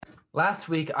Last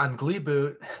week on Glee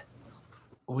Boot,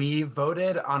 we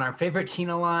voted on our favorite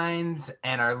Tina lines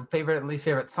and our favorite and least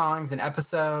favorite songs and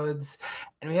episodes,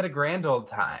 and we had a grand old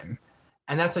time.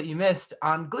 And that's what you missed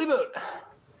on Glee Boot.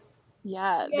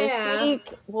 Yeah, this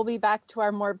week we'll be back to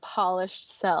our more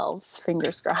polished selves,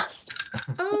 fingers crossed.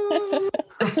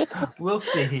 We'll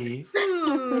see.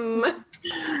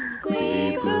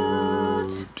 Glee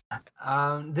Boot.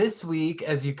 This week,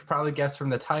 as you could probably guess from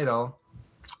the title,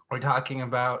 we're talking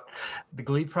about the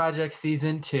Glee Project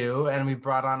Season 2, and we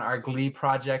brought on our Glee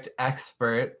Project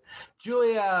expert,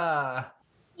 Julia.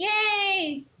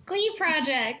 Yay! Glee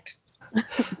Project.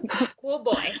 Oh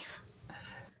boy.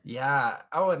 Yeah.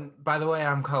 Oh, and by the way,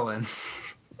 I'm Cullen.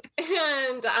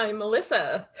 And I'm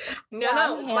Alyssa.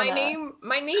 I'm My Hannah.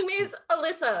 name is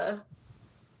Alyssa.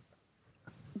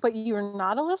 But you're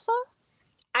not Alyssa?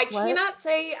 I What? cannot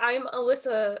say I'm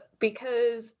Alyssa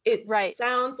because it Right.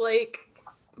 sounds like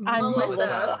I'm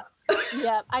Melissa.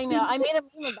 Yeah, I know. I made a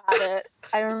meme about it.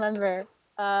 I remember.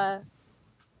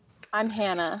 I'm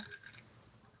Hannah.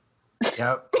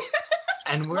 Yep.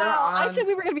 And we're Wow, on. I said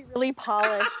we were going to be really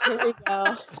polished. Here we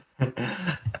go.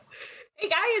 Hey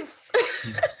guys.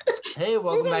 Hey,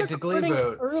 welcome We've been back to Glee recording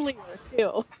Boot. earlier,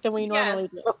 too, than we normally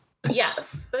Yes. do.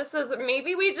 Yes, this is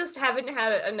maybe we just haven't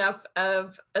had enough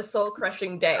of a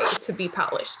soul-crushing day to be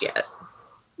polished yet.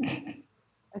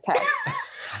 Okay.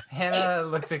 Hannah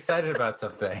looks excited about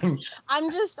something.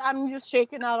 I'm just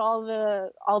shaking out all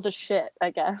the shit, I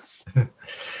guess.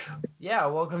 Yeah,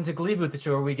 welcome to Glee Boot, the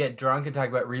show where we get drunk and talk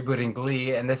about rebooting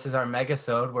Glee. And this is our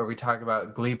megasode where we talk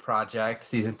about Glee Project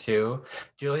Season 2.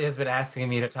 Julia has been asking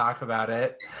me to talk about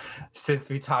it since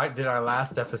we did our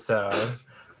last episode.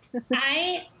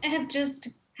 I have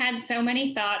just had so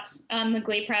many thoughts on the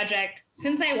Glee Project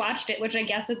since I watched it, which I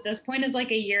guess at this point is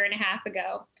like a year and a half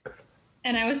ago.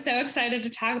 And I was so excited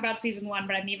to talk about season 1,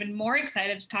 but I'm even more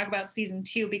excited to talk about season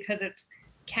 2 because it's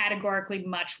categorically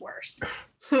much worse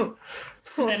than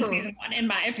season 1, in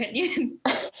my opinion.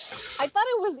 I thought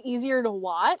it was easier to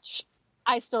watch.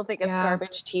 I still think it's Yeah.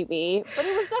 garbage TV, but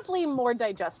it was definitely more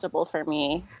digestible for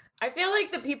me. I feel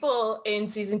like the people in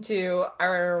season 2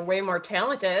 are way more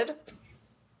talented.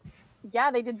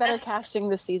 Yeah, they did better casting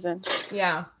this season.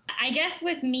 Yeah. I guess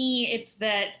with me, it's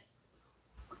that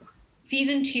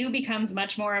season 2 becomes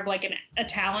much more of like a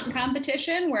talent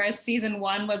competition, whereas season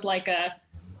 1 was like a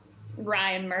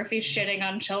Ryan Murphy shitting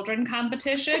on children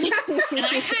competition. And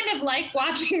I kind of like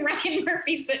watching Ryan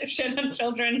Murphy shit on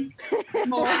children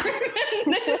more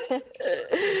than this.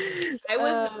 I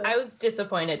was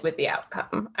disappointed with the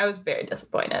outcome. I was very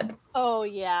disappointed. Oh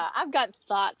yeah, I've got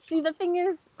thoughts. See, the thing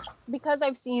is, because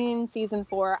I've seen season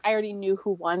 4, I already knew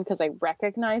who won because I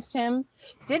recognized him.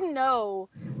 Didn't know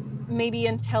maybe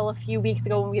until a few weeks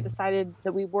ago when we decided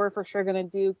that we were for sure going to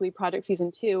do Glee Project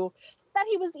Season 2, that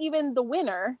he was even the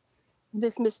winner,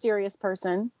 this mysterious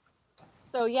person.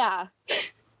 So yeah,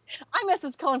 I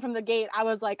messaged Cullen from the gate. I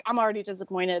was like, I'm already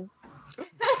disappointed.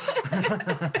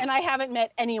 And I haven't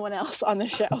met anyone else on the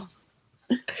show.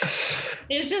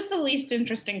 It's just the least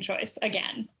interesting choice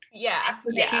again. Yeah.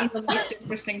 Making the least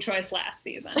interesting choice last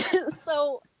season.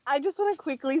 So I just want to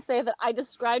quickly say that I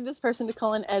described this person to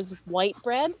Cullen as white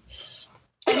bread.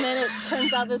 And then it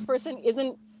turns out this person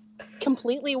isn't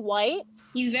completely white.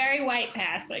 He's very white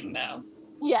passing, though.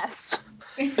 Yes.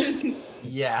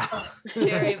 Yeah.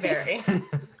 Very, very.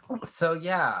 So,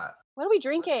 yeah. What are we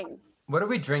drinking? What are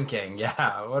we drinking?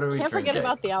 Yeah. What are we Can't drinking? forget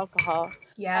about the alcohol.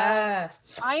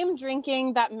 Yes. I am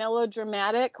drinking that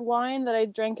melodramatic wine that I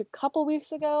drank a couple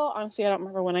weeks ago. Honestly, I don't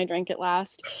remember when I drank it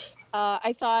last.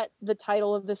 I thought the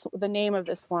name of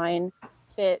this wine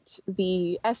fit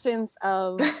the essence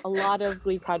of a lot of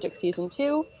Glee Project Season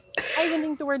 2. I even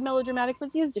think the word melodramatic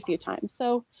was used a few times.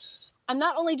 So I'm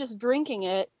not only just drinking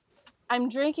it, I'm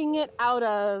drinking it out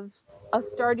of a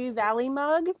Stardew Valley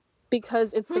mug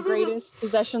because it's the greatest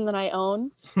possession that I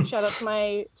own. Shout out to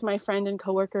my friend and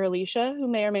coworker Alicia, who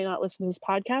may or may not listen to this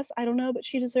podcast. I don't know, but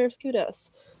she deserves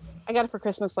kudos. I got it for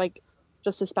Christmas like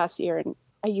just this past year, and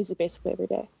I use it basically every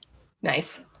day.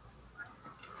 Nice.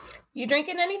 You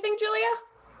drinking anything, Julia?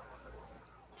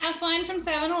 House wine from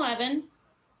 7-Eleven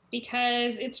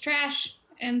because it's trash,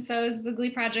 and so is the Glee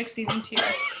Project Season 2.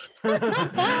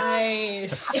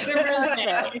 Nice. It's a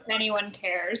rosé, if anyone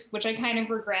cares, which I kind of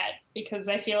regret because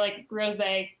I feel like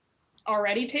rosé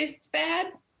already tastes bad.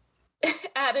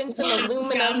 Add in some Yeah,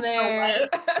 aluminum it's there.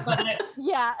 But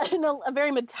Yeah, and a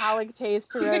very metallic taste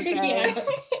to rosé. yeah.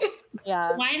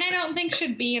 Yeah, Wine I don't think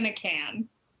should be in a can,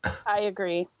 I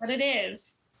agree. but it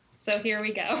is. So here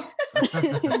we go.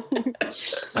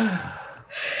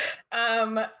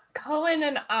 Cullen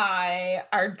and I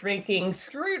are drinking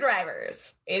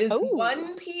Screwdrivers. It is Oh.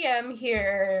 1 p.m.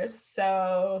 here,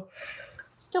 so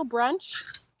Still brunch.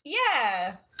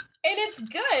 yeah. And it's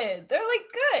good. They're like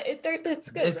good. It's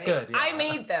good. It's right? good, yeah. I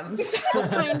made them. So. What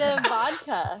kind of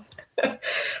vodka?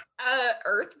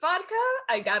 Earth vodka.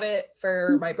 I got it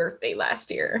for my birthday last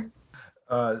year.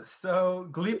 So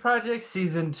Glee Project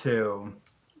season 2.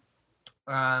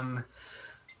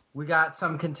 We got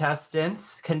some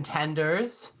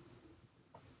contenders.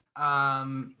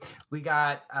 We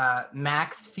got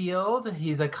Maxfield.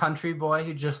 He's a country boy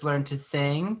who just learned to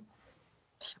sing.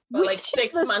 But like Which is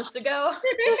 6 the months ago.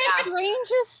 The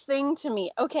strangest thing to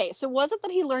me. Okay, so was it that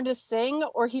he learned to sing,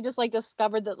 or he just like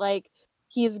discovered that like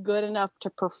he's good enough to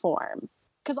perform?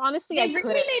 Because honestly, They I really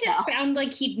couldn't made tell. it sound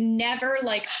like he'd never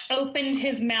like opened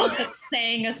his mouth and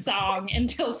sang a song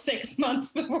until 6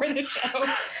 months before the show. And of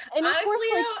Honestly, course,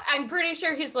 like, though, I'm pretty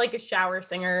sure he's like a shower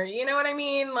singer. You know what I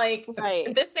mean? Like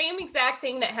right. the same exact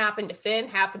thing that happened to Finn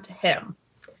happened to him.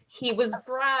 He was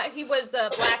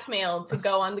blackmailed to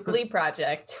go on the Glee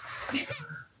Project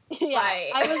Yeah,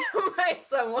 I was, by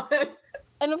someone.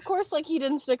 and of course, like he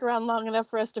didn't stick around long enough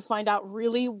for us to find out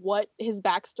really what his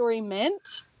backstory meant.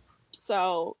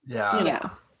 So Yeah. you know, Yeah.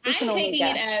 we can I'm only taking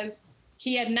it guess. as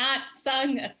he had not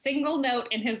sung a single note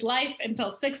in his life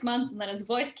until 6 months, and then his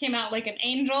voice came out like an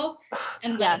angel.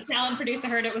 And when Yeah. the talent producer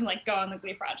heard it, was like, "Go on the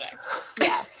Glee Project."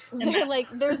 Yeah. And They're that- like,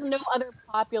 there's no other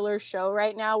popular show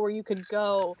right now where you could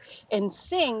go and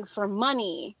sing for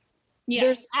money. Yeah,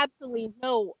 There's absolutely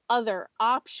no other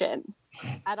option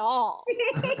at all.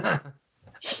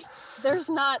 There's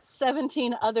not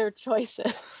 17 other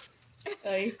choices,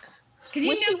 because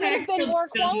which he would have been more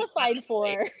qualified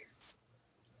for.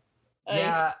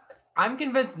 Yeah, I'm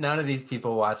convinced none of these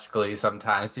people watch Glee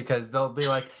sometimes because they'll be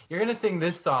like, you're going to sing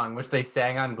this song, which they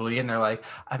sang on Glee, and they're like,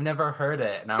 I've never heard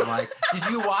it. And I'm like, did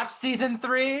you watch season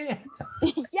 3?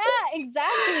 Yeah,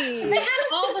 exactly. They had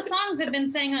all the songs that have been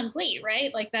sang on Glee,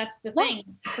 right? Like that's the thing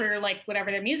for like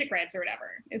whatever their music rights or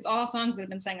whatever. It's all songs that have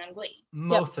been sang on Glee.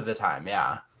 Most of the time,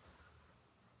 yeah.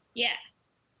 Yeah,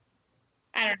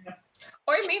 I don't know.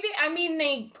 Or maybe, I mean,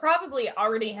 they probably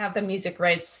already have the music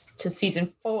rights to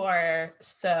season 4,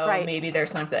 so Right. maybe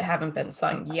there's songs that haven't been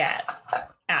sung yet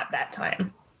at that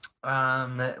time.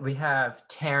 We have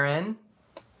Taryn,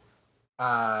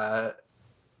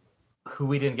 who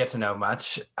we didn't get to know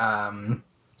much. Taryn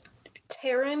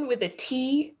with a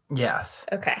T. Yes.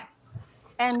 Okay.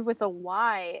 And with a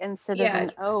Y instead Yeah. of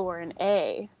an O or an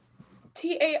A.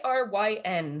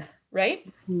 Taryn, right?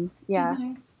 Yeah.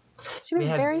 Mhm. She was We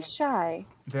had- very shy.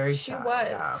 Very She shy. was.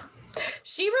 Yeah.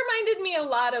 She reminded me a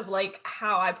lot of like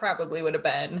how I probably would have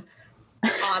been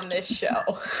on this show.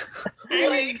 I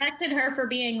Like, respected her for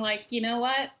being like, you know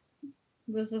what,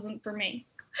 this isn't for me.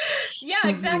 yeah,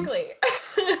 exactly.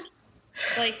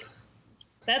 Like,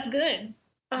 that's good.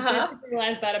 Uh-huh. Good to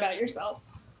realize that about yourself.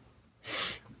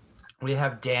 We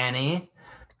have Danny,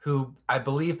 who I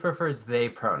believe prefers they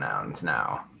pronouns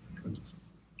now.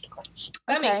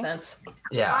 That makes Okay. sense.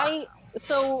 Yeah.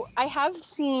 I have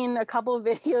seen a couple of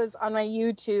videos on my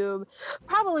YouTube,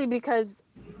 probably because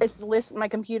my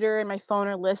computer and my phone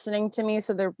are listening to me,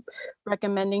 so they're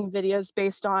recommending videos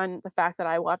based on the fact that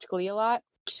I watch Glee a lot.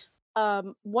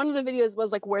 One of the videos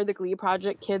was like where the Glee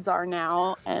Project kids are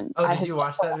now, and Oh, I did have you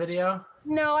watch that video?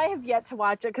 No, I have yet to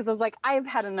watch it because I was like, I've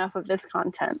had enough of this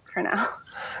content for now.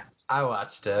 I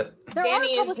watched it. There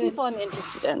Danny are a couple is- people I'm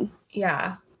interested in.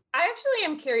 Yeah. I actually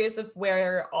am curious of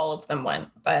where all of them went,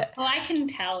 but Well, I can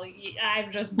tell you, I've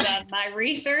just done my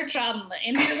research on the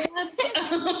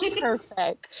internet.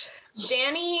 Perfect.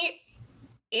 Danny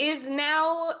is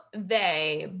now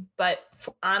they, but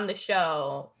on the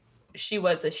show, she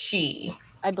was a she.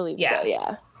 I believe Yeah. so,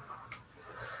 yeah.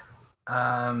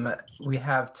 We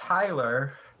have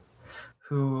Tyler,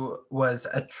 who was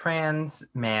a trans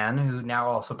man who now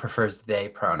also prefers they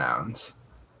pronouns,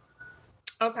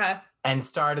 Okay. and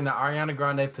starred in the Ariana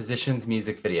Grande Positions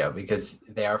music video because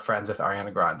they are friends with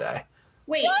Ariana Grande.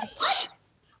 Wait, What?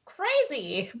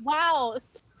 Crazy. Wow.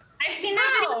 I've seen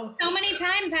that video Wow. so many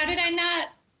times. How did I not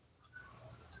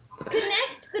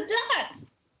connect the dots?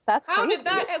 That's How crazy. did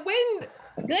that when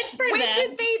Good for when them.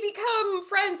 did they become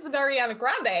friends with Ariana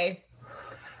Grande?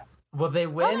 Well, they How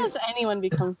win. does anyone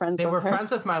become friends They with were her?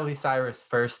 friends with Miley Cyrus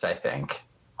first, I think,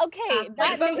 Okay, Like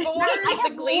that makes before I the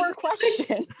have Glee more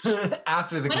questions.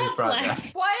 after the What Glee a Project.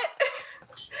 flex. What?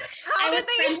 How I was did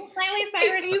they? friends with Miley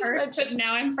Cyrus these first, but friendships?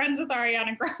 now I'm friends with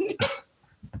Ariana Grande.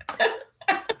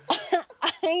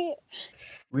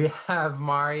 We have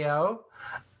Mario,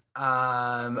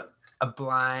 a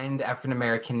blind African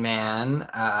American man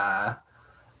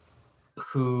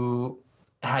who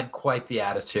had quite the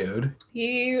attitude.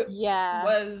 He Yeah.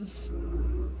 was.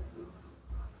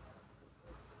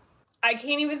 I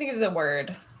can't even think of the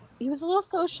word. He was a little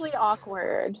socially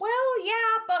awkward. Well, yeah,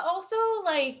 but also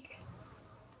like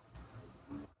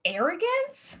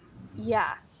arrogance.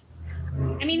 Yeah.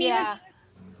 I mean, he Yeah. was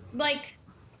like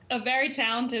a very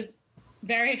talented,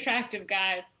 very attractive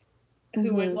guy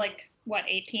who was like, what,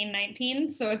 18, 19?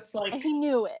 So it's like, And he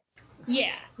knew it.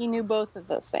 yeah. He knew both of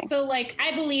those things. So like,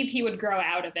 I believe he would grow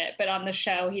out of it, but on the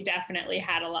show, he definitely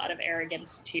had a lot of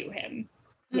arrogance to him.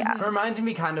 Yeah. It reminded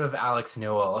me kind of Alex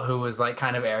Newell, who was like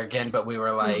kind of arrogant, but we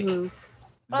were like, Mhm.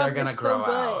 they're Oh, gonna they're so grow good.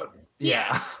 out.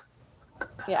 Yeah.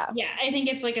 Yeah. Yeah, I think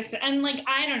it's like and like,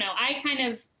 I don't know,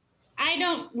 I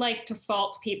don't like to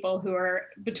fault people who are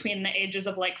between the ages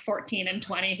of like 14 and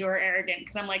 20 who are arrogant,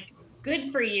 because I'm like,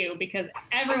 good for you, because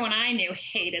everyone I knew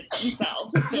hated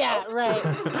themselves. So Yeah, right.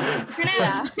 you're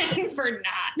not for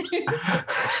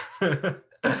not.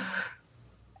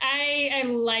 I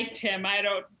liked him. I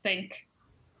don't think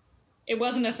it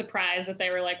wasn't a surprise that they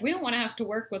were like, we don't want to have to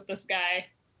work with this guy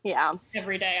Yeah.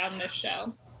 every day on this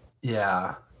show.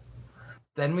 Yeah.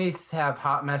 Then we have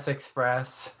Hot Mess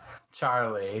Express,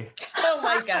 Charlie. Oh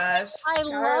my gosh. I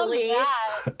Charlie. love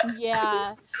that.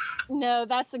 Yeah. No,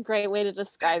 that's a great way to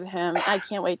describe him. I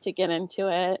can't wait to get into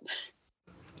it.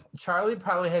 Charlie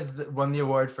probably has won the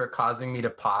award for causing me to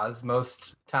pause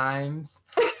most times.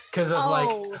 Because of Oh.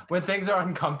 like, when things are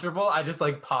uncomfortable, I just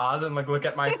like pause and like look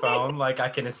at my phone like I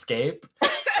can escape.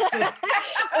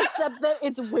 Except that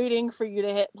it's waiting for you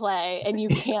to hit play and you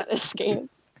can't escape.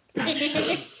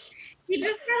 You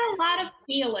just got a lot of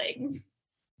feelings.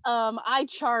 I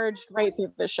charged right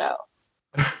through the show.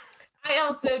 I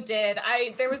also did.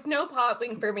 There was no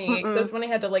pausing for me, except when I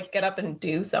had to like get up and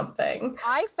do something.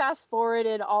 I fast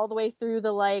forwarded all the way through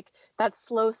the like that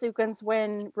slow sequence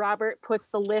when Robert puts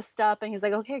the list up and he's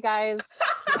like, "Okay, guys."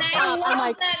 I I'm love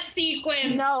like, that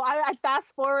sequence. No, I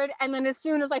fast forward, and then as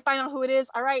soon as I find out who it is,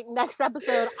 all right, next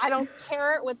episode. I don't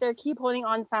care what their keep holding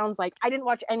on sounds like. I didn't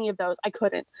watch any of those. I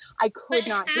couldn't. I could But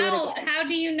not do it again. how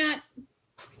do you not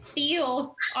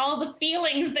feel all the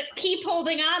feelings that keep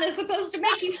holding on is supposed to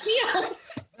make you feel?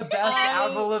 The best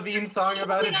Avril Lavigne song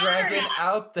about a dragon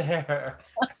out there.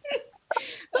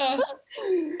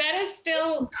 That is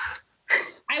still.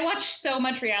 I watch so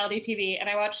much reality TV, and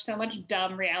I watch so much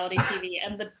dumb reality TV,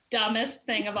 and the dumbest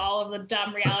thing of all of the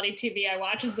dumb reality TV I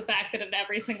watch is the fact that in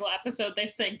every single episode they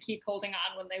sing "Keep Holding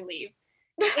On" when they leave.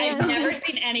 I've never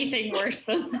seen anything worse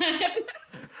than that.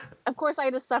 Of course, I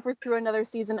had to suffer through another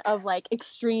season of like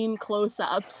extreme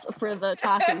close-ups for the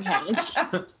talking heads.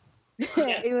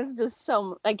 It was just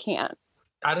so I can't.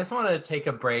 I just want to take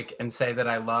a break and say that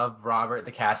I love Robert,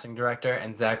 the casting director,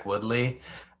 and Zach Woodley.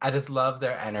 I just love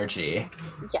their energy.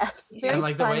 Yes, very And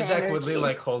like the fun way Zach energy. Woodley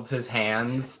like holds his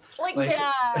hands. Like, Like, Yeah.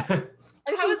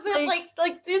 how is it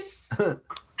like this?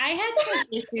 I had some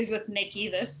issues with Nikki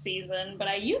this season, but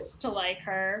I used to like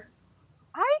her.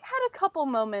 I had a couple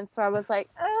moments where I was like,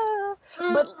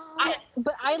 but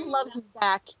I loved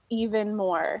Zach even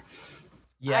more.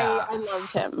 yeah. I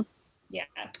loved him. Yeah.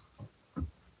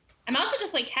 I'm also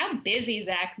just like, how busy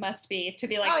Zach must be to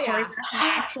be like Oh, yeah. choreographing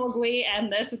actual Glee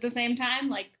and this at the same time.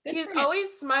 Like, good He's for him.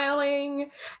 always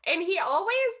smiling, and he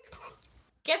always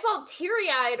gets all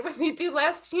teary-eyed when they do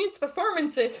last chance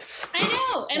performances. I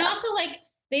know. And also, like,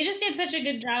 they just did such a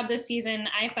good job this season,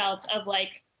 I felt, of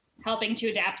like helping to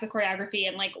adapt the choreography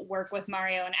and like work with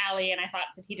Mario and Ali. And I thought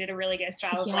that he did a really good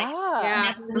job of like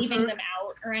Yeah. never leaving them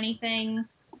out or anything.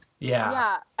 Yeah.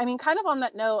 Yeah, I mean, kind of on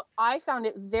that note, I found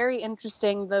it very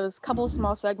interesting, those couple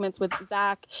small segments with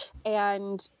Zach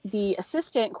and the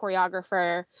assistant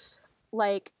choreographer,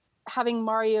 like having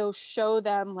Mario show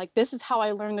them, like, this is how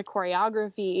I learned the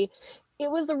choreography. It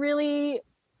was a really,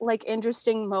 like,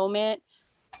 interesting moment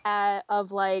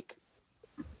of, like,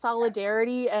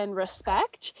 solidarity and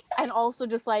respect, and also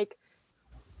just, like,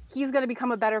 he's going to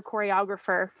become a better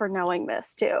choreographer for knowing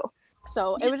this, too.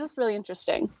 So it was just really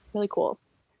interesting, really cool.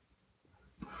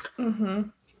 Mm-hmm.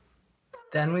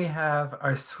 Then we have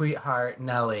our sweetheart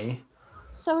Nellie.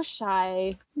 So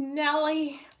shy,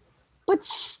 Nellie. but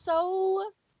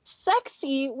so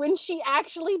sexy when she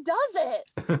actually does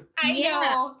it. I Yeah.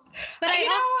 know. But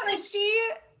I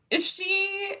know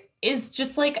she is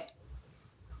just like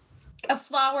a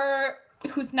flower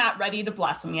who's not ready to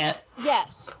blossom yet.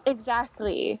 Yes,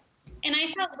 exactly. And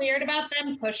I felt weird about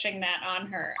them pushing that on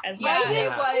her as Yeah, well.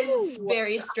 Yeah. it was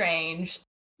very strange.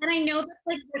 And I know that's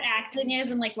like what acting is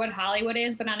and like what Hollywood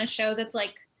is, but on a show that's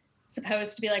like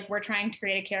supposed to be like, we're trying to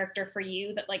create a character for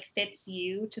you that like fits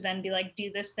you, to then be like,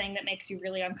 do this thing that makes you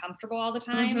really uncomfortable all the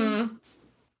time. Mhm.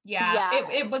 Yeah.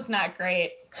 It was not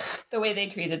great the way they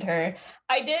treated her.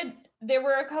 There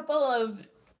were a couple of,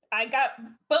 I got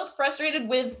both frustrated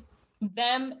with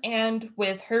them and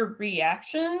with her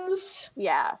reactions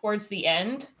towards the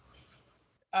end.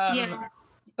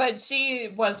 But she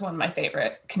was one of my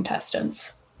favorite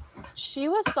contestants. She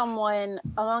was someone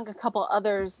among a couple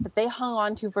others that they hung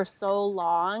on to for so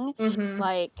long. Mm-hmm.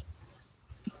 Like,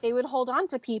 they would hold on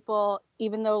to people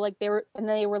even though they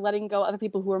were letting go other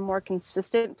people who were more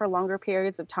consistent for longer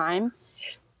periods of time.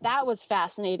 That was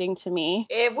fascinating to me.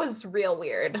 It was real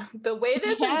weird. The way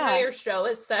this entire show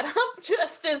is set up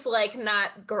just is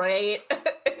not great.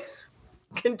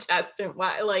 Contestant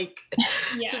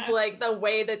just the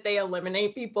way that they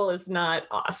eliminate people is not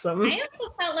awesome. I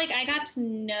also felt like I got to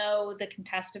know the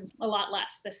contestants a lot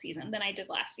less this season than I did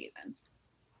last season.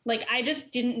 I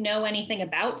just didn't know anything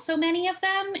about so many of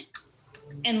them,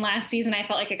 and last season I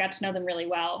felt like I got to know them really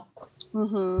well.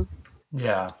 Mm-hmm.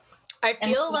 Yeah, I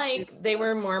feel like they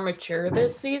were more mature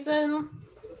this season.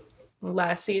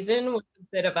 Last season was a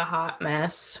bit of a hot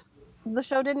mess. The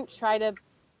show didn't try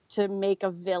to make a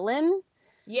villain.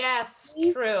 Yes,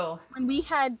 true. When we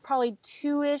had probably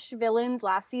 2-ish villains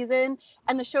last season,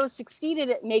 and the show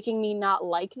succeeded at making me not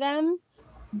like them.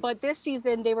 But this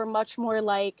season, they were much more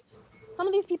some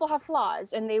of these people have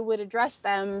flaws, and they would address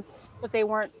them, but they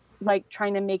weren't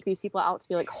trying to make these people out to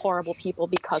be horrible people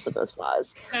because of those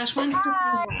flaws. Josh wants to say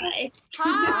hi.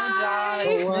 Hi.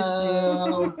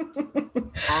 Hello.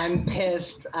 I'm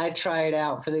pissed. I tried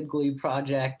out for the Glee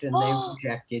project and they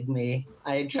rejected me.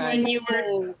 I tried When you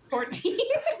were 14.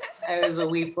 I was a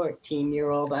wee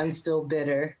 14-year-old. I'm still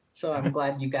bitter, so I'm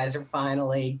glad you guys are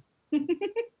finally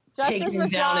taking me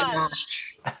down a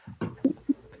notch.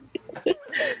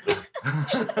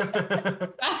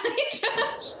 Bye,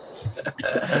 Josh.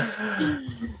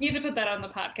 You need to put that on the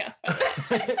podcast.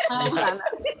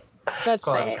 That's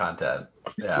quality content.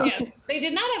 Yeah. Yes, they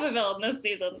did not have a villain this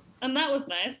season, and that was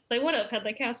nice. They would have had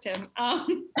they cast him.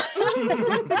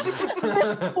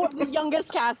 The youngest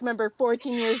cast member,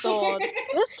 14 years old.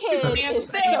 This kid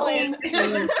is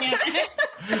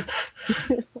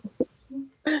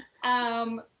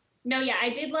No, yeah, I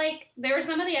did there were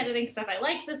some of the editing stuff I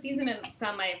liked this season and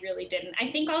some I really didn't.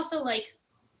 I think also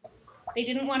they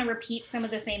didn't want to repeat some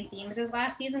of the same themes as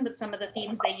last season, but some of the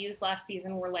themes they used last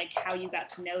season were how you got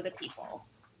to know the people.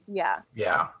 Yeah.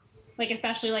 Yeah.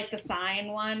 Especially the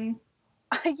sign one.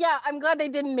 Yeah, I'm glad they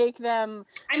didn't make them.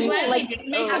 I'm glad they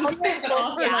didn't make them, but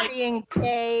also being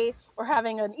gay or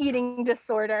having an eating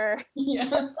disorder. Yeah.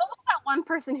 What was that one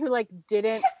person who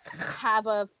didn't have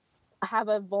a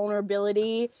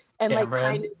vulnerability and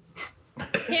Cameron.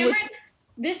 Cameron,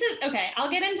 this is okay.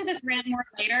 I'll get into this rant more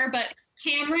later, but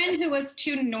Cameron, who was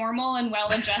too normal and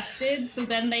well-adjusted, so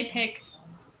then they pick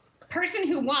person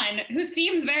who won, who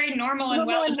seems very normal and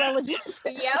well-adjusted.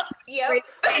 Yep.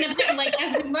 And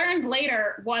as we learned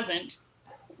later, wasn't.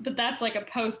 But that's a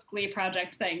post-Glee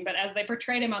project thing. But as they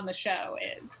portrayed him on the show,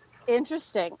 is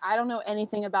interesting. I don't know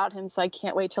anything about him, so I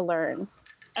can't wait to learn.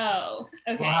 Oh,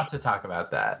 okay. We'll have to talk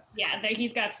about that. Yeah,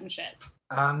 he's got some shit.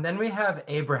 Then we have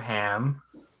Abraham,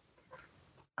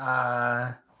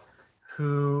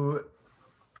 who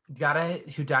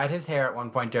dyed his hair at one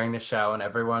point during the show, and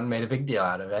everyone made a big deal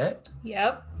out of it.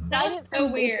 Yep. That was so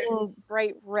weird.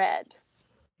 Bright red.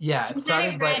 Yeah, it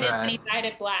started bright red. And he dyed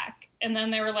it black. And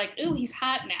then they were like, ooh, he's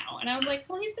hot now. And I was like,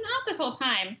 well, he's been hot this whole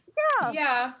time.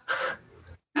 Yeah.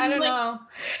 I don't know.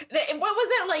 What was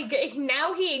it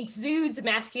now he exudes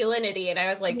masculinity, and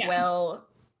I was like, well,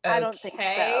 okay. I don't think so.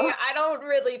 I don't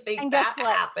really think and that guess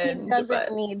what? happened. He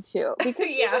doesn't need to, because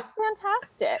he was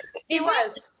fantastic. He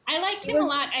was. I liked him a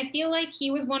lot. I feel like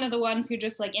he was one of the ones who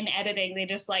just in editing, they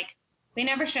just they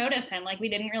never showed us him. We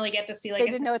didn't really get to see they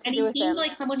didn't know what to and do he with seemed him.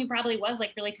 like someone who probably was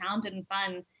really talented and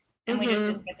fun, and we just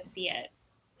didn't get to see it.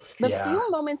 The few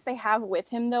moments they have with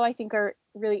him, though, I think are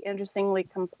really interestingly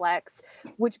complex,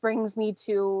 which brings me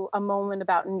to a moment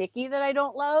about Nikki that I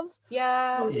don't love.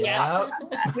 Yeah. We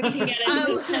can get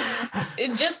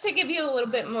into just to give you a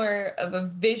little bit more of a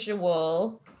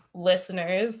visual,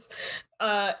 listeners,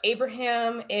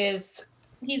 Abraham he's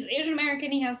Asian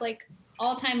American. He has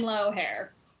all-time low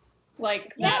hair.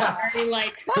 That's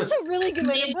a really good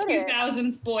way to put it.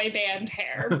 2000s boy band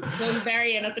hair was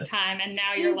very in at the time, and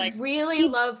now you're really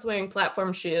loves wearing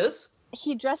platform shoes.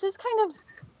 He dresses kind of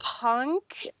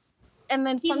punk, and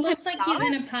then he looks like he's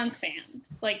in a punk band.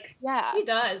 He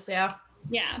does, yeah.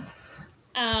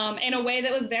 In a way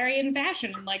that was very in fashion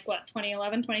in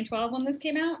 2011, 2012 when this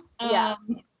came out.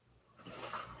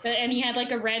 And he had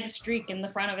a red streak in the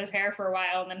front of his hair for a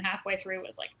while, and then halfway through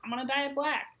was I'm gonna dye it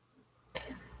black.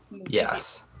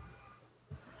 Yes.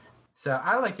 So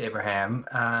I like Abraham.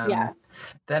 Yeah.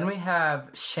 Then we have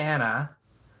Shanna,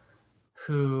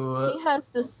 who He has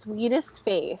the sweetest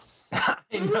face. I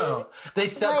know they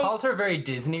called her very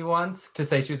Disney once to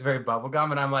say she was very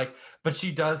bubblegum, and I'm like, but she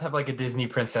does have like a Disney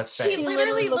princess face. She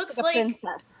literally looks a like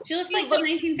princess. She looks like the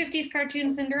 1950s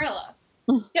cartoon Cinderella.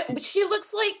 Yeah, but she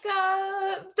looks like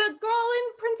the girl in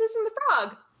Princess and the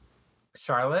Frog.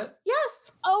 Charlotte?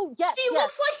 Yes. Oh yes, She yes.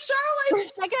 looks like For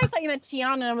Charlotte. a second, I thought you meant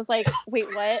Tiana, and I was like,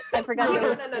 wait, what? I forgot. there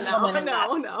was a woman in that.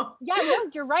 no. Yeah, no,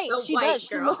 you're right. The She white does.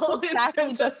 She girl looks in exactly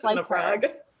Princess just and the like her. Frog.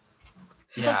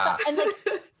 Yeah. And like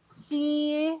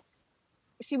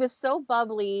she was so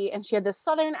bubbly, and she had this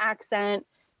southern accent,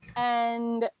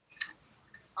 and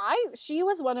she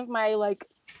was one of my like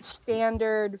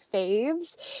standard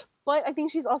faves, but I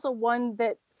think she's also one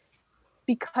that,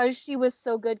 because she was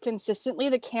so good consistently,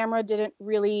 the camera didn't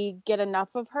really get enough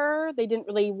of her. They didn't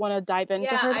really want to dive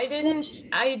into her. I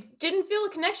didn't feel a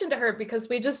connection to her because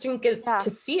we just didn't get to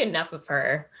see enough of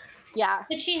her. Yeah.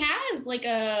 But she has like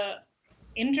a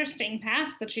interesting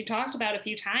past that she talked about a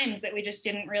few times that we just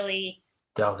didn't really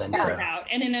delve into talk it. about.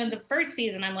 And in the first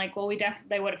season, I'm like, well,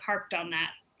 they would have harped on that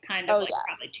kind of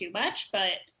probably too much,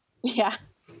 but yeah.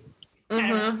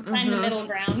 Find the middle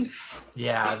ground.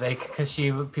 Yeah, because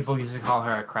people used to call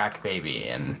her a crack baby,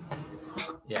 and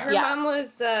her mom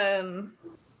was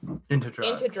into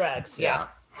drugs. Into drugs, yeah.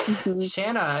 Mm-hmm.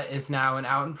 Shanna is now an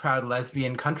out and proud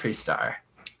lesbian country star.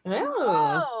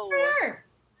 Oh. Whoa.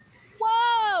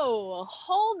 Whoa.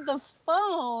 Hold the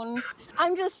phone.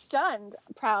 I'm just stunned.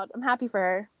 Proud. I'm happy for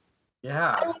her.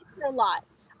 Yeah. I like her a lot.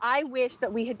 I wish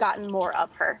that we had gotten more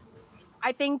of her.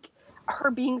 I think her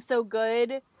being so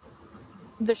good,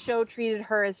 the show treated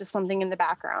her as just something in the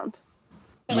background.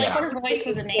 But like her voice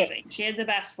was amazing. She had the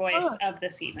best voice of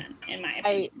the season, in my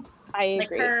opinion. I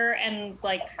agree. Like her and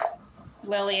like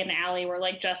Lily and Allie were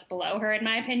like just below her in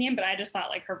my opinion, but I just thought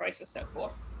like her voice was so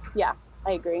cool. Yeah,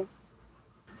 I agree.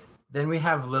 Then we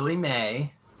have Lily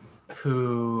May,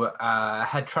 who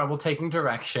had trouble taking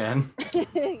direction.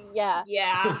 Yeah.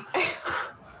 Yeah.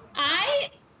 I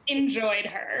enjoyed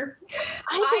her.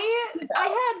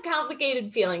 I had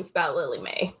complicated feelings about Lily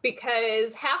May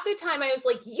because half the time I was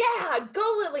like, yeah, go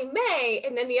Lily May.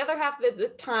 And then the other half of the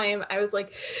time I was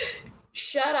like,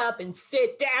 shut up and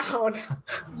sit down.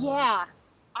 Yeah.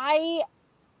 I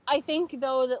think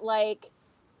though that like,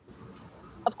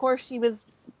 of course she was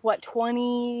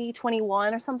 20,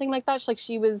 21 or something like that.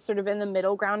 She was sort of in the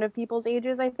middle ground of people's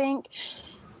ages, I think.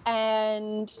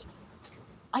 And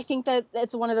I think that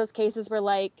it's one of those cases where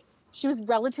like she was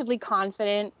relatively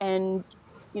confident, and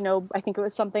I think it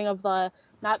was something of the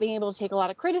not being able to take a lot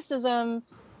of criticism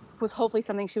was hopefully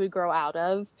something she would grow out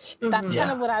of. That's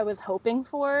kind of what I was hoping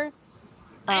for.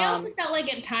 I also felt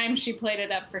like at times she played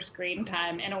it up for screen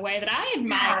time in a way that I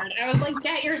admired. I was like,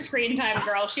 get your screen time,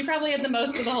 girl. She probably had the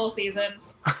most of the whole season.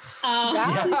 So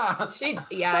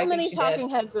many talking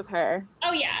heads with her.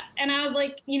 Oh yeah, and I was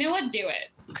like, you know what, do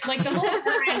it. Like the whole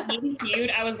time feud,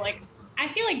 I was like, I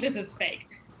feel like this is fake,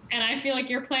 and I feel like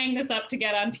you're playing this up to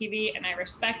get on TV, and I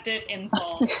respect it in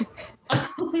full.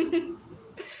 I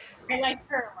like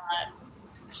her a lot.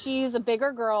 She's a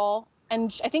bigger girl,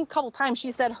 and I think a couple times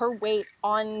she said her weight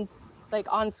on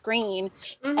screen,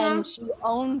 and she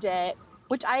owned it,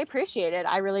 which I appreciated.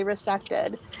 I really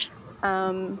respected.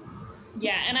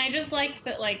 Yeah, and I just liked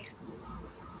that, like,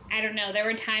 I don't know, there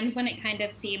were times when it kind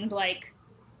of seemed like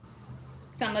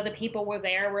some of the people were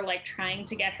like trying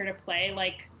to get her to play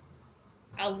like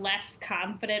a less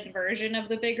confident version of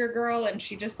the bigger girl, and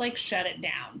she just like shut it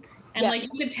down. And like you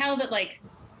could tell that like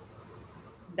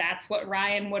that's what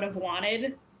Ryan would have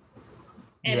wanted,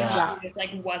 and she just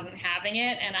like wasn't having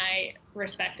it, and I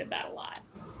respected that a lot.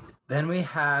 Then we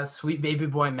have sweet baby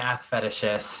boy math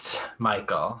fetishist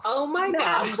Michael. Oh my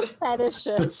god.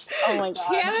 Fetishist. Oh my god.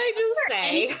 Can I just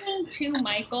say anything to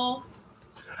Michael?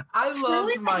 I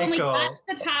loved Michael. When we got to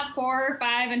the top 4 or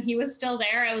 5 and he was still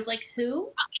there, I was like,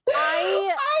 who? I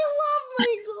love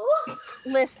Michael.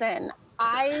 Listen,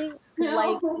 I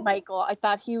liked Michael. I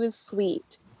thought he was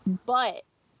sweet, but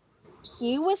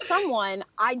he was someone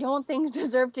I don't think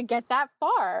deserved to get that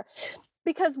far.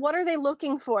 Because what are they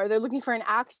looking for? They're looking for an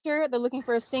actor. They're looking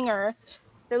for a singer.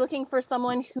 They're looking for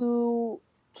someone who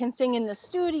can sing in the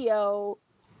studio.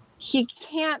 He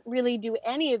can't really do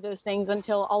any of those things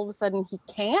until all of a sudden he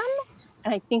can.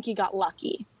 And I think he got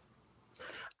lucky.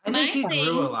 I think he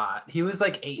grew a lot. He was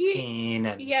like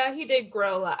 18. He did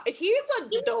grow a lot. He's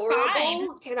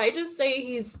adorable. Can I just say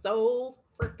he's so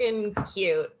freaking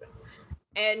cute?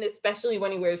 And especially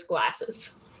when he wears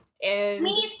glasses. And I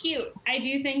mean, he's cute. I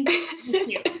do think he's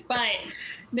cute, but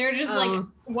there just like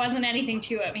wasn't anything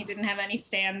to him. He didn't have any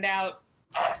standout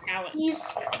talent.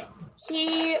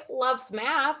 He loves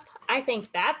math. I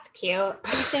think that's cute.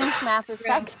 He thinks math is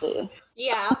sexy.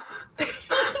 Yeah.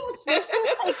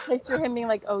 I picture him being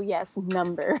like, "Oh yes,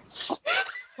 numbers."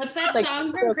 What's that Like,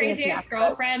 song from stroking Crazy his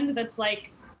Ex-Girlfriend that's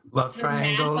like Love the map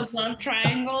triangles. of love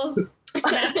triangles?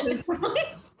 That's his song.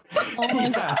 Oh my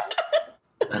god.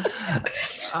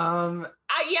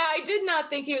 I did not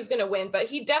think he was going to win, but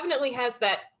he definitely has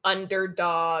that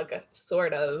underdog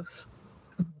sort of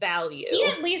value. He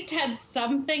at least had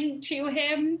something to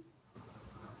him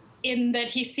in that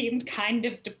he seemed kind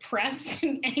of depressed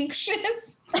and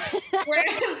anxious.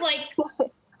 Whereas, like,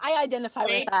 I identify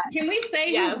with that. can we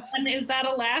say Yes. who won? Is that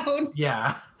allowed?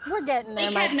 Yeah. We're getting there.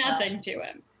 Blake my had friend. nothing to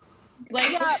him.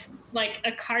 Blake Yeah. was like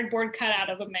a cardboard cutout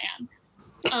of a man.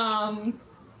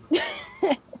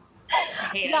 I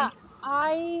hate Yeah, him.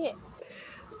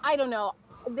 I don't know.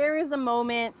 There is a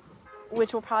moment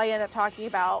which we'll probably end up talking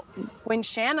about when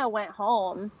Shanna went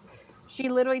home. She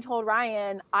literally told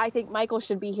Ryan, "I think Michael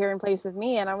should be here in place of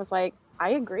me," and I was like,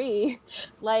 I agree.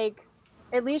 Like,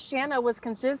 at least Shanna was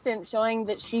consistent, showing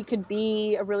that she could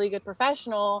be a really good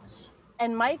professional.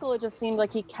 And Michael, it just seemed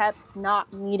like he kept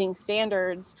not meeting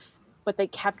standards, but they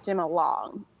kept him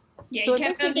along. Yeah, So he it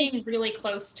kept makes on me think- being really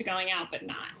close to going out, but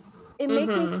not. It makes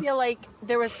me Mhm. feel like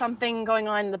there was something going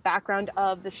on in the background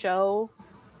of the show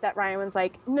that Ryan was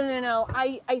like, no,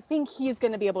 I think he's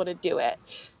going to be able to do it.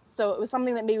 So it was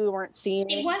something that maybe we weren't seeing.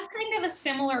 It was kind of a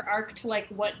similar arc to like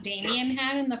what Damien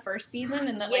had in the first season,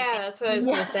 and that like Yeah, that's what I was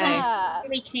going to say. Yeah, it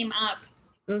really came up.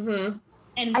 Mm-hmm.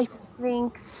 And I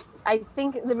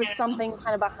think there was something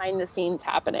kind of behind the scenes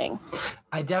happening.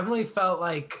 I definitely felt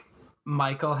like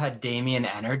Michael had Damien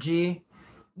energy.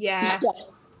 Yeah.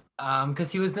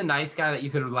 Because he was the nice guy that you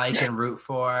could like and root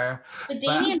for. but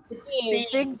Damien could sing.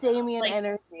 Big Damien Like-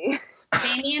 energy.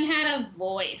 Damien had a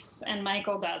voice, and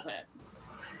Michael doesn't.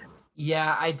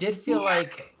 Yeah, I did feel Yeah.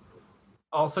 like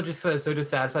also just because I was so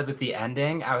dissatisfied with the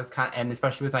ending, I was and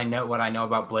especially with what I know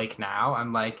about Blake now,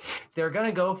 I'm like, they're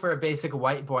gonna go for a basic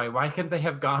white boy. Why couldn't they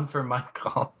have gone for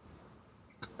Michael?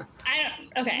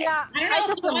 Okay. Yeah, I don't I know if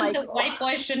think you want Michael. the white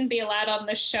boys shouldn't be allowed on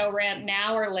this show rant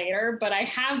now or later, but I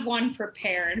have one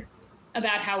prepared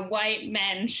about how white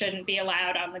men shouldn't be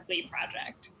allowed on the Glee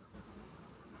project.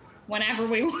 Whenever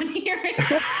we want to hear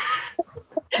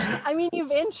it. I mean,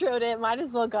 you've introed it. Might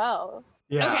as well go.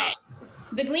 Yeah. Okay.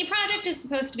 The Glee project is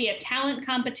supposed to be a talent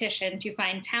competition to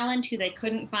find talent who they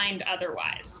couldn't find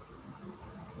otherwise.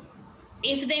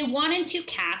 If they wanted to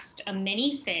cast a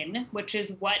mini Finn, which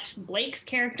is what Blake's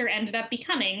character ended up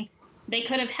becoming, they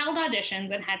could have held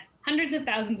auditions and had hundreds of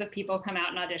thousands of people come out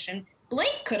and audition.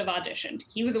 Blake could have auditioned.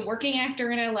 He was a working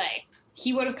actor in LA.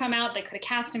 He would have come out. They could have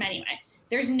cast him anyway.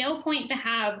 There's no point to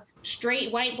have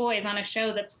straight white boys on a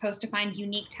show that's supposed to find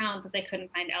unique talent that they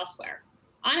couldn't find elsewhere.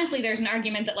 Honestly, there's an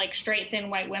argument that like straight, thin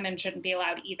white women shouldn't be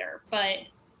allowed either. But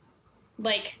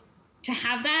like to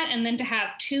have that and then to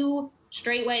have two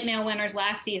straight white male winners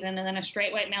last season and then a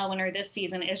straight white male winner this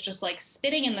season is just like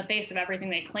spitting in the face of everything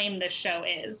they claim this show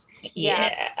is.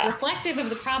 Yeah. Reflective of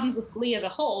the problems with Glee as a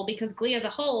whole, because Glee as a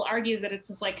whole argues that it's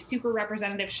this like super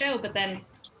representative show, but then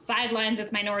sidelines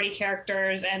its minority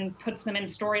characters and puts them in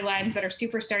storylines that are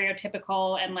super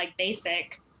stereotypical and like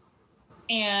basic.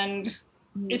 And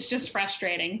it's just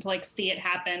frustrating to like see it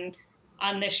happen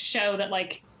on this show that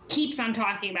like keeps on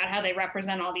talking about how they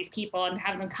represent all these people and to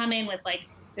have them come in with like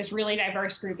this really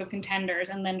diverse group of contenders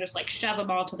and then just like shove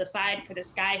them all to the side for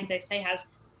this guy who they say has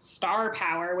star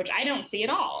power, which I don't see at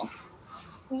all.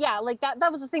 Yeah, like that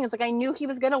was the thing. Is like I knew he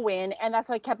was gonna win, and that's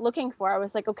what I kept looking for. I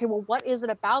was like, okay, well, what is it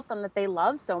about them that they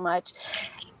love so much?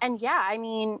 And yeah, I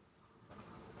mean,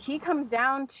 he comes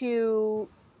down to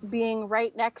being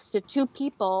right next to two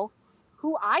people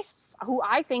who I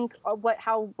think are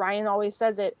how Ryan always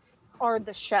says it are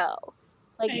the show.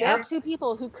 Like Yeah. they're two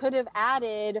people who could have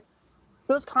added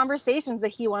those conversations that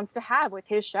he wants to have with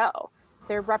his show.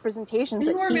 They're representations And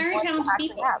that who are he very wants to talented actually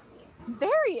people. have.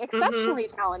 Very exceptionally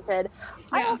talented.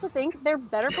 I Yeah. also think they're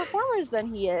better performers than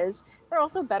he is. They're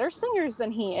also better singers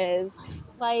than he is.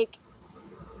 Like,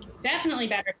 Definitely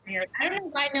better singers. I don't know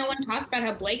why no one talked about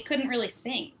how Blake couldn't really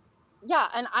sing. yeah,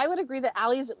 and I would agree that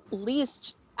Allie's at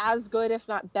least as good, if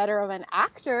not better, of an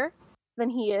actor than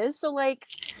he is. So like,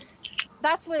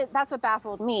 that's what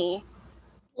baffled me.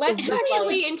 Let's Is it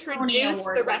actually like introduce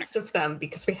Award the winner? rest of them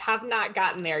because we have not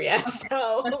gotten there yet.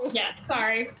 So Yeah,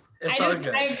 sorry. It's all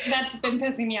good. That's been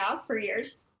pissing me off for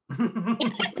years.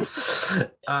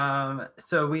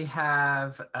 So we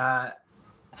have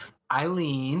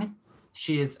Eileen,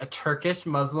 She is a Turkish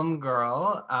Muslim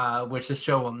girl, which the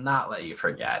show will not let you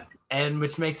forget, and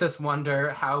which makes us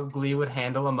wonder how Glee would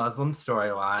handle a Muslim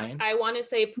storyline. I want to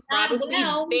say probably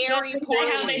very just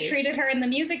poorly. how they treated her in the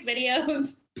music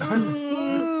videos.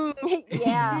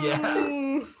 Yeah.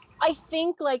 Yeah. I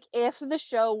think like if the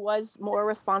show was more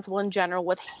responsible in general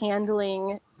with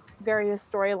handling various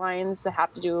storylines that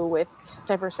have to do with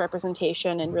diverse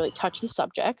representation and really touchy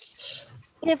subjects,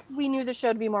 if we knew the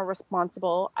show to be more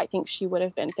responsible, I think she would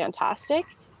have been fantastic.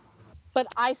 But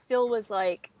I still was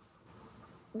like,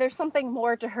 there's something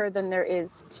more to her than there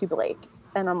is to Blake.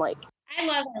 And I'm like, I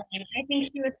love her. I think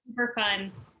she was super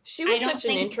fun. She was I don't such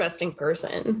an think- interesting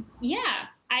person. Yeah.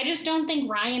 I just don't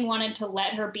think Ryan wanted to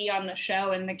let her be on the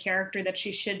show and the character that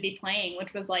she should be playing,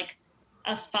 which was like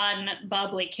a fun,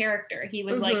 bubbly character. He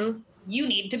was like, you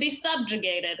need to be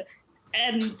subjugated.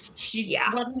 And she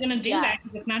wasn't going to do that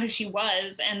because it's not who she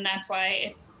was. And that's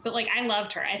why, but like, I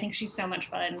loved her. I think she's so much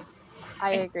fun.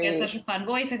 I agree. She had such a fun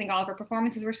voice. I think all of her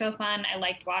performances were so fun. I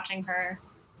liked watching her.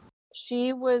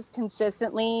 She was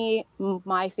consistently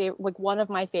my favorite, like one of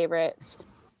my favorites.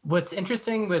 What's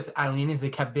interesting with Eileen is they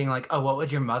kept being like, oh, what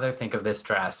would your mother think of this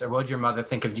dress? Or what would your mother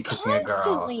think of you kissing a girl?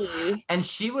 Constantly. And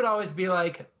she would always be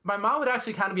like, my mom would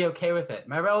actually kind of be okay with it.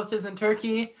 My relatives in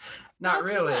Turkey, not so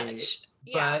really. much.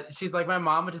 Yeah. But she's like, my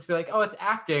mom would just be like, oh, it's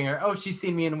acting, or oh, she's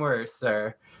seen me in worse,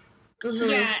 or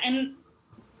Yeah, and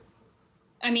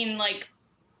I mean, like,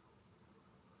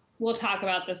 we'll talk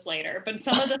about this later, but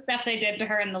some of the stuff they did to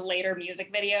her in the later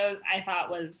music videos, I thought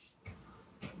was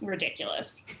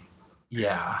ridiculous.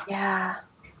 yeah. Yeah.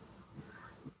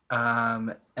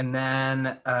 And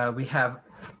then we have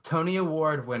Tony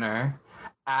Award winner,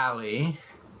 Allie.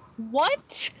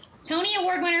 What? Tony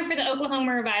Award winner for the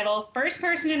Oklahoma Revival, first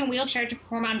person in a wheelchair to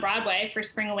perform on Broadway for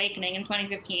Spring Awakening in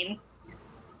 2015.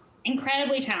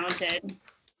 Incredibly talented.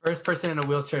 First person in a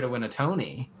wheelchair to win a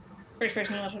Tony. First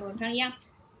person in a wheelchair to win a Tony, yeah.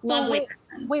 So Lovely.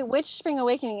 wait, which Spring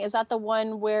Awakening? Is that the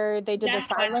one where they did That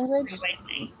the sign was language? Spring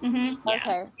Awakening. Mm-hmm, yeah.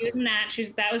 Okay. She was in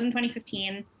that. That was in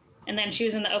 2015. And then she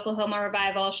was in the Oklahoma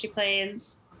Revival. She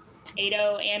plays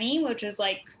Ado Annie, which is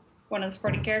like one of the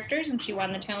supporting characters, and she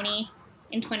won the Tony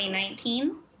in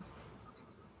 2019.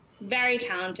 Very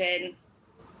talented,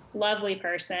 lovely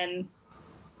person.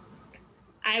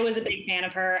 I was a big fan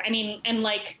of her. I mean, and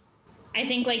like, I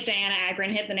think like Diana Agron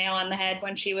hit the nail on the head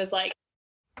when she was like,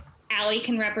 Allie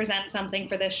can represent something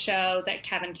for this show that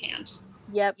Kevin can't.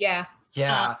 Yep. Yeah.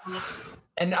 Yeah.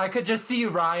 And I could just see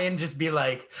Ryan just be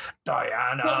like,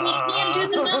 Diana. But we can't do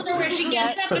the number where she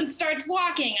gets up and starts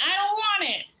walking. I don't want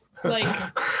it.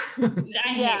 Like, I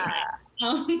hate that.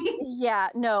 Yeah,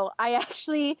 no, I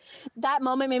actually, that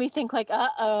moment made me think like,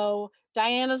 uh-oh,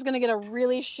 Diana's going to get a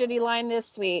really shitty line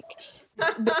this week.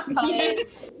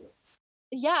 Because,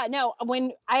 yeah, no,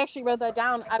 when I actually wrote that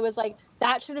down, I was like,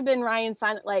 that should have been Ryan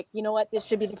Silent. Like, you know what? This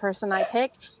should be the person I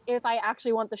pick if I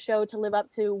actually want the show to live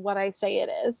up to what I say it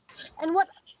is. And what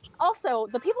also,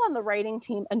 the people on the writing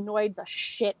team annoyed the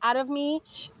shit out of me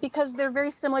because they're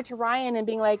very similar to Ryan and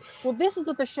being like, well, this is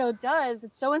what the show does.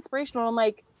 It's so inspirational. I'm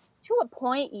like, to a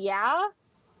point, yeah.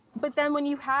 But then when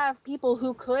you have people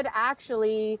who could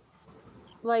actually,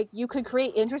 like, you could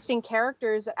create interesting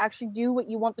characters that actually do what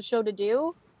you want the show to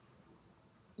do,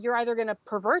 you're either going to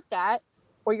pervert that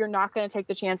or you're not going to take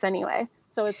the chance anyway.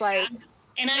 So it's like...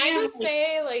 And I just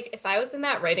say, like, if I was in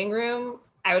that writing room,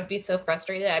 I would be so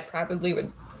frustrated, I probably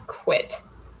would quit.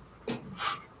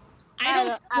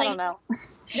 I don't know.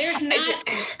 There's not,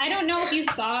 I don't know if you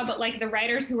saw, but like the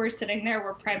writers who were sitting there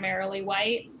were primarily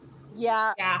white.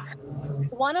 Yeah. Yeah.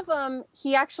 One of them,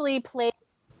 he actually played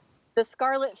the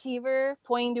Scarlet Fever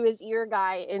pointing to his ear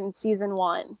guy in season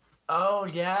 1. Oh,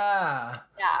 yeah.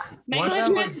 Yeah. Michael One of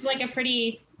them Edgeworth was- is like a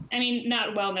pretty, I mean, not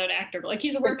a well-known actor, but like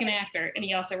he's a working actor and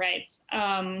he also writes.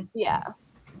 Yeah.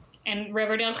 And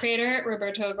Riverdale creator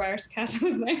Roberto Aguirre Casa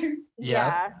was there.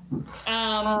 Yeah.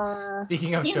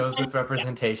 Speaking of Yeah. shows with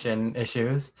representation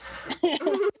issues.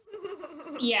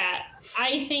 Yeah,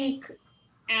 I think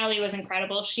Allie was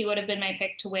incredible. She would have been my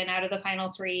pick to win out of the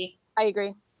final 3. I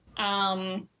agree.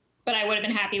 But I would have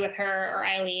been happy with her or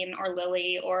Eileen or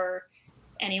Lily or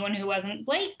anyone who wasn't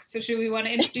Blake. So should we want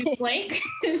to introduce Blake?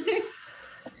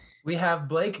 We have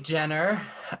Blake Jenner.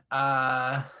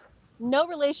 No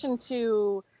relation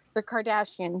to the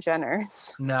Kardashian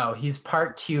Jenners. No, he's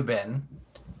part Cuban.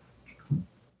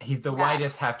 He's the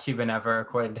whitest half Cuban ever,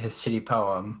 according to his shitty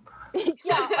poem.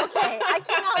 Yeah, okay. I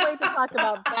cannot wait to talk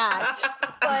about that.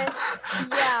 But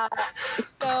yeah,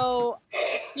 so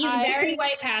He's very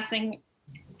white passing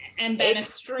and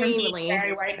benefits from being Extremely.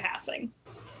 very white passing.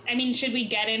 I mean, should we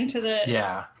get into the...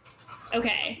 Yeah.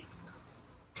 Okay.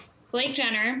 Blake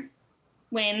Jenner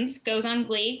wins, goes on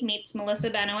Glee, meets Melissa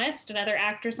Benoist, another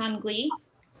actress on Glee.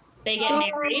 They get Who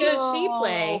married. does she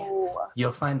play?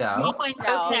 You'll find out. We'll find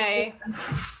out. Okay.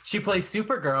 She plays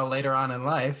Supergirl later on in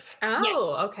life.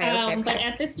 Oh, okay. But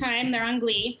at this time, they're on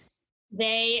Glee.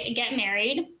 They get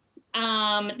married.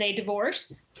 They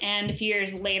divorce. And a few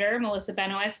years later, Melissa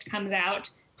Benoist comes out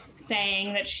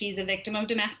saying that she's a victim of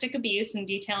domestic abuse and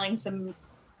detailing some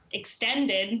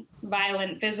extended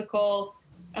violent physical,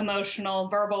 emotional,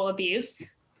 verbal abuse.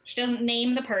 She doesn't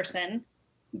name the person,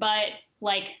 but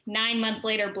like 9 months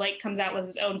later, Blake comes out with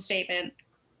his own statement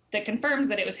that confirms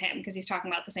that it was him because he's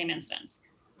talking about the same incidents.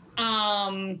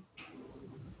 And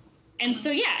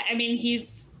so, yeah, I mean,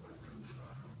 he's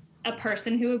a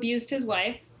person who abused his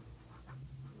wife,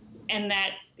 and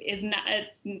that is not,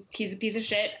 he's a piece of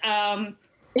shit. And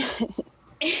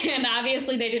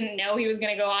obviously they didn't know he was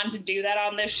going to go on to do that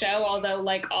on this show, although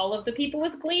like all of the people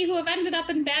with Glee who have ended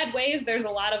up in bad ways, there's a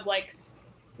lot of like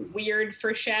weird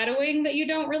foreshadowing that you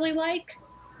don't really like.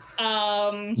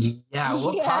 Yeah,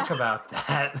 we'll talk about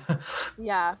that.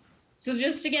 Yeah. So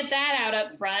just to get that out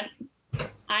up front,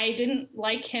 I didn't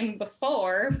like him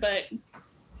before, but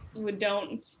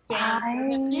don't stand for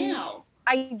him now.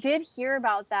 I did hear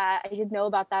about that. I did know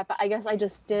about that, but I guess I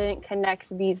just didn't connect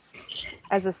these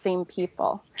as the same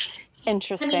people.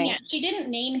 Interesting. I mean, yeah, she didn't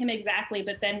name him exactly,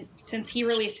 but then since he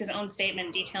released his own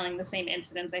statement detailing the same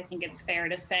incidents, I think it's fair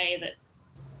to say that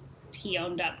he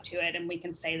owned up to it, and we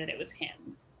can say that it was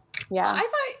him. Yeah. I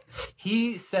thought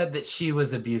He said that she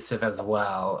was abusive as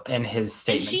well in his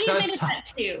And statement. she 'Cause I was admitted that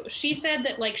too. She said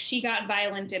that like she got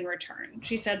violent in return.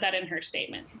 She said that in her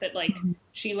statement, that like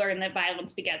she learned that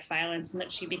violence begets violence and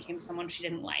that she became someone she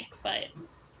didn't like, but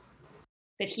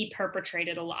that he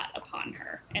perpetrated a lot upon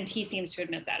her. And he seems to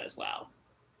admit that as well.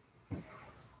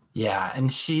 Yeah,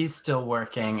 and she's still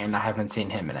working, and I haven't seen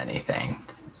him in anything.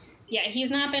 Yeah,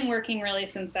 he's not been working really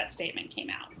since that statement came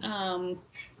out.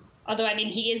 Although, I mean,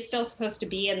 he is still supposed to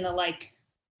be in the like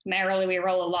Merrily We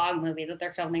Roll Along movie that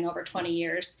they're filming over 20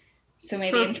 years. So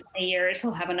maybe in 20 years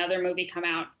he'll have another movie come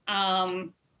out.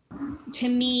 To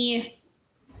me,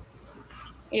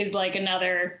 is like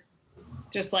another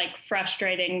just like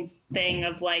frustrating thing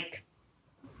of like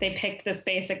they picked this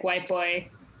basic white boy,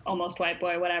 almost white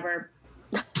boy, whatever,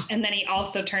 and then he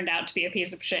also turned out to be a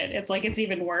piece of shit. It's like it's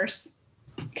even worse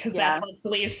because that's like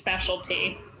Glee's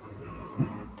specialty.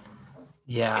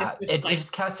 Yeah, It's just it like-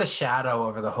 just casts a shadow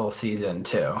over the whole season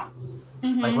too.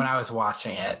 Like when I was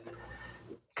watching it,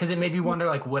 because it made me wonder,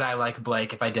 like, would I like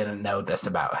Blake if I didn't know this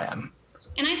about him?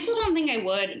 And I still don't think I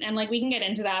would. And like we can get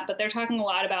into that, but they're talking a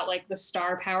lot about like the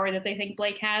star power that they think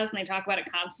Blake has, and they talk about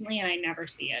it constantly, and I never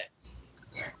see it.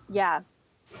 Yeah.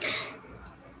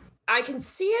 I can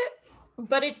see it,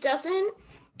 but it doesn't.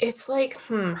 It's like,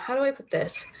 how do I put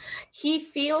this? He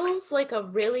feels like a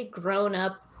really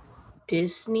grown-up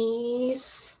Disney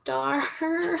star,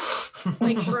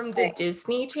 like from the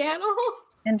Disney Channel.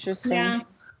 Interesting. Yeah.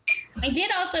 I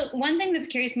did also, one thing that's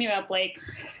curious to me about Blake,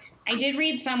 I did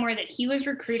read somewhere that he was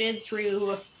recruited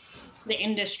through the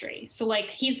industry. So like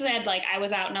he said, like I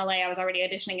was out in LA, I was already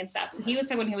auditioning and stuff. So he was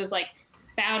someone who was like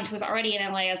found, who was already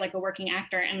in LA as like a working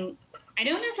actor. And I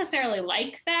don't necessarily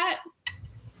like that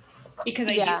because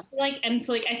I do feel like, and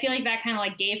so like, I feel like that kind of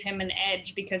like gave him an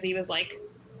edge because he was like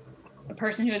a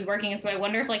person who was working. And so I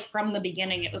wonder if like from the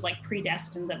beginning, it was like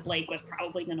predestined that Blake was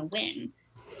probably going to win.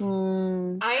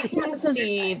 I can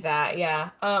see that.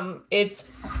 Yeah.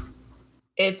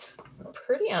 It's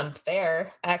pretty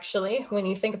unfair actually when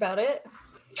you think about it.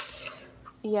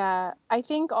 Yeah. I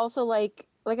think also like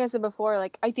I said before,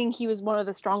 like I think he was one of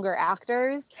the stronger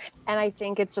actors, and I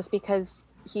think it's just because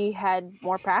he had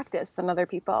more practice than other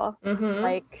people.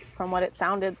 Like from what it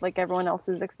sounded like everyone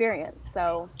else's experience.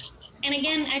 So and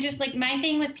again, I just like my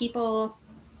thing with people,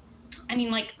 I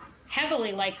mean, like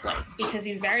heavily like Blake because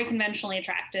he's very conventionally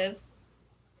attractive.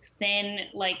 Then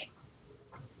like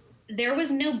there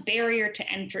was no barrier to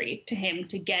entry to him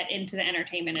to get into the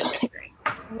entertainment industry.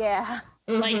 yeah.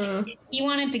 Like if he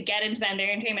wanted to get into the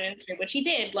entertainment industry, which he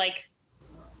did, like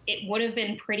it would have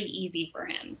been pretty easy for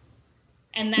him.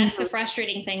 And that's the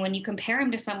frustrating thing when you compare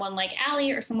him to someone like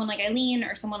Allie or someone like Eileen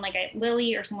or someone like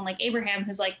Lily or someone like Abraham,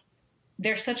 who's like,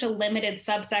 there's such a limited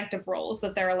subset of roles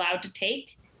that they're allowed to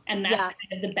take. And that's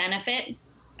kind of the benefit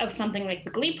of something like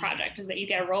the Glee Project is that you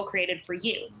get a role created for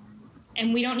you.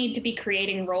 And we don't need to be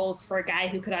creating roles for a guy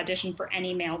who could audition for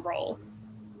any male role.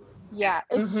 Yeah.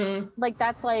 It's like,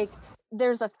 that's like,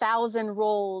 there's 1,000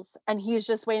 roles and he's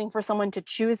just waiting for someone to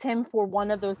choose him for one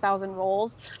of those 1,000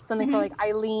 roles. Something for like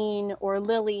Eileen or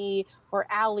Lily or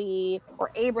Allie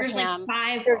or Abraham.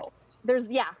 There's like 5 roles. There's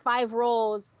 5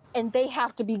 roles. and they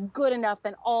have to be good enough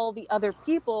than all the other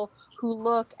people who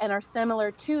look and are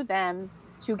similar to them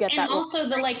to get that. And also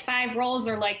the like 5 roles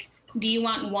are like, do you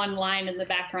want one line in the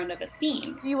background of a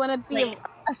scene? Do you want to be Like-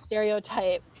 a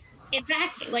stereotype?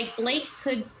 Exactly. Like Blake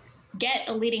could get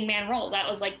a leading man role.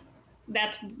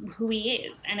 That's who he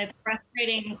is. And it's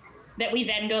frustrating that we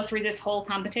then go through this whole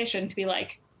competition to be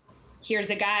like, here's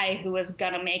a guy who is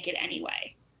gonna make it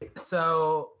anyway.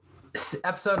 So,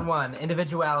 episode 1,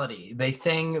 individuality. They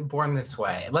sing Born This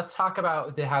Way. Let's talk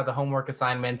about how the homework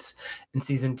assignments in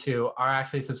season 2 are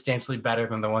actually substantially better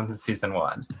than the ones in season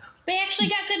 1. They actually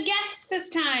got good guests this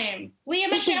time. Leah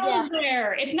Michelle Yeah. is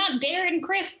there. It's not Darren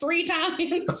Chris 3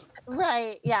 times.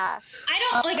 Right, yeah.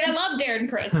 I love Darren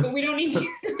Chris, but we don't need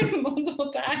Darren Chris multiple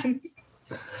times.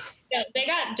 No, they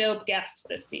got dope guests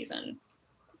this season.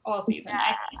 All season.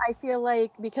 Yeah, I feel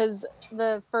like because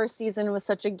the first season was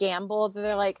such a gamble,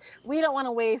 they're like, we don't want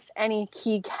to waste any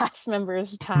key cast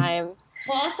members' time.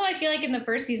 Well, also, I feel like in the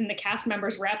first season, the cast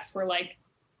members' reps were like,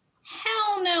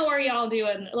 hell no, are y'all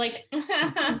doing? Like,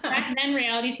 back then,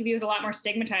 reality TV was a lot more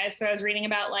stigmatized. So I was reading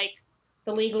about, like,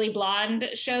 the Legally Blonde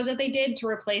show that they did to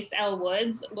replace Elle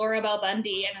Woods. Laura Bell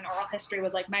Bundy in an oral history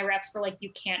was like, my reps were like,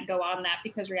 you can't go on that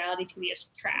because reality TV is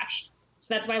trash.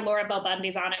 So that's why Laura Bell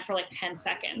Bundy's on it for like 10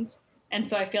 seconds. And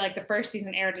so I feel like the first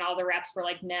season aired and all the reps were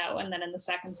like, no. And then in the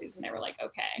second season, they were like,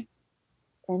 okay.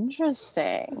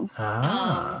 Interesting.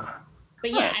 But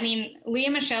yeah, I mean,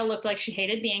 Leah Michelle looked like she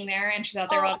hated being there and she thought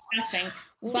they were all testing.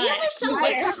 Leah But Michelle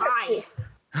looked high.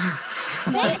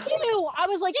 Thank you. I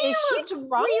was like, is she looked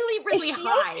drunk? really, really Is she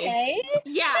high. okay?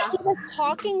 Yeah. She was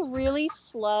talking really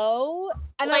slow,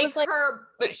 and I Like was like,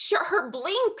 her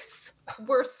blinks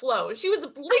were slow. She was I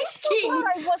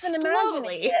blinking wasn't imagining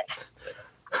slowly. it.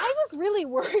 I was really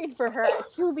worried for her,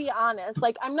 to be honest.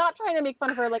 Like, I'm not trying to make fun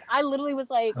of her. Like, I literally was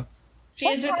like, she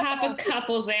had to pop a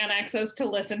couple Xanaxes to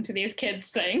listen to these kids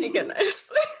sing. Goodness.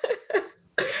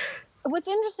 what's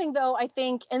interesting though, I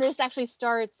think, and this actually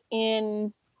starts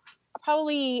in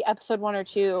probably episode 1 or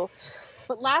 2,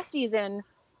 but last season,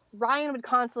 Ryan would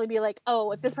constantly be like,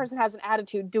 oh, if this person has an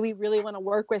attitude, do we really want to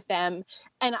work with them?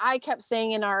 And I kept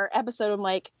saying in our episode, I'm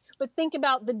like, but think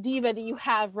about the diva that you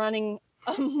have running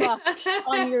amok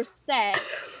on your set.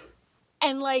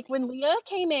 And like when Leah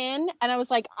came in and I was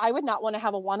like, I would not want to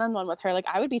have a one-on-one with her. Like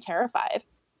I would be terrified.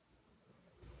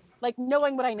 Like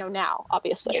knowing what I know now,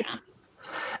 obviously. Yeah.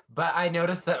 But I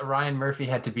noticed that Ryan Murphy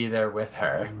had to be there with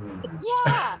her.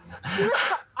 Yeah.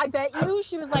 I bet you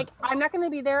she was like, I'm not going to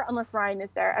be there unless Ryan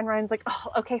is there. And Ryan's like,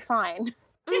 oh, okay, fine.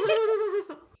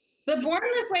 The Born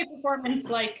This Way performance,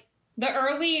 like the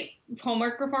early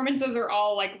homework performances are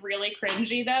all like really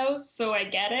cringy though. So I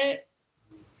get it.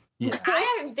 Yeah.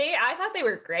 I thought they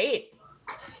were great.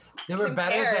 They were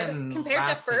better than compared to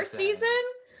last first season.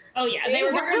 Oh yeah, they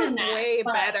were better than that. Way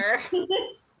but- better.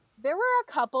 There were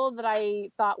a couple that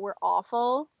I thought were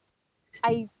awful.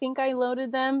 I think I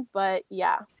loaded them, but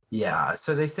yeah. Yeah,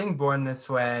 so they sing Born This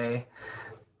Way.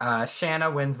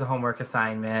 Shanna wins the homework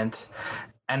assignment.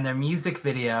 And their music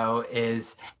video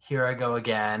is Here I Go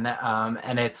Again.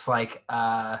 And it's like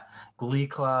Glee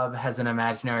Club has an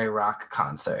imaginary rock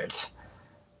concert.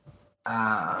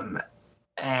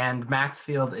 And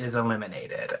Maxfield is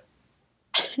eliminated.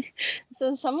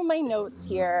 So some of my notes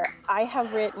here, I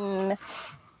have written,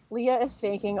 Leah is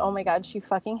faking. Oh my God, she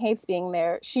fucking hates being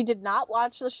there. She did not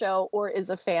watch the show or is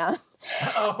a fan.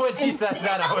 Oh, when she said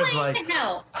that, I was like,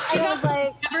 no. I She's was also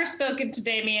like, never spoken to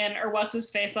Damien or what's his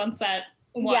face on set.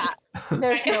 once. yeah,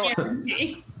 there's I no way.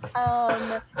 guarantee.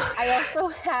 I also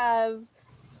have,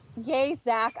 yay,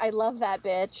 Zach, I love that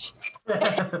bitch.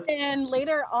 And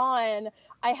later on,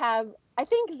 I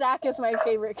think Zach is my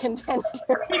favorite contender.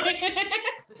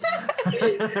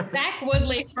 Zach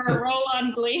Woodley for a role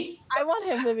on Glee. I want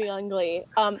him to be on Glee.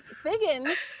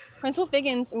 Principal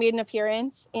Figgins made an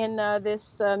appearance in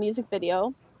this music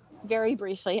video, very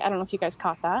briefly. I don't know if you guys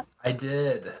caught that. I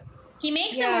did. He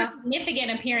makes a Yeah. more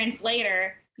significant appearance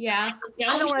later. Yeah. I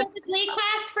don't Don't wanna- get the Glee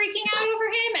class freaking out over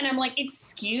him, and I'm like,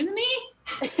 excuse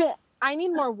me? I need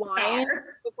more wine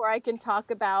before I can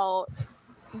talk about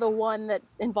the one that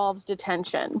involves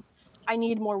detention. I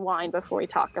need more wine before we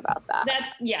talk about that.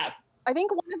 That's yeah. I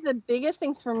think one of the biggest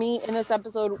things for me in this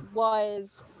episode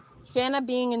was Shanna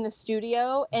being in the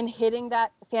studio and hitting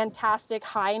that fantastic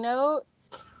high note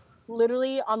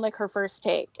literally on like her first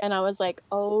take. And I was like,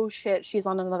 oh shit, she's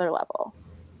on another level.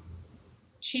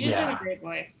 She just has a Yeah. great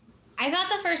voice. I thought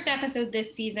the first episode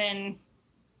this season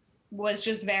was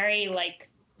just very like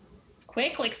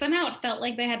quick. Like somehow it felt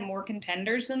like they had more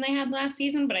contenders than they had last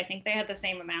season, but I think they had the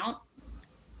same amount.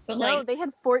 But No, like, they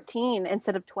had 14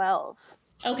 instead of 12.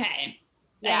 okay.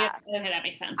 Yeah. Okay, that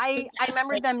makes sense. I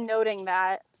remember them noting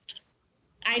that.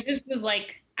 I just was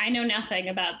like, I know nothing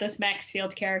about this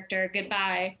Maxfield character.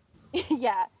 Goodbye.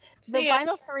 Yeah. The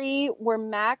final three were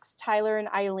Max, Tyler, and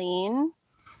Eileen.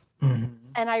 Mhm.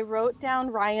 And I wrote down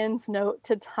Ryan's note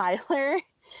to Tyler.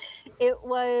 It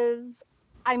was,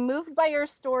 I moved by your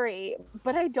story,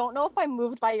 but I don't know if I'm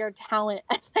moved by your talent.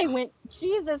 And I went,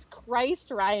 Jesus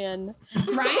Christ, Ryan.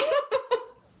 Ryan was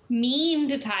mean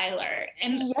to Tyler.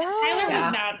 And Yeah. Tyler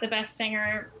was not the best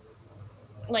singer,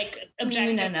 like,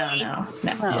 objectively. No.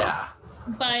 Yeah.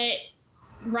 But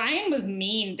Ryan was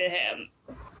mean to him.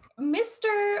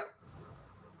 Mr.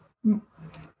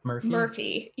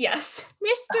 Murphy. Yes.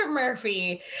 Mr.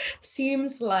 Murphy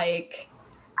seems like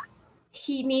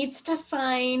he needs to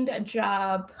find a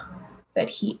job that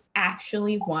he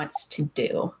actually wants to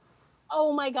do.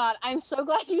 Oh my God. I'm so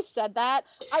glad you said that.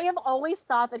 I have always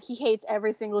thought that he hates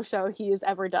every single show he has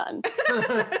ever done.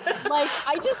 Like,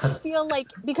 I just feel like,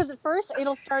 because at first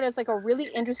it'll start as like a really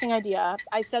interesting idea.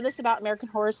 I said this about American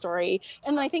Horror Story.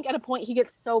 And then I think at a point he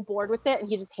gets so bored with it and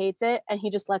he just hates it and he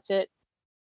just lets it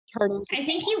turn into. I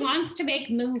think he wants to make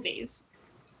movies.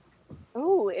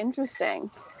 Oh, interesting.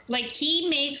 Like, he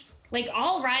makes, like,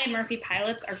 all Ryan Murphy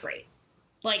pilots are great.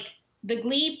 Like, the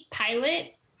Glee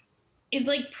pilot is,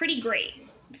 like, pretty great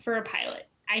for a pilot,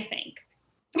 I think.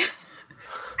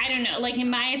 I don't know, like, in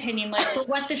my opinion, like, for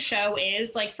what the show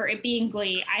is, like, for it being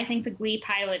Glee, I think the Glee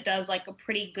pilot does, like, a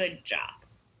pretty good job.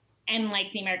 And,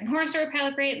 like, the American Horror Story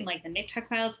pilot great, and, like, the Nick Tuck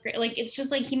pilot's great. Like, it's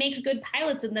just, like, he makes good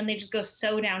pilots, and then they just go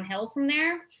so downhill from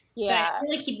there. Yeah. But I feel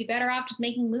like he'd be better off just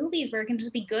making movies where it can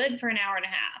just be good for an hour and a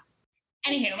half.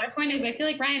 Anywho, my point is, I feel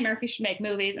like Ryan Murphy should make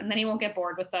movies, and then he won't get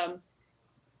bored with them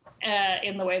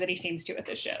in the way that he seems to with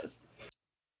his shows.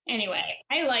 Anyway,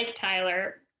 I like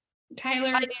Tyler.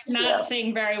 Tyler did not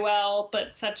sing very well,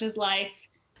 but such is life.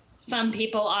 Some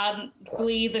people on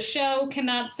Glee, the show,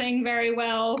 cannot sing very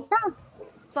well. Yeah.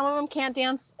 Some of them can't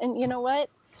dance, and you know what?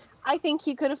 I think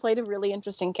he could have played a really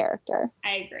interesting character.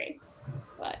 I agree.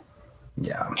 But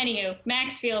Yeah. anywho,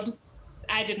 Maxfield,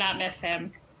 I did not miss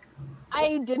him.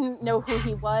 I didn't know who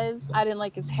he was. I didn't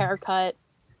like his haircut.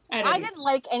 I didn't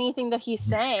like anything that he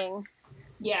sang.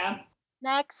 Yeah.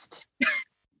 Next.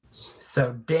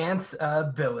 So dance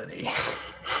ability.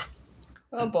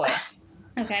 Oh boy.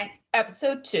 Okay.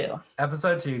 Episode 2.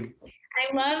 Episode 2.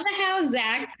 I love how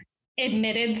Zach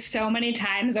admitted so many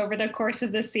times over the course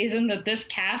of this season that this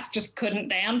cast just couldn't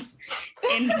dance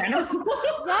in general.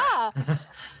 Yeah.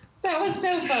 That was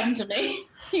so fun to me.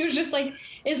 He was just like,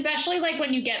 especially like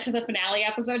when you get to the finale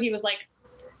episode, he was like,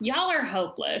 y'all are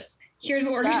hopeless. Here's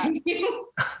what we're going to do.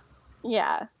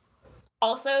 Yeah.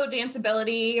 Also,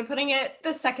 danceability, putting it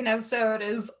the second episode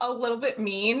is a little bit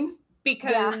mean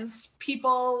because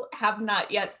people have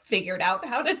not yet figured out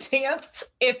how to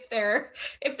dance if they're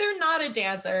not a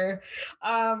dancer.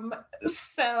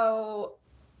 So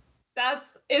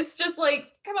it's just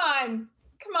like, come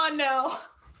on now.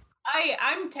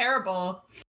 I'm terrible.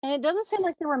 And it doesn't seem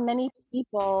like there were many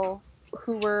people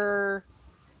who were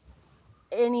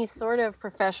any sort of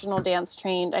professional dance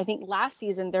trained. I think last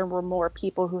season there were more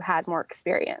people who had more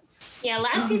experience. Yeah,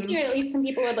 last season you had at least some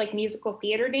people who had like musical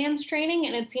theater dance training,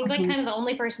 and it seemed like kind of the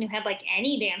only person who had like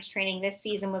any dance training this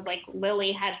season was like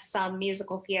Lily had some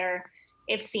musical theater.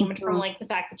 It seemed from like the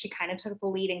fact that she kind of took the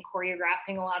lead in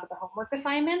choreographing a lot of the homework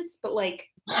assignments, but like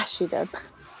Yeah, she did.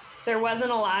 there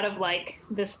wasn't a lot of like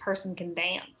this person can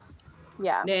dance.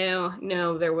 Yeah.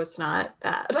 No, there was not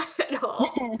that at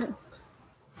all.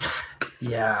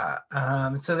 Yeah.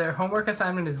 So their homework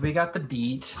assignment is We Got the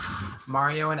Beat.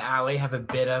 Mario and Allie have a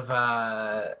bit of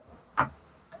a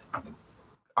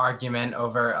argument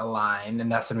over a line,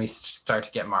 and that's when we start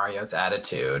to get Mario's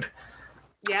attitude.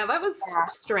 Yeah, that was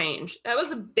strange. That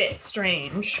was a bit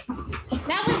strange.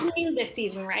 That was new this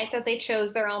season, right? That they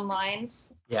chose their own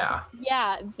lines. Yeah.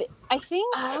 Yeah. I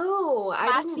think Oh, I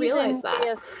last didn't realize season that.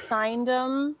 they assigned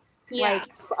them like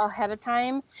ahead of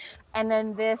time. And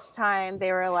then this time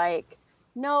they were like,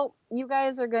 nope, you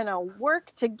guys are going to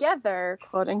work together,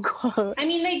 quote unquote. I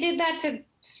mean, they did that to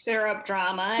stir up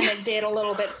drama, and it did a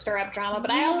little bit stir up drama, but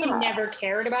I also never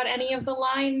cared about any of the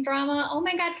line drama. Oh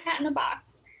my God, Cat in a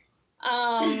Box.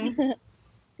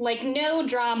 Like no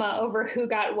drama over who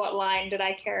got what line did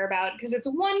I care about, because it's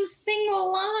one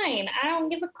single line. I don't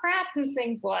give a crap who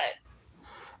sings what.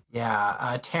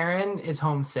 Yeah. Taryn is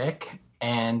homesick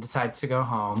and decides to go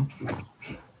home.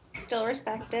 Still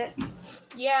respect it.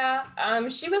 Yeah,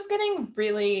 she was getting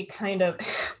really kind of.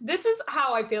 This is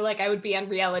how I feel like I would be on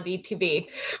reality TV,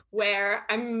 where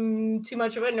I'm too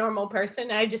much of a normal person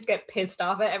and I just get pissed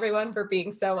off at everyone for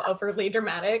being so overly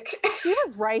dramatic. She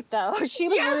was right though. She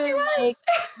was Yeah, she really was. like,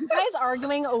 you guys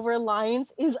arguing over lines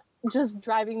is just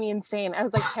driving me insane. I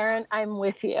was like, Karen, I'm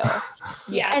with you.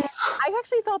 Yes. And I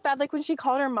actually felt bad, like when she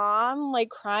called her mom, like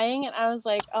crying, and I was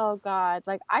like, oh God,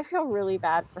 like I feel really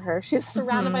bad for her. She's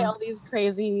surrounded by all these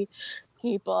crazy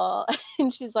people,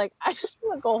 and she's like, I just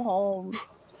want to go home.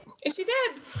 And she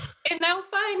did, and that was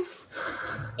fine.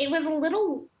 It was a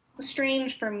little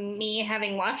strange for me,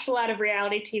 having watched a lot of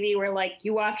reality TV where like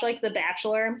you watch like The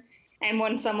Bachelor, and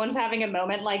when someone's having a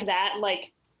moment like that,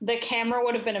 like the camera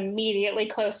would have been immediately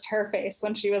close to her face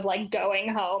when she was like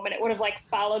going home, and it would have like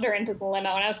followed her into the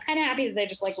limo. And I was kind of happy that they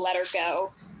just like let her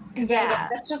go, because I was like,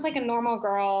 that's just like a normal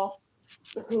girl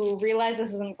who realized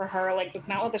this isn't for her. Like, it's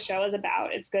not what the show is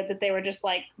about. It's good that they were just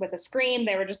like with a scream.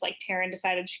 They were just like, Taryn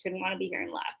decided she couldn't want to be here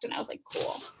and left. And I was like,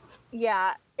 cool.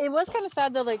 Yeah, it was kind of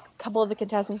sad that like a couple of the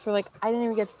contestants were like, I didn't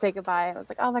even get to say goodbye. I was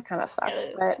like, oh, that kind of sucks,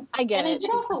 but I get it. I did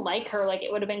also like her. Like,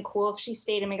 it would have been cool if she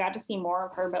stayed and we got to see more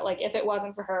of her. But like, if it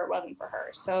wasn't for her, it wasn't for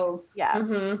her. So yeah.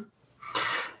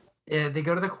 Yeah, they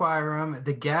go to the choir room.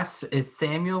 The guest is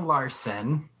Samuel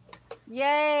Larson.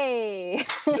 Yay!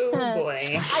 Oh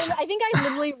boy. I think I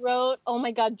literally wrote, oh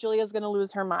my God, Julia's gonna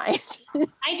lose her mind.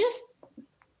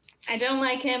 I don't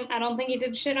like him. I don't think he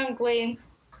did shit on Glee.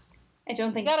 I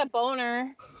don't think He got a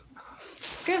boner.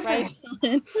 good for Right.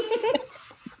 him.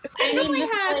 I only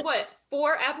had,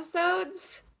 4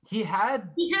 episodes? He had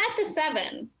the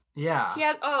 7. Yeah. He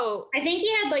had, I think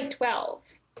he had like 12.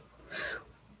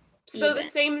 so the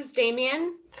Even. same as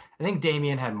Damien? I think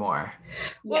Damien had more.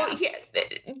 Well,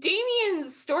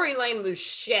 Damien's storyline was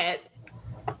shit.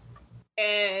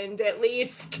 And at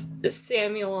least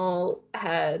Samuel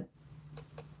had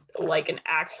like an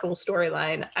actual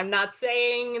storyline. I'm not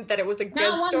saying that it was a good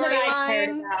Not one that I cared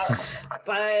storyline, about.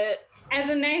 but As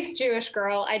a nice Jewish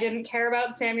girl, I didn't care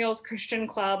about Samuel's Christian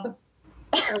club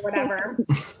or whatever.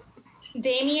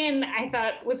 Damien, I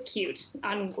thought, was cute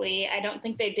on Glee. I don't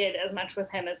think they did as much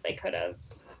with him as they could have.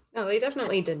 no, they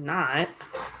definitely did not.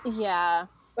 Yeah.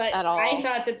 But At all. I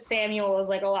thought that Samuel was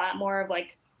like a lot more of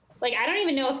like I don't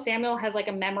even know if Samuel has like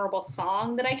a memorable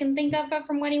song that I can think of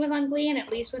from when he was on Glee. And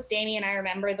at least with Damien, I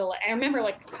remember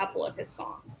like a couple of his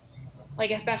songs, like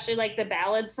especially like the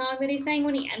ballad song that he sang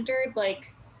when he entered,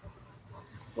 like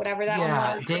whatever that one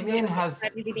was. Yeah, Damien has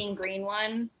that Being Green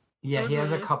one. Yeah, he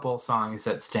has a couple songs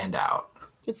that stand out.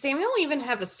 Does Samuel even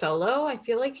have a solo? I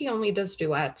feel like he only does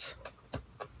duets.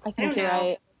 I think you're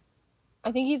right.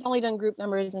 I think he's only done group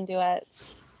numbers and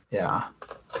duets. Yeah.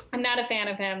 I'm not a fan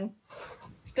of him.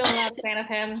 Still not a fan of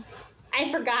him.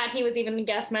 I forgot he was even a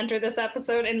guest mentor this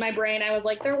episode. In my brain, I was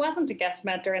like, there wasn't a guest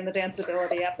mentor in the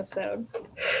Danceability episode.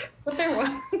 But there was.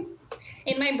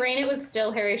 In my brain, it was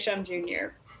still Harry Shum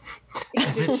Jr.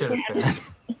 As it should have been.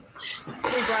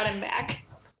 We brought him back.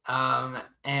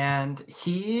 And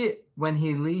he, when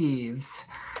he leaves,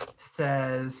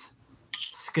 says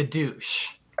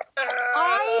skadoosh.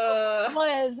 I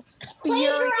was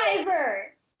furious. Plagiarizer!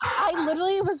 I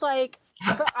literally was like,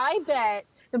 but I bet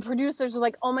the producers were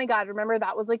like, oh my God, remember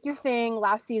that was like your thing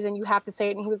last season. You have to say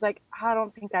it. And he was like, I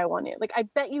don't think I want it. Like, I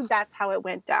bet you that's how it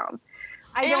went down.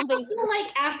 I don't think feel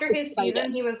like after his excited.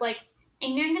 season, he was like,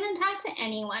 I'm not going to talk to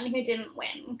anyone who didn't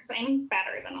win because I'm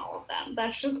better than all of them.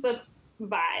 That's just the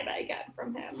vibe I get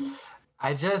from him.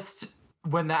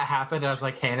 When that happened, I was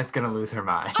like, Hannah's gonna lose her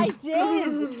mind. I did.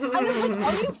 I was like,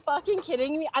 are you fucking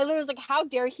kidding me? I literally was like, how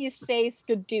dare he say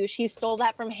skadoosh? He stole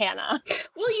that from Hannah.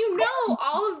 Well, you know,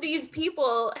 all of these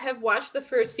people have watched the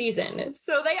first season,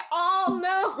 so they all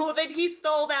know that he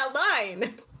stole that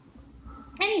line.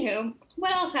 Anywho,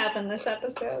 what else happened this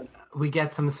episode? We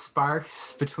get some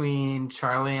sparks between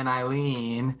Charlie and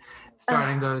Eileen,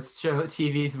 starting those show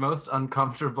TV's most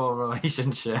uncomfortable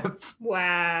relationship.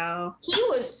 Wow. He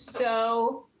was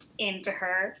so into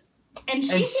her. And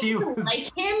she seemed to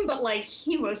like him, but like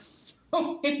he was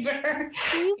so into her.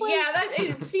 Yeah,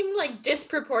 it seemed like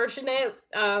disproportionate.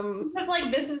 He was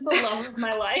like, this is the love of my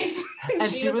life. And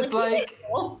she was like,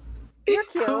 you're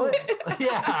cute.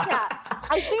 Yeah. Yeah.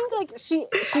 I think like she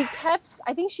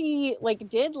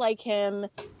did like him,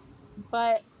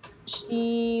 but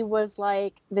she was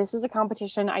like, this is a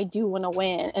competition. I do want to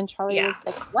win. And Charlie was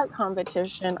like, what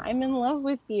competition? I'm in love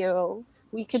with you.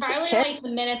 We could Charlie, like the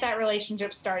minute that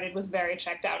relationship started, was very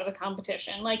checked out of the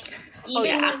competition. Like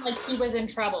even when like he was in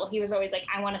trouble, he was always like,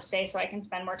 I want to stay so I can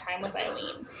spend more time with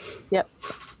Eileen. Yep.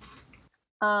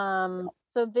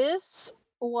 So this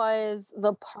was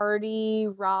the party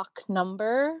rock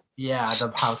number. Yeah,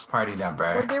 the house party number.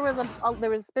 Where there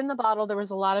was spin the bottle, there was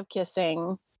a lot of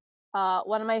kissing.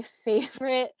 One of my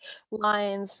favorite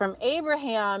lines from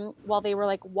Abraham while they were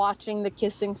like watching the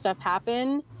kissing stuff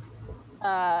happen,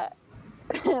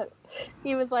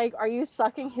 he was like, "Are you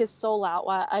sucking his soul out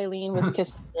while Eileen was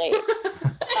kissing Blake?"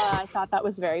 I thought that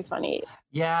was very funny.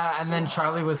 Yeah, and then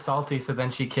Charlie was salty, so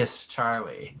then she kissed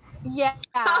Charlie. Yeah.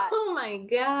 Oh my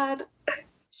god.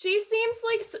 She seems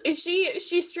like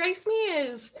she strikes me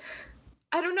as,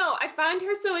 I don't know, I find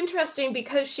her so interesting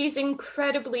because she's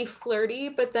incredibly flirty,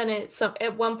 but then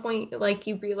at one point, like,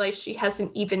 you realize she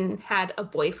hasn't even had a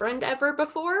boyfriend ever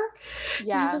before.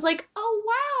 Yeah. And I was like,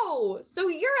 oh wow, so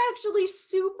you're actually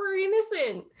super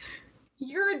innocent.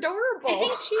 You're adorable. I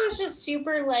think she was just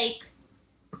super, like,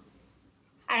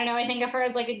 I don't know, I think of her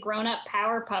as like a grown-up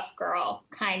Powerpuff Girl,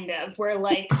 kind of, where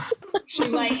like she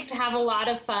likes to have a lot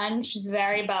of fun. She's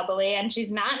very bubbly, and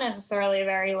she's not necessarily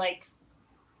very like,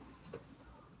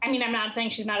 I mean, I'm not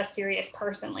saying she's not a serious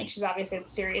person. Like, she's obviously had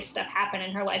serious stuff happen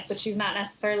in her life, but she's not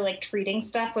necessarily like treating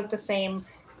stuff with the same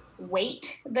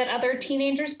weight that other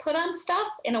teenagers put on stuff,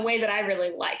 in a way that I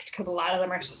really liked, because a lot of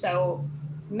them are so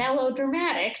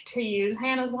melodramatic, to use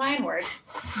Hannah's wine word.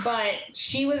 But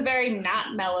she was very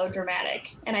not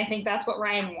melodramatic, and I think that's what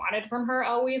Ryan wanted from her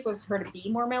always, was for her to be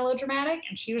more melodramatic,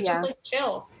 and she was just like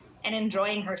chill and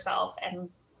enjoying herself, and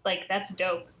like, that's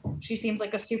dope. She seems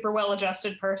like a super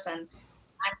well-adjusted person.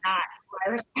 I'm not, so I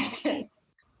respect it.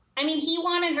 I mean, he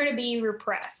wanted her to be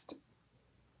repressed.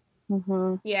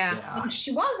 Mm-hmm. Yeah. And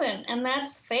she wasn't, and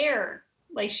that's fair.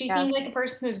 Like, she seemed like a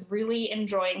person who's really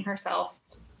enjoying herself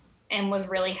and was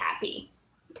really happy.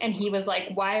 And he was like,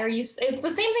 why are you... It's the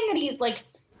same thing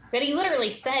that he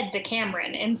literally said to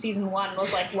Cameron in season 1,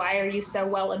 was like, why are you so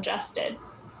well adjusted?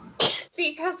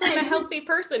 Because I'm a healthy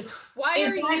person. Why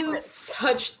are you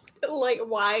such... Like,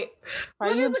 why?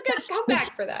 What is a good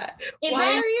comeback for that?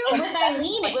 Why are you? With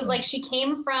Eileen, it was like she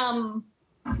came from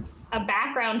a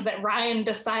background that Ryan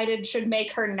decided should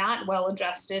make her not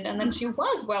well-adjusted, and then she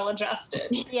was well-adjusted.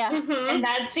 Yeah. Mm-hmm. And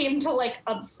that seemed to like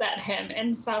upset him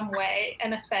in some way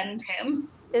and offend him.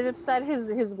 It upset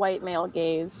his white male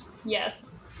gaze.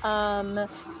 Yes. So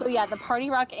yeah, the party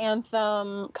rock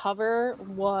anthem cover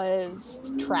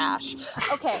was trash.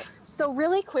 Okay, so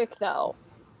really quick though,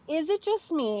 is it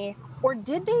just me, or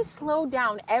did they slow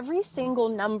down every single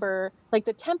number? Like,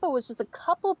 the tempo was just a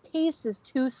couple paces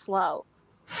too slow.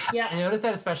 Yeah. I noticed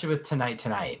that especially with Tonight.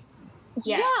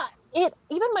 Yes. Yeah,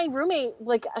 even my roommate,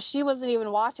 like, she wasn't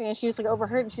even watching, and she was like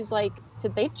overheard, and she's like,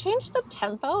 did they change the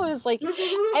tempo? It was like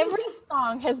every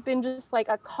song has been just like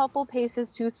a couple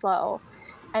paces too slow,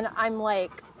 and I'm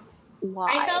like,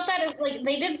 why? I felt that it's like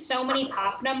they did so many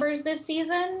pop numbers this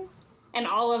season, and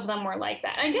all of them were like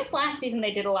that. I guess last season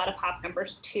they did a lot of pop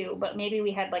numbers too, but maybe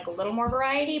we had like a little more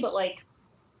variety. But like,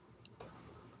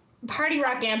 Party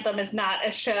Rock Anthem is not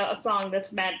a song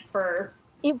that's meant for...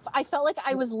 I felt like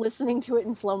I was listening to it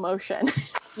in slow motion.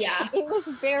 Yeah. It was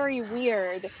very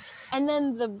weird. And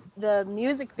then the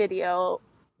music video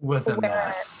was a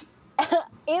mess.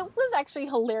 It was actually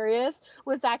hilarious,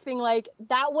 was acting like,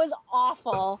 that was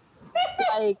awful.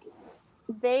 Like,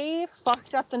 they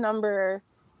fucked up the number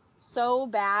so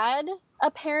bad,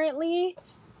 apparently.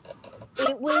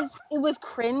 It was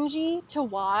cringy to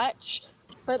watch,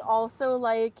 but also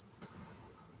like,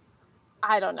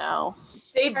 I don't know.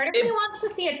 Part of me wants to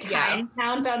see a time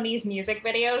count on these music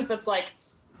videos that's like,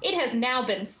 it has now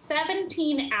been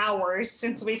 17 hours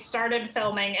since we started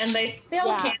filming, and they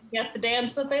still can't get the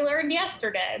dance that they learned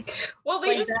yesterday. Well,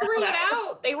 they just threw it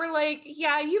out. They were like,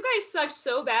 yeah, you guys suck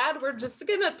so bad, we're just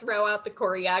going to throw out the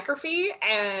choreography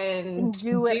and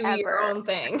do your own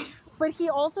thing. But he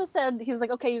also said, he was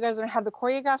like, okay, you guys are going to have the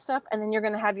choreographed stuff, and then you're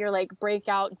going to have your, like,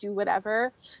 breakout, do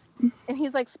whatever. And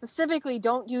he's like, specifically,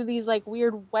 don't do these, like,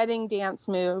 weird wedding dance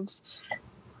moves.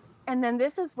 And then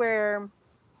this is where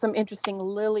some interesting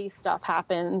Lily stuff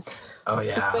happens. Oh,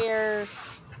 yeah. Where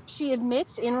she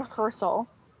admits in rehearsal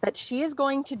that she is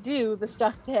going to do the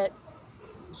stuff that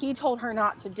he told her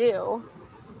not to do.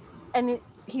 And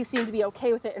he seemed to be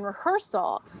okay with it in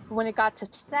rehearsal. When it got to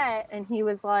set and he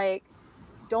was like,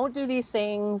 don't do these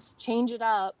things, change it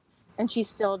up, and she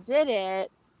still did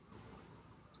it.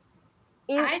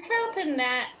 I felt in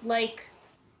that, like,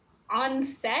 on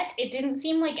set, it didn't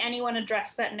seem like anyone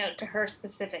addressed that note to her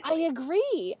specifically. I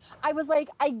agree. I was like,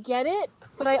 I get it,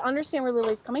 but I understand where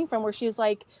Lily's coming from, where she's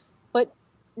like, but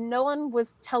no one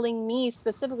was telling me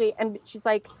specifically, and she's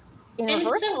like, in and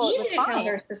rehearsal, it's so easy to tell fine.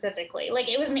 her specifically. Like,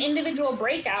 it was an individual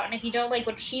breakout, and if you don't like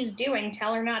what she's doing,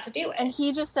 tell her not to do it. And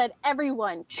he just said,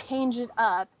 everyone, change it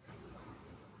up.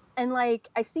 And like,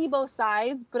 I see both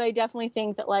sides, but I definitely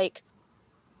think that like,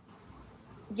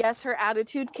 yes, her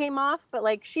attitude came off, but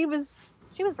like she was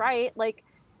right. Like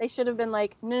they should have been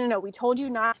like, no, we told you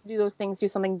not to do those things, do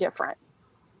something different.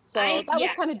 So that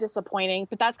was kind of disappointing,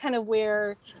 but that's kind of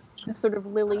where the sort of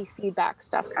Lily feedback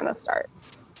stuff kind of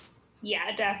starts.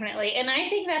 Yeah, definitely. And I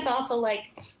think that's also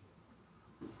like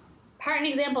part an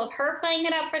example of her playing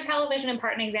it up for television and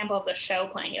part an example of the show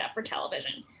playing it up for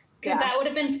television. Because that would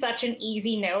have been such an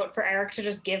easy note for Eric to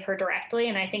just give her directly,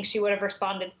 and I think she would have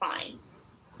responded fine.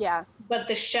 Yeah. But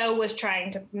the show was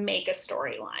trying to make a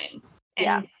storyline.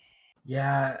 Yeah.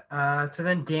 So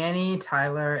then Danny,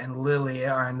 Tyler, and Lily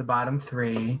are in the bottom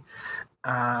three.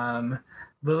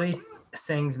 Lily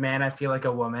sings "Man, I Feel Like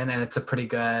a Woman," and it's a pretty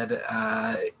good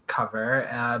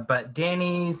cover. But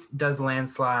Danny's does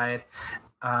 "Landslide,"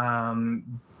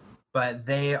 but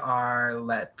they are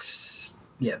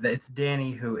it's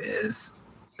Danny who is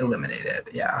eliminated.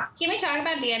 Yeah. Can we talk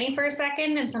about Danny for a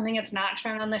second and something that's not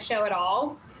shown on the show at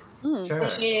all? Sure.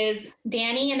 Which is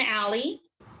Danny and Allie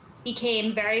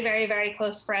became very, very, very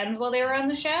close friends while they were on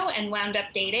the show and wound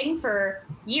up dating for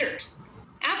years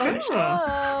after the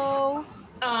show.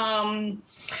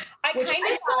 I kind of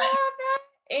saw that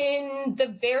in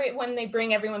the when they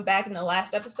bring everyone back in the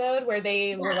last episode where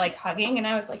they were like hugging, and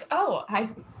I was like, oh, I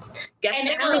guess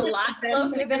they were a lot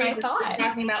closer than I thought.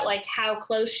 Talking about like how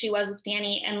close she was with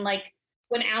Danny, and like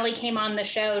when Allie came on the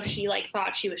show, she like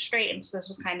thought she was straight, and so this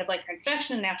was kind of like her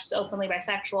introduction, and now she's openly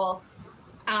bisexual.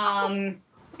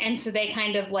 And so they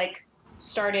kind of like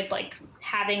started like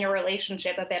having a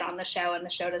relationship a bit on the show, and the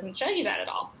show doesn't show you that at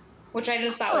all, which I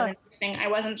just thought was interesting. I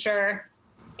wasn't sure.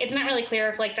 It's not really clear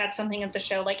if like that's something that the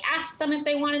show like asked them if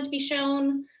they wanted to be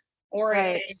shown, or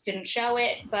if they just didn't show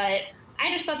it. But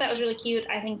I just thought that was really cute.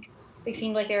 I think they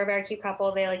seemed like they were a very cute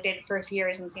couple. They like dated for a few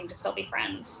years and seemed to still be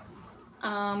friends.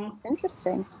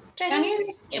 Interesting. Which I think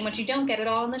is in which you don't get at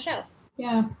all in the show.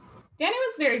 Yeah. Danny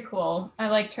was very cool. I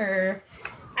liked her.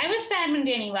 I was sad when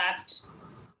Danny left.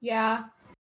 Yeah.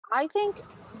 I think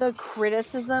the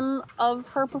criticism of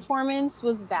her performance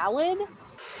was valid.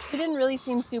 She didn't really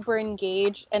seem super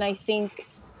engaged, and I think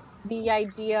the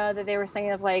idea that they were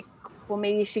saying of like, well,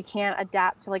 maybe she can't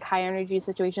adapt to like high energy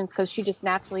situations because she just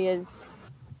naturally is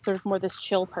sort of more this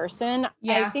chill person,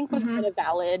 I think was kind of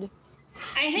valid.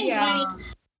 I think Danny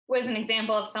was an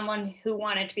example of someone who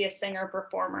wanted to be a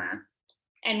singer-performer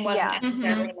and wasn't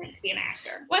necessarily meant to be an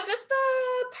actor. Was this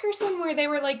the person where they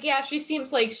were like, yeah, she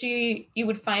seems like you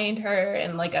would find her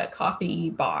in like a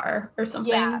coffee bar or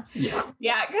something? Yeah,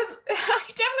 because I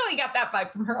definitely got that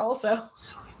vibe from her also.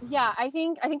 Yeah, I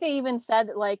think they even said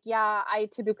that, like, yeah, I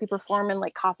typically perform in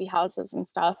like coffee houses and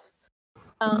stuff.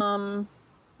 But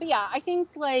yeah, I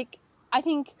think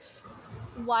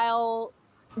while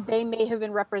they may have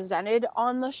been represented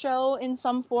on the show in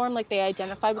some form, like they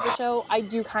identified with the show, I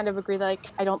do kind of agree that like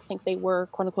I don't think they were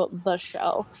quote unquote the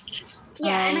show.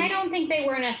 Yeah, and I don't think they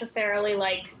were necessarily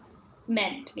like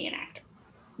meant to be an actor.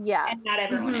 Yeah. And not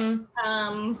everyone is.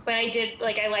 But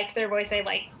I liked their voice, I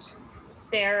liked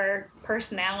their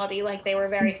personality, like they were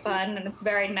very fun, and it's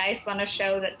very nice on a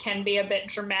show that can be a bit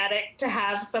dramatic to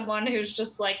have someone who's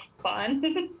just like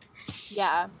fun.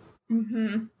 Yeah.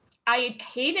 I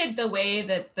hated the way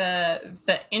that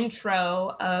the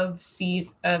intro of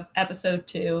episode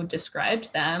 2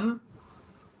 described them,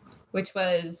 which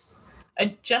was a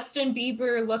Justin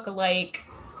Bieber lookalike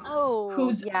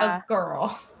who's a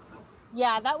girl.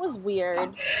 Yeah, that was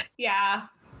weird. Yeah.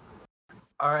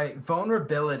 All right,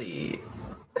 vulnerability.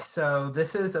 So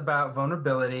this is about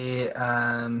vulnerability.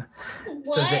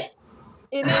 What?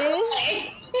 It is?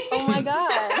 Oh my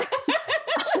God.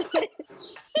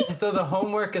 So the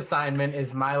homework assignment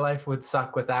is "My Life Would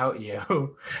Suck Without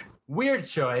You." Weird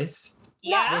choice.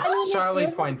 Yeah. Which Charlie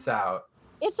points out.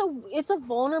 It's a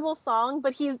vulnerable song,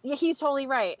 but he's totally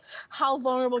right. How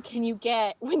vulnerable can you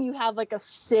get when you have like a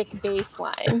sick bass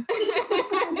line?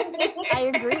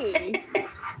 I agree.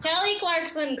 Kelly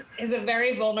Clarkson is a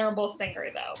very vulnerable singer,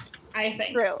 though, I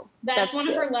think. True. That's one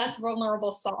of her less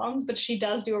vulnerable songs, but she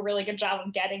does do a really good job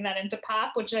of getting that into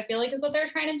pop, which I feel like is what they're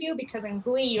trying to do, because in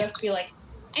Glee, you have to be like,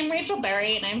 I'm Rachel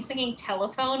Berry and I'm singing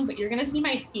Telephone, but you're going to see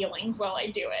my feelings while I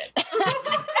do it.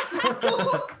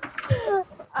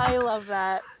 I love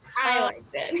that. I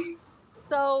liked it.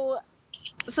 So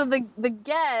the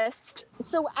guest,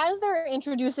 so as they're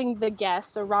introducing the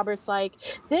guest, so Robert's like,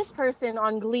 this person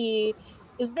on Glee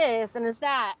is this and is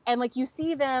that, and like you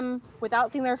see them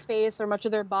without seeing their face or much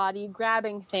of their body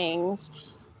grabbing things,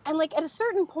 and like at a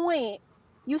certain point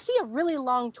you see a really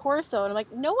long torso, and I'm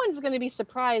like, no one's going to be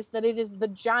surprised that it is the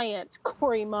giant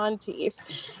Cory Monteith,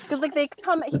 because like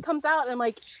he comes out and I'm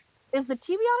like, is the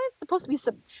TV audience supposed to be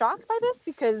shocked by this?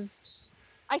 Because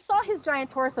I saw his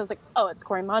giant torso. I was like, oh, it's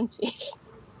Cory Monteith.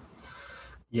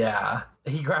 Yeah,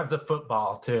 he grabs a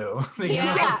football too.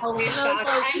 Yeah, Yeah. I'm always shocked.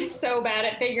 I'm so bad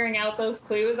at figuring out those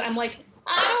clues. I'm like,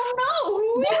 I don't know.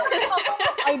 Who is it?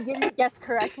 I didn't guess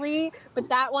correctly, but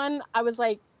that one, I was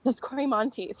like, that's Cory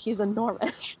Monteith. He's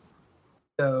enormous.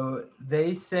 So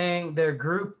they sing their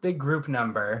big group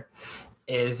number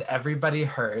is Everybody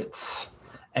Hurts,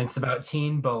 and it's about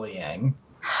teen bullying.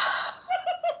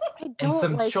 I And don't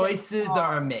some like it choices at all.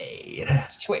 are made.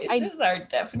 Choices are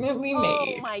definitely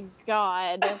made. Oh my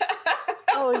god.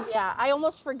 Oh yeah, I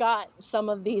almost forgot some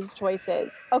of these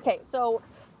choices. Okay, so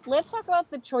let's talk about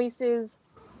the choices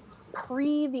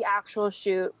pre the actual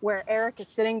shoot, where Eric is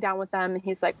sitting down with them and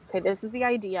he's like, okay, this is the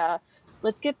idea.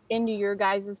 Let's get into your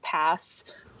guys'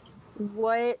 past.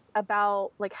 What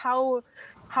about, like, what's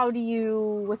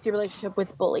your relationship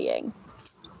with bullying?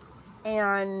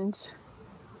 And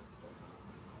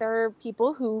there are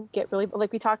people who get really,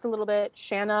 like we talked a little bit,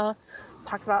 Shanna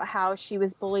talks about how she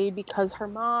was bullied because her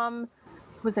mom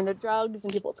was into drugs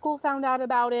and people at school found out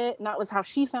about it. And that was how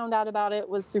she found out about it,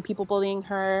 was through people bullying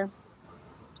her.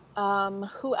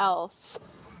 Who else?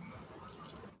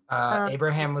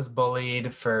 Abraham was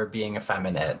bullied for being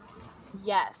effeminate.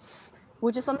 Yes,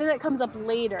 which is something that comes up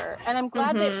later. And I'm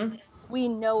glad that we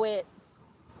know it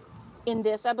in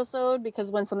this episode, because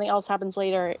when something else happens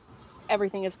later,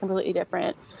 everything is completely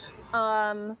different.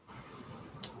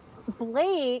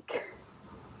 Blake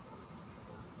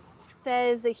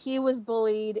says that he was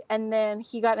bullied and then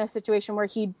he got in a situation where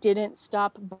he didn't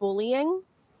stop bullying,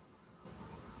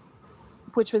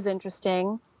 which was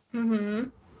interesting. Mm-hmm.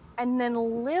 And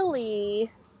then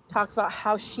Lily talks about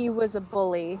how she was a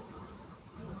bully.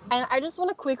 And I just want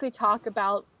to quickly talk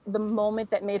about the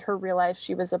moment that made her realize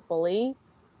she was a bully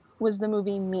was the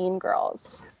movie Mean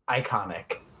Girls.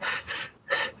 Iconic.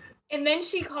 And then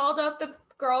she called up the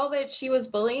girl that she was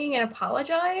bullying and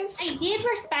apologized. I did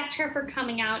respect her for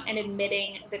coming out and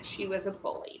admitting that she was a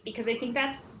bully, because I think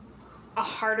that's a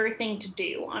harder thing to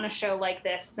do on a show like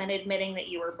this than admitting that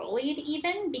you were bullied,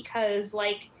 even because,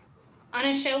 like, on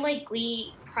a show like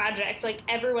Glee Project, like,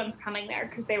 everyone's coming there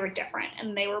because they were different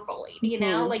and they were bullied, you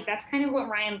know? Like, that's kind of what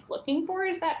Ryan's looking for,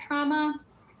 is that trauma.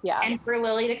 Yeah. And for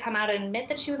Lily to come out and admit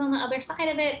that she was on the other side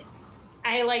of it,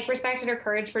 I, like, respected her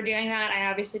courage for doing that. I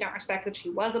obviously don't respect that she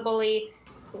was a bully.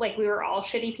 Like, we were all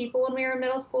shitty people when we were in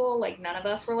middle school. Like, none of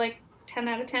us were, like, 10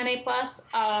 out of 10 A+.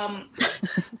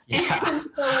 Yeah.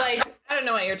 So, like, I don't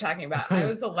know what you're talking about. I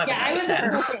was 11. yeah, I out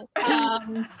of was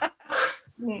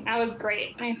 10. I was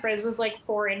great. My frizz was like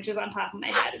 4 inches on top of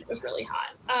my head. It was really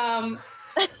hot.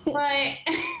 But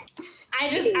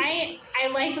I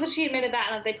liked that she admitted that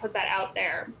and that they put that out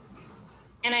there.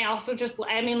 And I also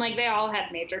like, they all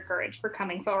had major courage for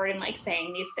coming forward and, like,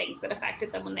 saying these things that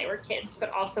affected them when they were kids.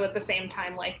 But also at the same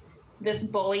time, like, this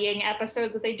bullying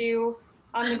episode that they do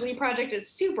on the Glee Project is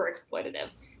super exploitative.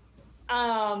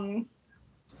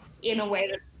 In a way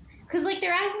that's, because, like,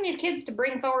 they're asking these kids to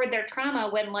bring forward their trauma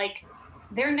when, like,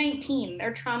 they're 19.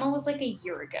 Their trauma was, like, a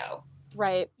year ago.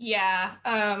 Right. Yeah.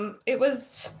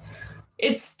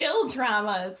 It's still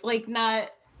trauma. It's, like, not,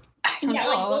 I don't know.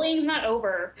 Like, bullying's not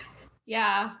over.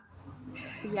 Yeah.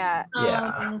 Yeah.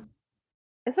 Yeah.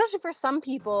 Especially for some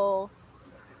people,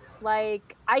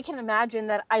 like, I can imagine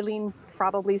that Eileen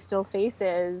probably still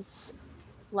faces,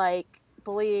 like,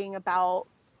 bullying about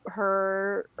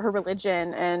her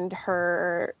religion and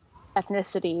her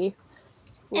ethnicity.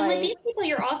 And with these people,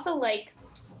 you're also, like,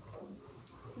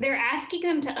 they're asking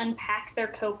them to unpack their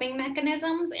coping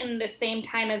mechanisms in the same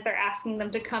time as they're asking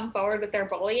them to come forward with their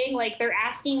bullying. Like, they're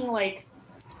asking, like,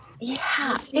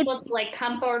 people to, like,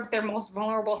 come forward with their most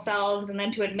vulnerable selves and then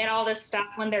to admit all this stuff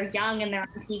when they're young and they're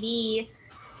on TV.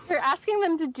 They're asking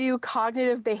them to do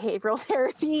cognitive behavioral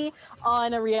therapy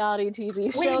on a reality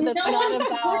TV show With that's no one not to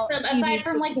about support them, aside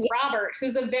from, like, Robert,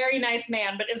 who's a very nice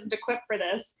man but isn't equipped for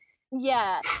this.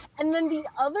 Yeah. And then the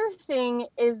other thing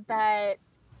is that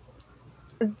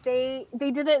they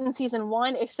did it in season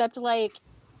 1, except, like,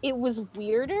 it was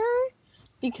weirder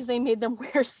because they made them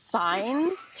wear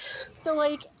signs. So,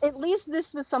 like, at least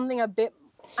this was something a bit,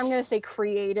 I'm going to say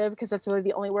creative, because that's really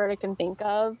the only word I can think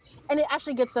of. And it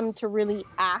actually gets them to really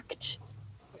act.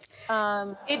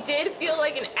 It did feel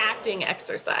like an acting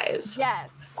exercise.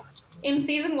 Yes. In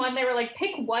season 1, they were like,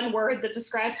 pick one word that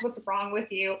describes what's wrong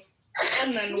with you.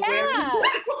 And then Yeah.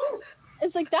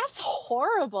 It's like, that's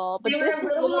horrible. But they were this a is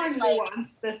little more like,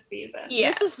 nuanced this season.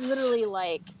 Yes. This is literally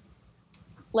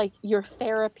like your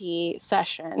therapy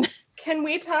session. Can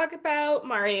we talk about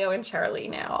Mario and Charlie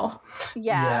now?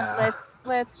 Yeah.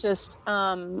 Let's just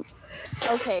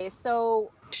okay, so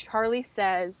Charlie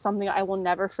says something I will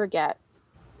never forget.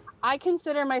 I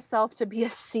consider myself to be a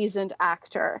seasoned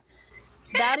actor.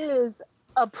 That is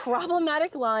a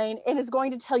problematic line and is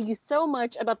going to tell you so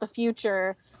much about the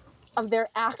future of their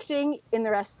acting in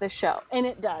the rest of the show. And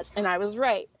it does. And I was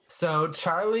right. So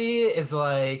Charlie is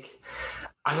like,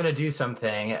 I'm going to do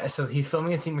something. So he's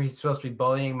filming a scene where he's supposed to be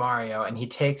bullying Mario, and he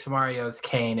takes Mario's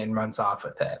cane and runs off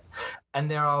with it. And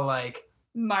they're all like,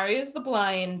 Mario's the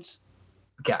blind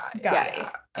guy.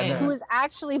 guy. And Who is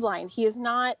actually blind. He is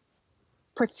not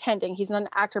pretending. He's not an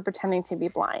actor pretending to be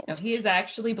blind. No, he is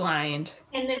actually blind.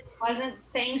 And this wasn't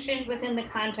sanctioned within the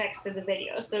context of the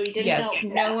video, so he didn't Yes,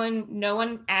 know. no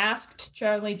one asked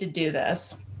Charlie to do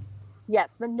this.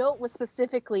 Yes, the note was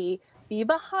specifically be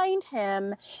behind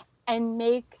him and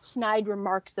make snide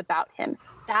remarks about him.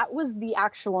 That was the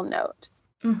actual note.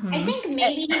 Mm-hmm. I think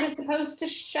maybe he was supposed to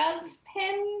shove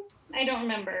him. I don't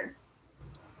remember.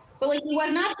 But like, he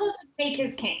was not supposed to take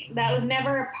his cane. That was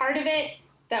never a part of it.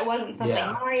 That wasn't something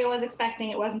Mario was expecting.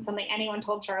 It wasn't something anyone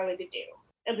told Charlie to do.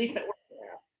 At least that was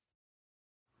there.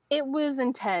 It was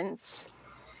intense.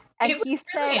 And he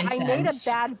said, I made a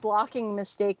bad blocking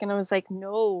mistake. And I was like,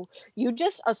 no, you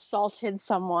just assaulted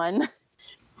someone.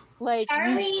 Like,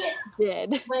 Charlie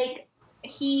did. Like,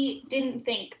 he didn't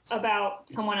think about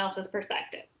someone else's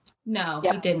perspective. No,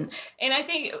 he didn't. And I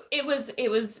think it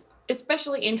was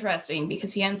especially interesting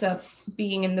because he ends up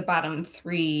being in the bottom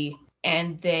 3,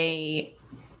 and they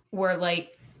were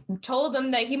like, told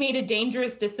him that he made a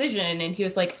dangerous decision, and he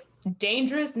was like,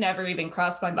 dangerous never even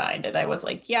crossed my mind. And I was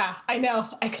like, yeah, I know,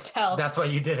 I could tell. That's why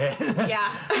you did it.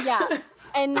 Yeah. Yeah.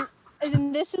 And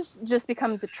this is just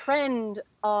becomes a trend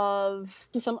of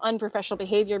some unprofessional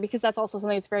behavior, because that's also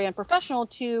something that's very unprofessional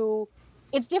to.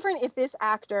 It's different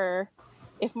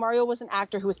if Mario was an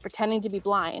actor who was pretending to be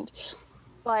blind,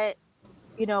 but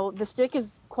the stick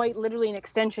is quite literally an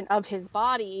extension of his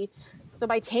body. So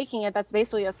by taking it, that's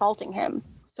basically assaulting him.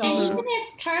 So and even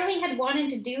if Charlie had wanted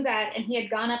to do that and he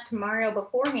had gone up to Mario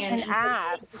beforehand and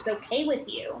asked, "It's okay with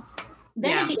you,"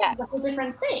 then it becomes a whole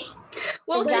different thing.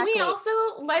 Well, Can we also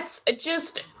let's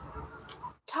just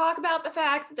talk about the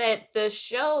fact that the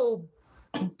show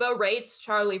berates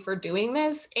Charlie for doing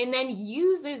this and then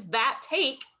uses that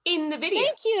take in the video.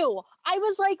 Thank you. I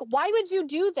was like, why would you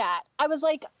do that? I was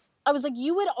like,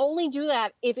 you would only do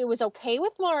that if it was okay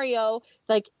with Mario.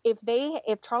 Like, if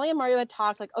Charlie and Mario had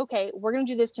talked, like, okay, we're going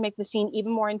to do this to make the scene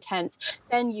even more intense,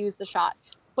 then use the shot.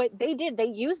 But they did. They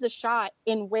used the shot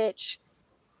in which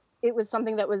it was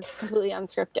something that was completely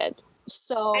unscripted.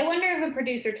 So I wonder if a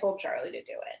producer told Charlie to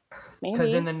do it. Because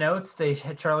in the notes,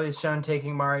 Charlie is shown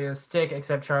taking Mario's stick,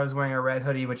 except Charlie's wearing a red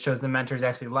hoodie, which shows the mentors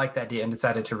actually liked that idea and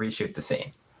decided to reshoot the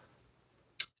scene.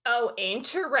 Oh,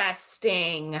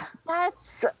 interesting.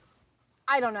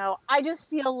 I don't know. I just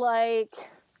feel like,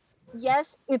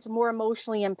 yes, it's more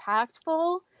emotionally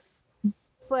impactful,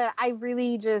 but I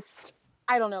really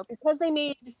I don't know, because they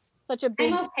made such a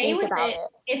big stink about it.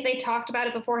 If they talked about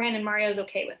it beforehand and Mario's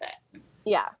okay with it.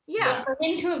 Yeah. But for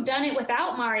him to have done it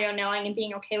without Mario knowing and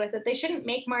being okay with it, they shouldn't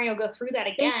make Mario go through that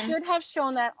again. They should have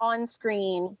shown that on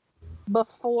screne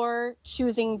before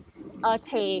choosing a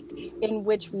take in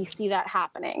which we see that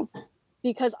happening.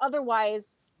 Because otherwise,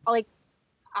 like,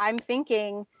 I'm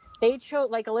thinking they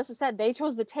chose, like Alyssa said, they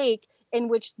chose the take in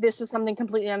which this was something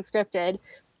completely unscripted,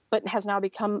 but has now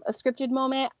become a scripted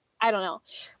moment. I don't know.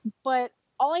 But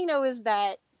all I know is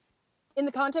that in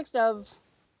the context of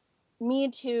Me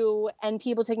Too and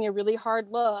people taking a really hard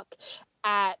look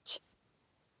at,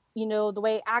 the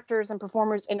way actors and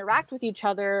performers interact with each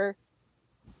other,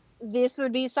 this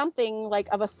would be something like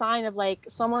of a sign of like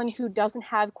someone who doesn't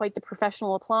have quite the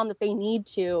professional aplomb that they need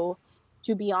to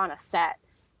be on a set.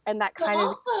 And that kind of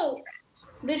also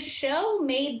the show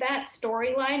made that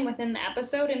storyline within the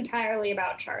episode entirely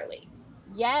about Charlie.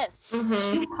 Yes.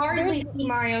 Mm-hmm. You hardly see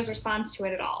Mario's response to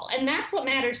it at all. And that's what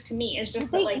matters to me, is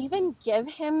just Did that, they like, even give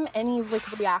him any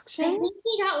reaction? I think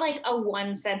he got like a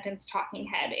 1-sentence talking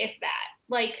head, if that.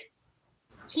 Like,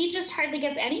 he just hardly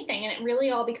gets anything, and it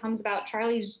really all becomes about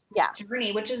Charlie's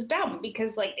journey, which is dumb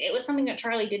because like it was something that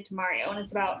Charlie did to Mario, and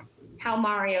it's about how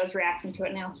Mario's reacting to it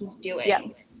and how he's doing. Yeah,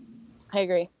 I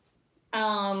agree.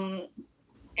 And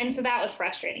so that was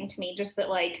frustrating to me, just that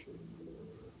like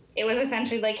it was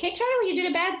essentially like, hey Charlie, you did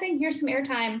a bad thing, here's some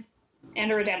airtime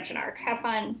and a redemption arc, have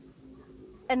fun.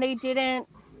 And they didn't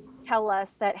tell us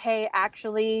that, hey,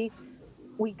 actually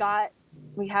we had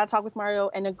a talk with Mario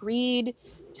and agreed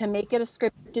to make it a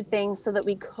scripted thing so that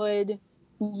we could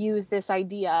use this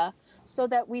idea, so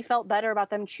that we felt better about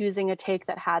them choosing a take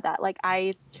that had that. Like,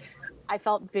 I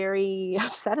felt very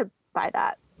upset by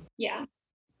that. Yeah.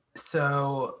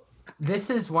 So This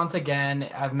is once again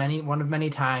one of many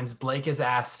times Blake is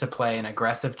asked to play an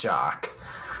aggressive jock,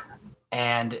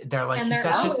 and they're like, and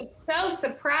they're always so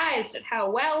surprised at how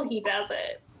well he does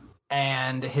it.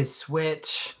 And his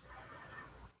switch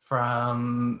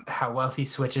from how well he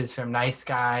switches from nice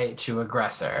guy to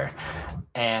aggressor,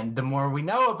 and the more we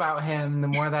know about him, the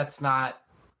more that's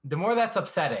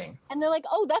upsetting. And they're like,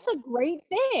 oh, that's a great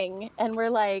thing, and we're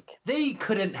like, they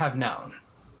couldn't have known.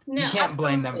 No, you can't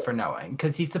blame them for knowing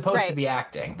because he's supposed to be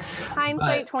acting.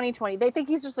 Hindsight 2020. They think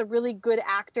he's just a really good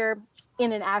actor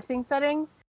in an acting setting.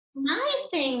 My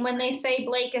thing when they say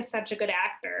Blake is such a good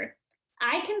actor,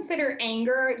 I consider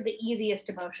anger the easiest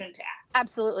emotion to act.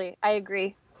 Absolutely. I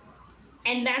agree.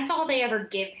 And that's all they ever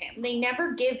give him. They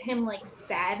never give him like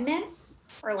sadness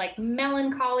or like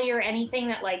melancholy or anything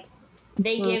that like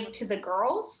they give to the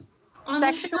girls on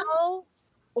the show. Sexual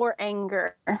or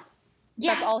anger.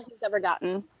 Yeah. That's all he's ever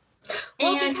gotten.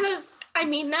 Well, because I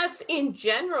mean, that's in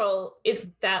general, is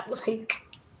that like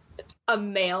a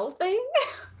male thing?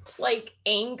 Like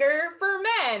anger for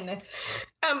men,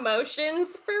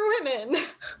 emotions for women.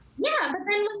 Yeah, but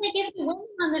then when they give the women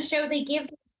on the show, they give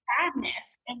them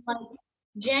sadness and like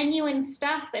genuine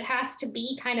stuff that has to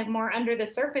be kind of more under the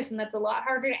surface, and that's a lot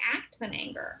harder to act than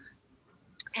anger.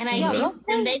 And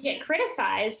and they get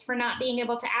criticized for not being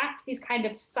able to act these kind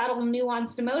of subtle,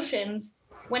 nuanced emotions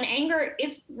when anger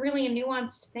is really a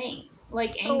nuanced thing.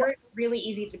 Like anger is really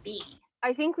easy to be.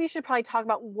 I think we should probably talk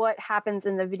about what happens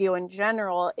in the video in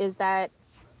general, is that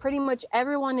pretty much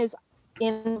everyone is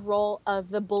in the role of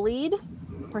the bullied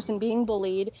person being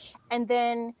bullied. And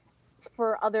then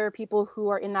for other people who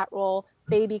are in that role,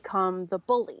 they become the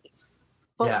bully.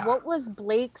 But what was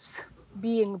Blake's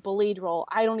being bullied role?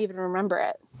 I don't even remember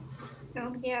it.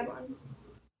 No, he had one.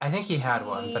 I think he had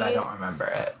one, but I don't remember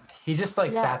it. He just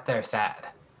sat there sad.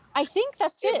 I think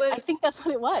that's it. I think that's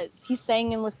what it was. He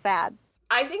sang and was sad.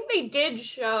 I think they did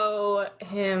show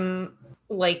him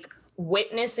like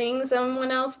witnessing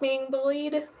someone else being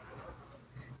bullied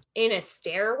in a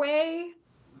stairway.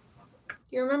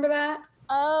 You remember that?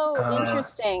 Oh,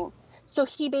 interesting. So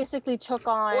he basically took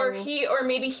on, or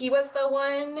maybe he was the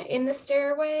one in the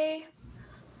stairway.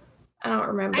 I don't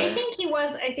remember. I think he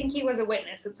was a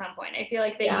witness at some point. I feel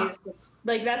like they used this,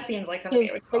 like that seems like something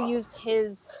they used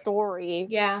his story.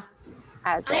 Yeah.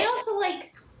 As I also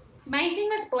like my thing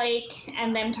with Blake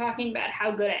and them talking about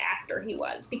how good an actor he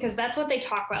was, because that's what they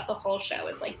talk about the whole show,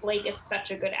 is like Blake is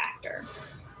such a good actor.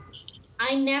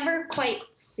 I never quite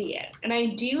see it. And I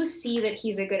do see that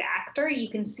he's a good actor. You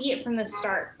can see it from the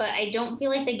start, but I don't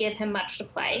feel like they give him much to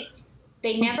play.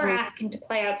 They never ask him to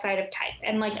play outside of type.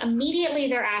 And like immediately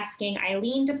they're asking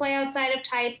Eileen to play outside of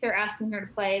type. They're asking her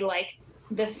to play like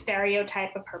the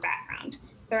stereotype of her background.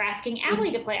 They're asking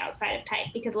Allie to play outside of type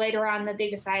because later on that they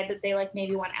decide that they like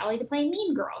maybe want Allie to play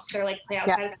Mean Girls. So they're like, play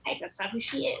outside of type. That's not who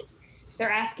she is.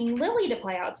 They're asking Lily to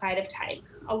play outside of type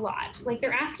a lot. Like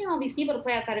they're asking all these people to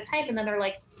play outside of type, and then they're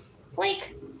like,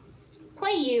 Blake,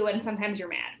 play you, and sometimes you're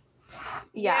mad.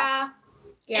 Yeah.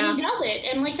 And he does it,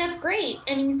 and like that's great,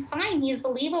 and he's fine, he's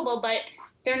believable, but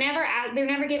they're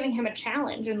never giving him a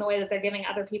challenge in the way that they're giving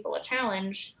other people a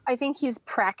challenge. I think he's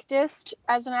practiced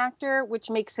as an actor, which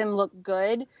makes him look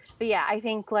good. But yeah, I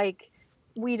think like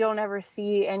we don't ever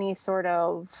see any sort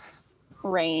of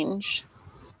range.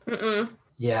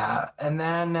 Yeah, and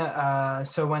then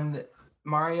so when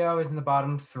Mario is in the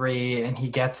bottom three and he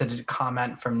gets a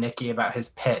comment from Nikki about his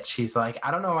pitch, he's like,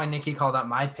 I don't know why Nikki called out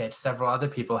my pitch. Several other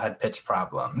people had pitch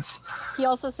problems. He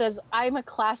also says, I'm a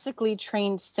classically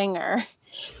trained singer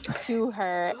to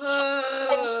her.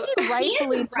 And she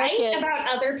rightfully he is right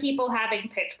about other people having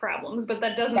pitch problems, but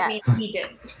that doesn't mean he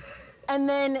didn't. And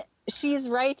then she's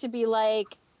right to be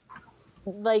like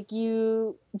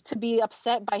you to be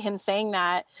upset by him saying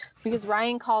that, because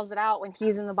Ryan calls it out when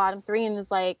he's in the bottom three and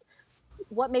is like,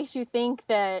 what makes you think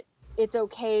that it's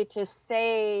okay to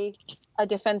say a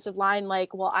defensive line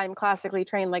like, well, I'm classically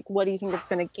trained, like what do you think it's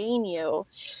going to gain you?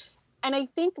 And I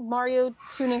think Mario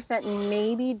to an extent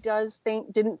maybe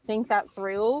didn't think that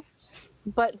through,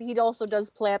 but he also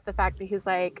does play up the fact that he's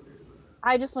like,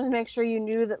 I just want to make sure you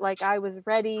knew that like I was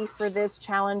ready for this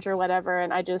challenge or whatever,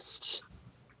 and I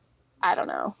don't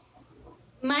know.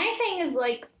 My thing is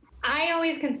like, I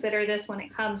always consider this when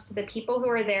it comes to the people who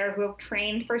are there who have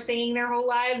trained for singing their whole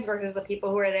lives versus the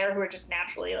people who are there who are just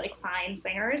naturally like fine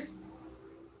singers.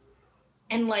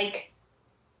 And like,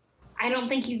 I don't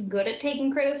think he's good at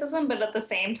taking criticism, but at the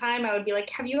same time, I would be like,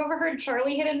 have you ever heard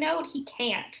Charlie hit a note? He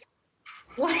can't.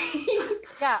 Like,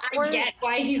 Yeah, I get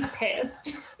why he's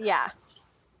pissed. Yeah.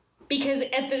 because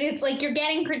it's like you're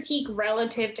getting critique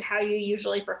relative to how you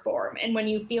usually perform. And when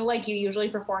you feel like you usually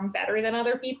perform better than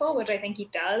other people, which I think he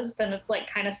does, then it like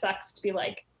kind of sucks to be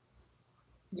like,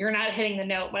 you're not hitting the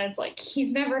note when it's like,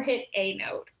 he's never hit a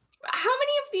note. How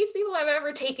many of these people have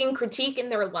ever taken critique in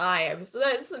their lives?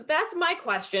 That's my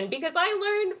question, because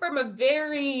I learned from a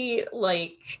very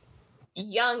like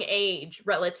young age,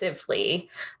 relatively,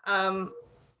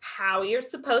 how you're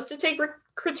supposed to take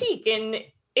critique. And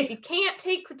if you can't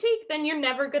take critique, then you're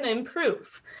never going to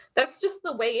improve. That's just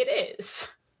the way it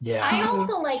is. Yeah. I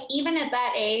also like, even at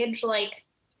that age, like,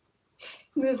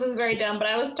 this is very dumb, but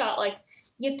I was taught like,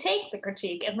 you take the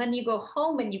critique and then you go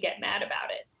home and you get mad about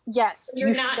it. Yes.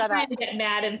 You're not trying to get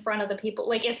mad in front of the people,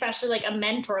 like, especially like a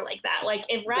mentor like that. Like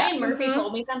if Ryan Murphy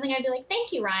told me something, I'd be like,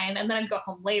 thank you, Ryan. And then I'd go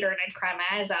home later and I'd cry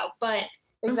my eyes out. But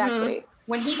exactly.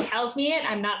 When he tells me it,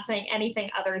 I'm not saying anything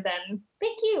other than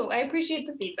thank you. I appreciate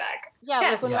the feedback. Yeah,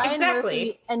 yes, like when Ryan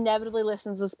Murphy inevitably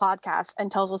listens to this podcast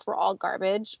and tells us we're all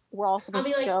garbage, we're all supposed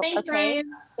to go, thanks, okay,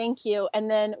 Ryan. Thank you. And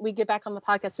then we get back on the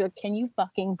podcast, we go, can you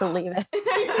fucking believe it? But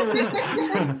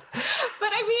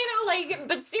I mean, like,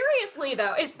 but seriously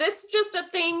though, is this just a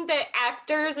thing that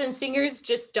actors and singers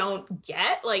just don't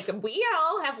get? Like, we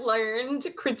all have learned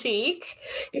critique.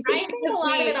 I think a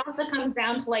lot of it also comes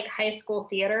down to like high school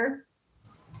theater.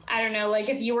 I don't know, like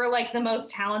if you were like the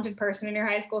most talented person in your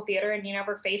high school theater and you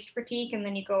never faced critique and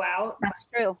then you go out. That's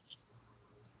true.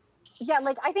 Yeah,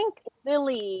 like I think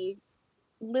Lily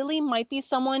might be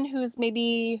someone who's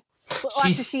maybe, well,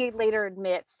 actually she later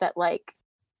admits that like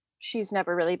she's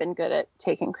never really been good at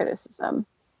taking criticism.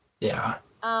 Yeah.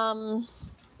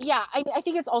 Yeah, I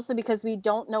think it's also because we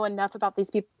don't know enough about these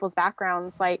people's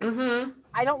backgrounds. Like,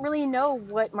 I don't really know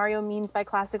what Mario means by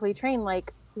classically trained.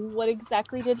 Like, what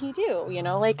exactly did he do? You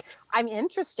know, like, I'm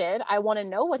interested. I want to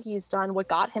know what he's done, what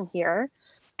got him here.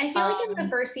 I feel like in the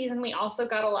first season, we also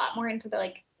got a lot more into the,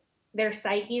 like, their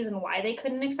psyches and why they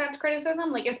couldn't accept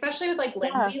criticism. Like, especially with, like,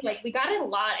 Lindsay, like, we got a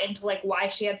lot into, like, why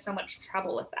she had so much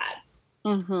trouble with that.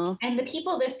 And the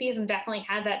people this season definitely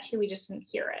had that, too. We just didn't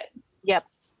hear it. Yep,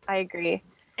 I agree.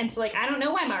 And so, like, I don't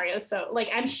know why Mario's so, like,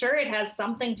 I'm sure it has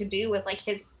something to do with, like,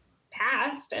 his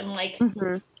past and, like,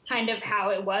 kind of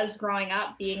how it was growing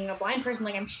up being a blind person.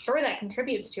 Like, I'm sure that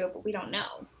contributes to it, but we don't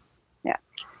know. Yeah.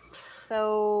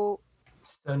 So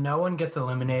no one gets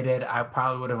eliminated. I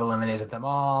probably would have eliminated them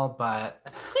all,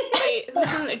 but... Wait,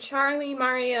 who's in it? Charlie,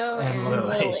 Mario, and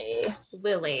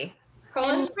Lily.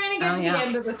 Colin's trying to get to the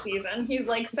end of the season. He's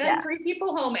like, send 3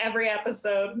 people home every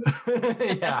episode.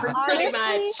 Yeah. Pretty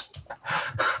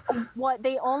much. What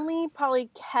they only probably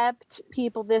kept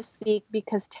people this week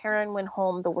because Taryn went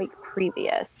home the week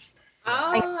previous.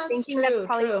 Oh, that's true. That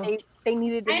probably they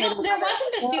needed to. I know there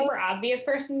wasn't a super obvious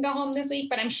person to go home this week,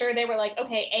 but I'm sure they were like,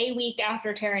 okay, a week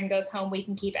after Taryn goes home, we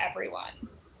can keep everyone.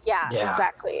 Yeah.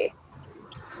 Exactly.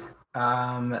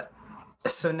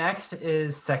 So next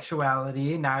is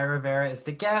sexuality. Naya Rivera is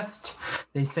the guest.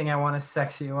 They sing I Want to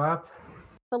Sex You Up.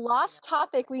 The lost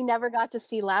topic we never got to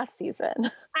see last season.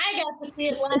 I got to see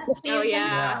it last season. Oh,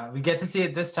 yeah. We get to see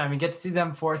it this time. We get to see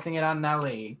them forcing it on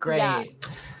Nelly. Great. Yeah.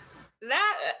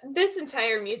 This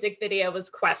entire music video was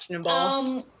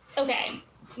questionable. Okay.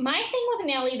 My thing with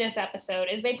Nelly this episode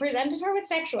is they presented her with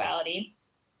sexuality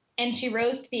and she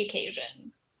rose to the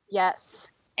occasion.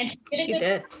 Yes. And she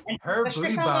did. And her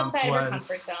booty bump outside was... of her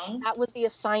comfort zone. That was the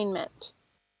assignment.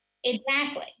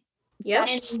 Exactly. Yep.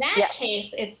 And in that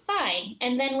case, it's fine.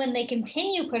 And then when they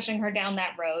continue pushing her down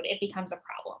that road, it becomes a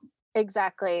problem.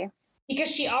 Exactly. Because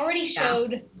she already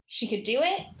showed she could do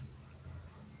it.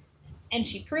 And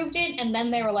she proved it. And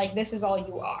then they were like, this is all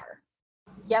you are.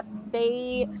 Yep.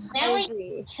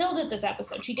 Nelly killed it this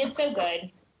episode. She did so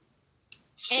good.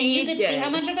 And you could see how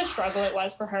much of a struggle it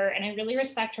was for her. And I really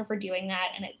respect her for doing that.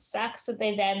 And it sucks that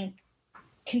they then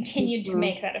continued to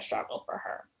make that a struggle for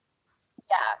her.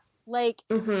 Yeah. Like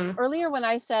earlier when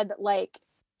I said that, like,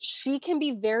 she can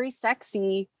be very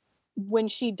sexy when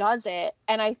she does it.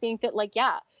 And I think that, like,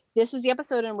 yeah, this was the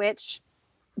episode in which,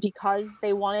 because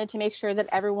they wanted to make sure that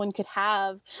everyone could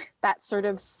have that sort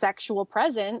of sexual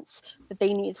presence that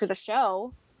they need for the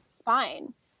show,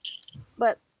 fine.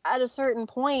 But at a certain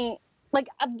point, like,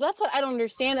 that's what I don't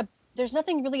understand. There's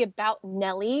nothing really about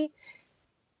Nelly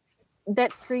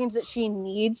that screams that she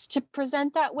needs to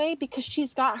present that way, because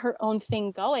she's got her own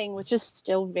thing going, which is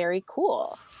still very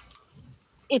cool.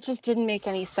 It just didn't make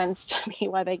any sense to me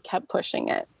why they kept pushing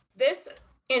it. This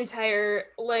entire,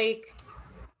 like,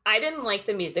 I didn't like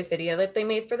the music video that they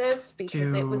made for this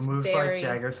because it was Moves very... Like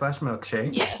Jagger /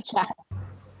 Milkshake. Yeah.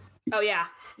 Oh, yeah.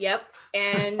 Yep.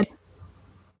 And...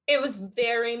 It was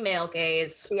very male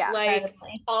gaze. Yeah, like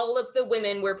definitely. all of the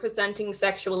women were presenting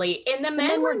sexually, and the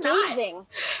men were not. gazing.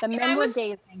 The And men I were was-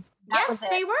 gazing. That Yes, was it.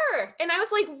 they were. And I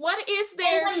was like, what is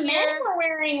there And the men here? were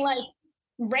wearing like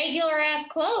regular ass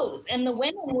clothes, and the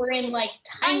women were in like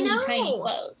tiny, know. tiny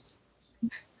clothes.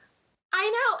 I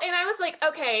know. And I was like,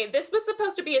 okay, this was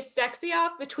supposed to be a sexy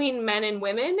off between men and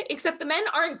women, except the men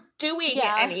aren't doing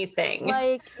Yeah, anything.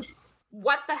 Like,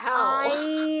 what the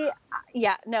hell?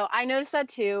 I noticed that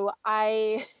too.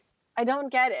 I don't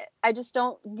get it. I just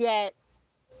don't get.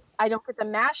 I don't get the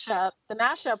mashup. The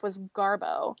mashup was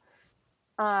Garbo.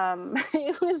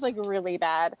 It was like really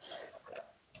bad.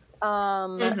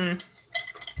 Mhm.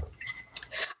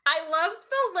 I loved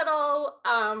the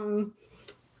little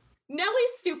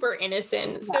Nellie's super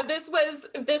innocent. So this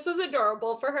was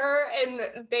adorable for her,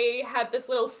 and they had this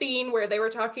little scene where they were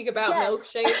talking about Yes.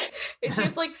 milkshake, and she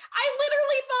was like, "I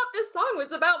literally thought this song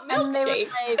was about And they were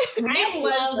milkshakes." like, I It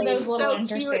was love those little so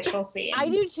cute. interstitial scenes. I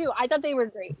do too. I thought they were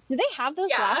great. Did they have those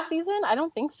Yeah. last season? I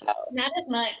don't think so. Not as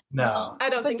much. No. I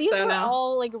don't But think these so. were No.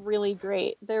 all like really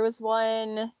great. There was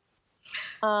one.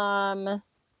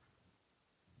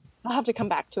 I'll have to come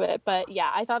back to it, but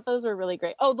yeah, I thought those were really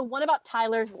great. Oh, the one about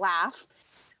Tyler's laugh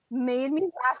made me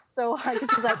laugh so hard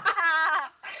because he's like,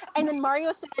 ah! And then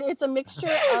Mario said it's a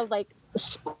mixture of like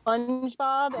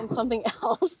SpongeBob and something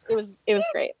else. It was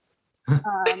great.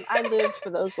 I lived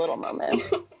for those little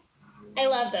moments. I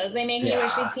love those. They make me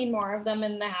wish Yeah. we'd seen more of them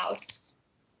in the house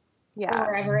or Yeah.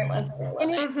 wherever it was that they were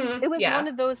And living. Mhm. It was Yeah. one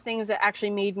of those things that actually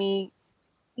made me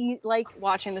like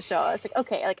watching the show. It's like,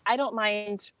 okay, like I don't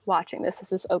mind watching this.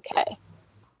 This is okay.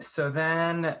 So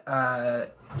then,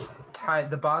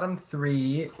 the bottom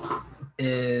three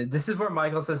is this is where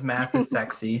Michael says math is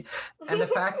sexy, and the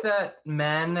fact that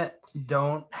men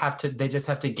don't have to, they just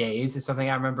have to gaze is something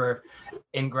I remember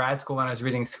in grad school when I was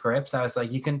reading scripts. I was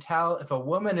like, you can tell if a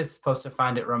woman is supposed to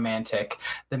find it romantic,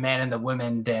 the man and the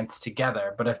women dance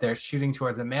together. But if they're shooting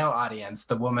towards a male audience,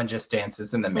 the woman just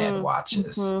dances and the man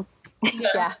watches. Mhm.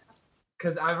 Yeah.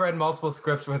 Because I've read multiple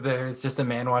scripts where there's just a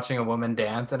man watching a woman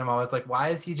dance, and I'm always like, why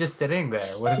is he just sitting there?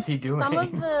 What is he doing? Some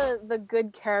of the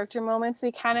good character moments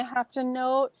we kind of have to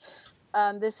note.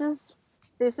 This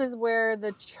is where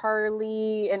the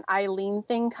Charlie and Eileen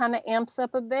thing kind of amps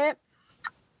up a bit.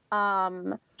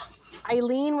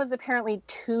 Eileen was apparently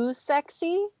too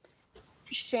sexy.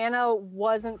 Shanna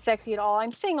wasn't sexy at all.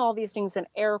 I'm saying all these things in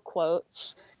air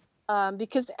quotes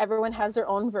because everyone has their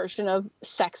own version of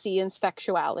sexy and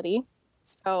sexuality.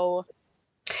 So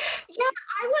Yeah,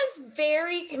 I was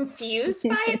very confused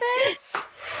by this.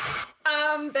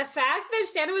 The fact that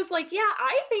Shanna was like, yeah,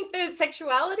 I think that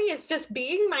sexuality is just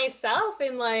being myself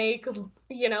and like,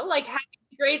 you know, like having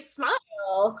a great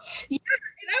smile. Yeah.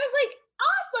 And I was like,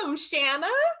 awesome, Shanna.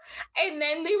 And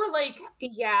then they were like,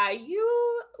 yeah,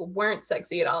 you weren't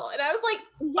sexy at all. And I was like,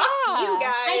 fuck you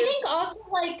guys. I think also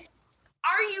like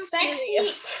Are you sexy-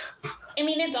 serious? I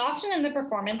mean, it's often in the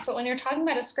performance, but when you're talking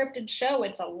about a scripted show,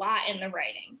 it's a lot in the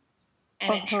writing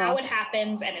and in how it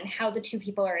happens and in how the two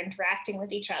people are interacting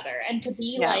with each other. And to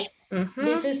be like,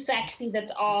 this is sexy,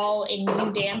 that's all in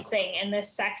you dancing in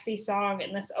this sexy song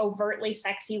in this overtly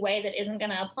sexy way that isn't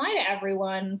going to apply to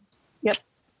everyone. Yep.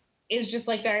 Is just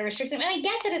like very restrictive. And I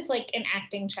get that it's like an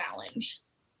acting challenge.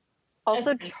 also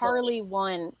Essentially. Charlie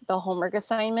won the homework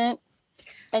assignment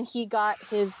and he got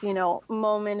his,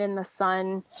 moment in the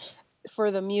sun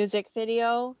for the music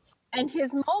video. And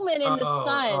his moment in the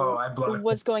I sun blocked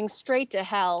was going straight to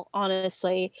hell,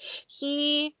 honestly.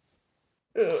 He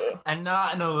and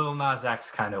not in a Lil Nas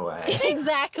X kind of way.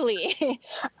 exactly.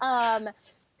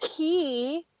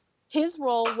 His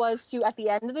role was to, at the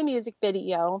end of the music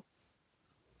video,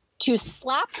 to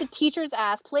slap the teacher's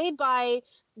ass, played by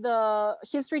the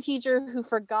history teacher who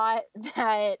forgot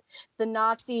that the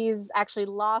Nazis actually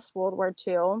lost World War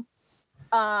II.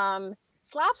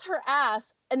 Slaps her ass,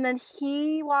 and then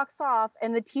he walks off,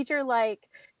 and the teacher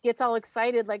gets all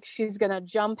excited, like she's gonna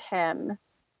jump him.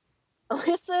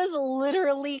 Alyssa is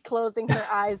literally closing her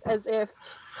eyes as if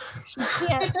she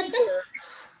can't hear.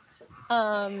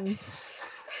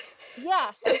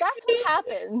 Yeah, so that's what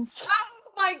happens. Oh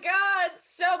my God,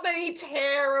 so many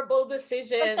terrible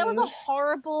decisions. Like, that was a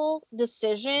horrible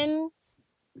decision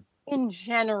in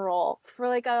general for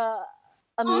a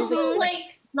music. Also, Like,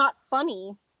 like, not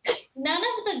funny. none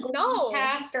of the Glee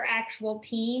cast are actual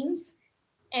teens,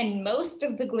 and most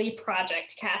of the Glee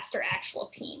Project cast are actual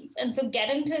teens. And so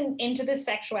getting into this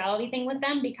sexuality thing with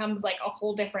them becomes like a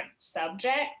whole different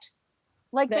subject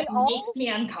Like, that they all makes me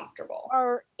uncomfortable.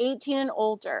 are 18 and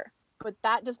older, but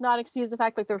that does not excuse the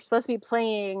fact they're supposed to be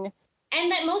playing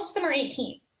And that most of them are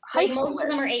 18. high Like most of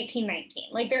them schoolers. are 18, 19.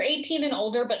 Like they're 18 and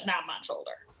older, but not much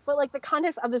older. But like the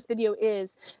context of this video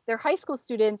is they're high school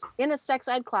students in a sex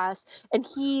ed class, and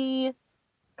he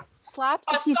slaps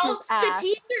the teacher's Assaults ass. the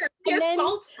teacher. He And then-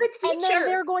 assaults the teacher. And then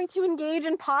they're going to engage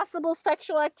in possible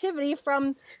sexual activity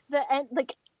from the end.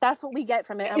 Like that's what we get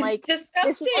from it. I'm It's like, this is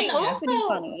disgusting. supposed to be Also,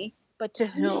 funny, but to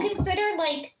You whom? consider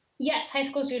like, yes, high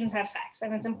school students have sex,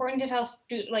 and it's important to tell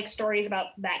like stories about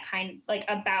that kind, like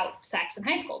about sex in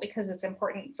high school, because it's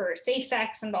important for safe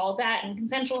sex and all of that and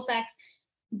consensual sex.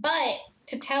 But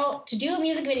to do a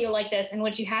music video like this in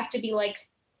which you have to be like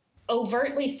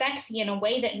overtly sexy in a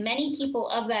way that many people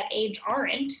of that age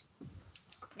aren't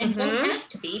and don't have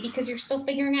to be, because you're still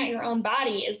figuring out your own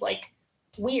body, is like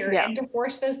weird. Yeah. And to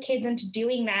force those kids into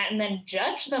doing that and then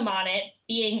judge them on it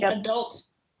being Yep. adult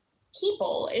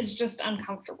people is just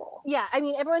uncomfortable. Yeah, I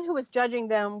mean, everyone who was judging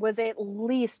them was at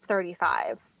least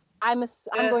 35. I'm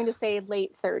going to say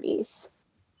late 30s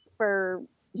for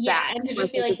Yeah, that. and to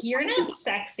just be like, you're not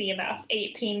sexy enough,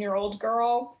 18-year-old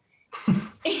girl. Yeah,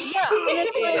 and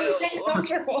it's like, It's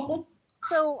uncomfortable.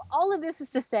 so all of this is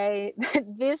to say that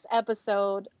this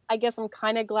episode, I guess I'm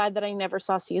kind of glad that I never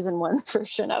saw season 1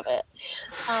 version of it.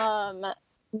 But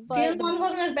Season 1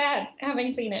 wasn't as bad,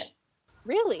 having seen it.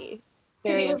 really,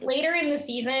 Because Very it was interesting. later in the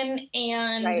season,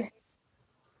 and Right.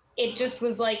 it just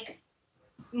was like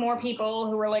more people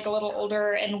who were like a little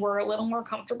older and were a little more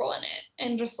comfortable in it.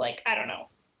 And just like, I don't know.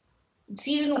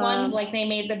 Season 1's like they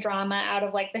made the drama out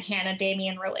of like the Hannah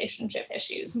Damien relationship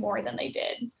issues more than they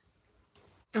did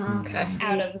Okay.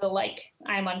 out of the like,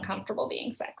 I'm uncomfortable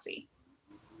being sexy.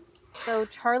 So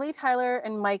Charlie, Tyler,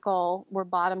 and Michael were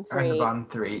bottom Are in the 3. bottom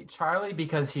 3. Charlie,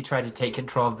 because he tried to take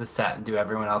control of the set and do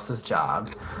everyone else's job.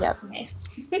 Nice.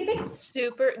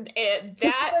 Super. He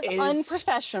That was is.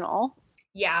 unprofessional.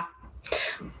 Yeah.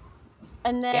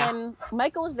 And then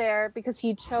Michael was there because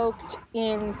he choked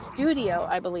in studio,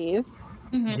 I believe.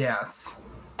 Mhm. Yes.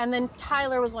 And then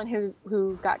Tyler was one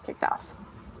who got kicked off.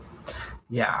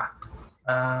 Yeah.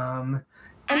 And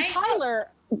I-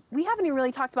 Tyler, we haven't even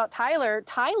really talked about Tyler.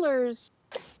 Tyler's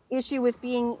issue with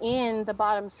being in the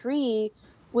bottom 3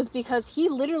 was because he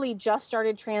literally just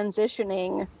started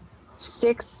transitioning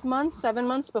 7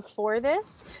 months before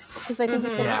this, because I think he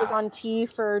said he was Yeah. on T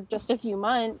for just a few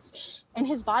months, and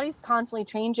his body's constantly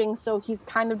changing, so he's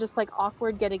kind of just like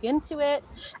awkward getting into it.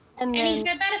 And And he then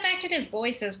said that affected his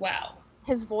voice as well.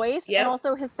 his voice Yep. and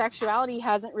also his sexuality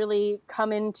hasn't really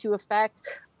come into effect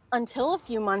until a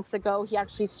few months ago. He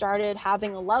actually started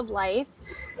having a love life.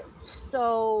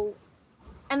 So,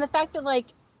 and the fact that like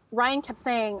Ryan kept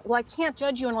saying, well, I can't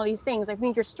judge you on all these things. I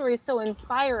think your story is so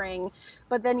inspiring.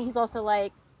 But then he's also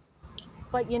like,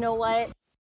 but you know what?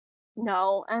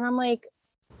 No. And I'm like,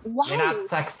 why? You're not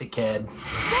sexy, kid.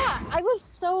 Yeah, I was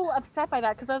so upset by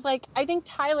that because I was like, I thought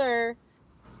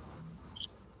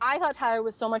Tyler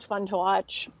was so much fun to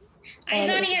watch. I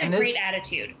thought he had And a this- great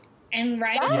attitude. And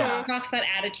Ryan Yeah. talks about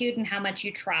attitude and how much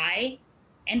you try.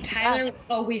 And Tyler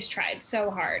always tried so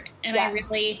hard. And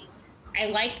Yes. I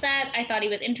liked that. I thought he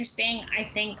was interesting. I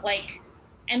think like,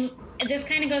 and this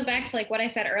kind of goes back to like what I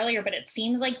said earlier, but it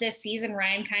seems like this season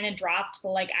Ryan kind of dropped the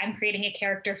like, I'm creating a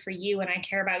character for you and I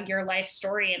care about your life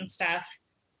story and stuff.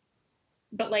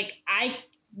 But like, I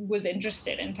was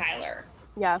interested in Tyler.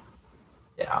 Yeah.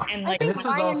 Yeah. And I like, think this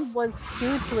was Ryan also- was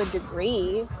too to a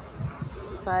degree,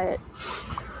 but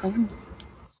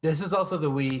This was also the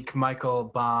week Michael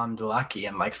bombed Lucky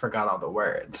and like forgot all the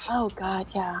words. oh god,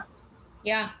 yeah.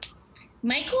 yeah.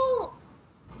 Michael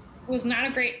was not a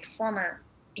great performer.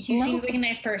 He No. seems like a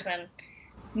nice person.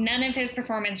 None of his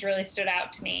performance really stood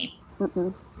out to me.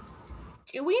 Mm-mm.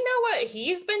 Do we know what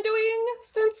he's been doing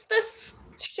since this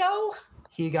show?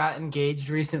 He got engaged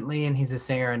recently and he's a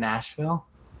singer in Nashville.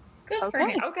 Good for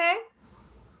Okay. him. Okay.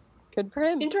 Good for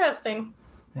him. Interesting.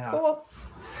 Yeah. Cool.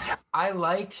 I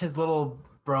liked his little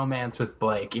bromance with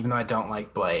Blake, even though I don't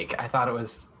like Blake. I thought it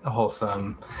was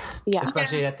wholesome, Yeah.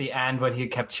 especially at the end when he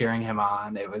kept cheering him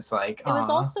on. It was like, It was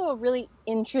aw. also a really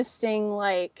interesting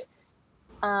like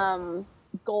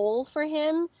goal for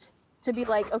him to be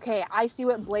like, okay, I see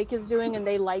what Blake is doing and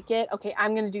they like it. Okay,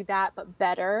 I'm gonna do that, but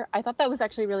better. I thought that was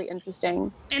actually really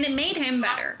interesting. And it made him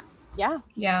better, Yeah.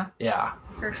 Yeah. Yeah.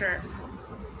 for sure.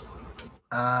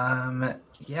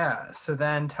 Yeah. So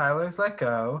then Tyler's let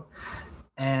go,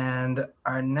 and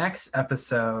our next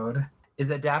episode is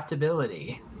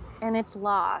adaptability. And it's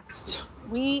lost.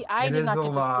 I It did is not a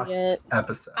get to lost see it.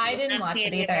 episode. I didn't Not watch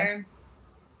it me either.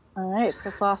 All right, so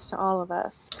it's lost to all of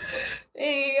us.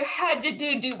 They had to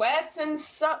do duets and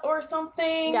or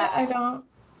something. Yeah. I don't.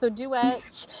 So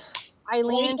duets.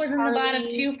 Eileen Blake was in the bottom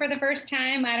Charlie- 2 for the first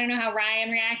time. I don't know how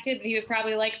Ryan reacted, but he was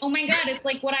probably like, oh my God, it's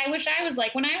like what I wish I was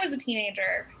like when I was a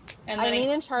teenager. And then Eileen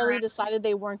and Charlie decided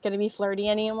they weren't going to be flirty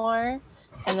anymore.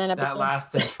 And then That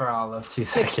lasted for all of 2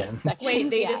 seconds. Wait,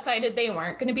 they Yeah. decided they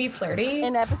weren't going to be flirty?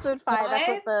 In episode 5, that's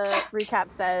what the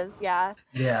recap says. Yeah.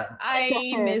 Yeah.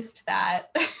 I missed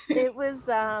that. It was,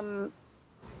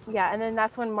 yeah. And then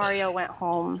that's when Mario went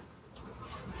home.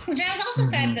 Which I was also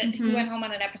sad that he went home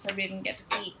on an episode we didn't get to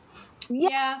see.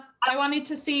 Yeah, I wanted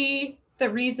to see the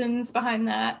reasons behind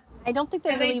that. I don't think they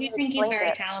Because really I do even think he's explained very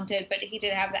it. talented, but he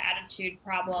did have the attitude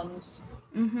problems.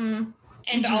 Mm-hmm.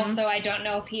 And also, I don't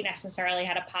know if he necessarily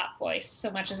had a pop voice so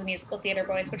much as a musical theater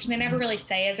voice, which they never really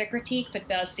say as a critique, but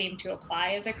does seem to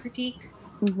apply as a critique.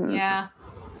 Mhm. Yeah.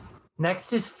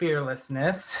 Next is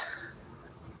Fearlessness.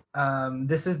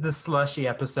 This is the slushy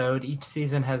episode. Each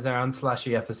season has their own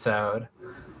slushy episode.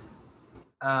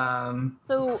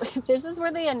 So this is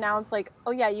where they announce, like,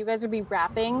 oh yeah, you guys will be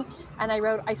rapping. And I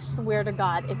wrote, I swear to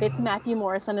God, if it's Matthew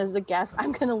Morrison as the guest,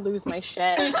 I'm going to lose my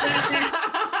shit. And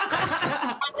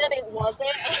then it wasn't.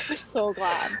 I was so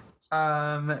glad.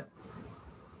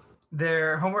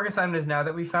 Their homework assignment is Now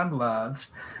That We Found Love.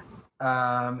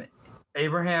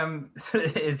 Abraham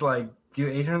is like, do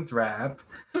Asians rap?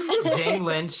 Jane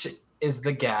Lynch is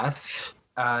the guest.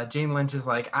 Jane Lynch is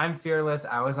like, I'm fearless.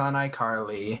 I was on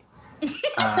iCarly.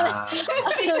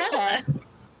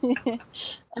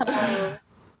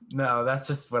 No, that's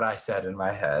just what I said in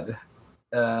my head.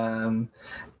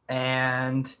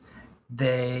 And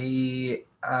they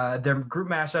their group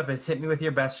mashup is Hit Me With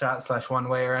Your Best Shot / One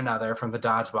Way or Another from the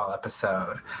Dodgeball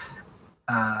episode.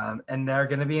 And they're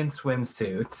gonna be in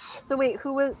swimsuits. So wait,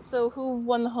 who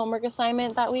won the homework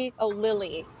assignment that week? Oh,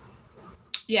 Lily.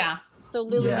 Yeah. So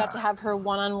Lily Yeah. got to have her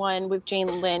one-on-one with Jane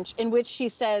Lynch, in which she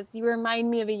says, "You remind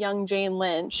me of a young Jane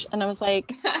Lynch," and I was like,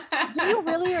 "Do you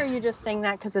really, or are you just saying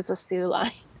that because it's a Sue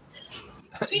line?"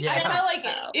 I felt like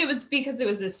it was because it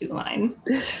was a Sue line.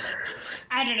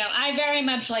 I don't know. I very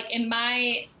much like in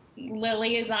my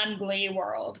Lily is on Glee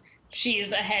world,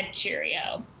 she's a head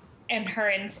Cheerio. And her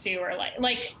and Sue are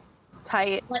like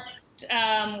Tight.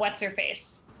 what's her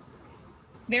face?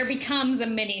 There becomes a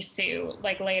mini Sue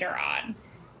like later on.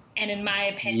 And in my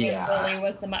opinion, Yeah. Lily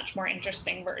was the much more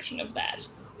interesting version of that.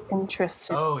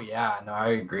 Interesting. Oh yeah, no, I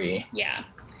agree. Yeah.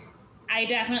 I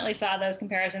definitely saw those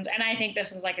comparisons, and I think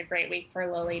this was like a great week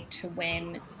for Lily to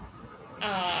win.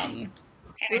 And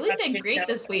I Lily thought did she great killed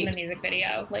this it in week. the music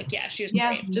video. Like, yeah, she was Yeah,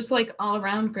 great. just like all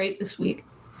around great this week.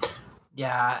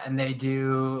 Yeah, and they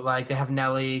do like they have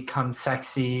Nelly come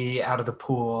sexy out of the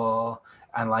pool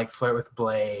and like flirt with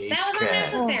Blake. That was and-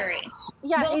 unnecessary.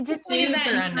 Yeah, We'll it did. leave that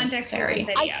super in context of this unnecessary.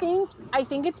 video. I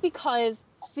think it's because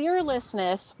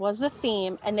fearlessness was the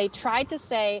theme, and they tried to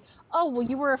say, "Oh, well,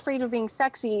 you were afraid of being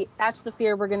sexy. That's the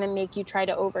fear we're going to make you try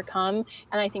to overcome."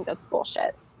 And I think that's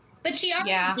bullshit. But she already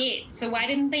Yeah. did. So why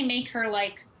didn't they make her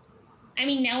like? I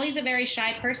mean, Nellie's a very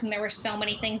shy person. There were so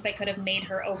many things they could have made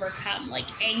her overcome, like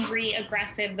angry,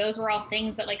 aggressive. Those were all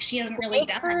things that like she hasn't really Make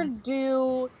her done.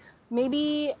 do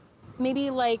maybe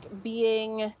like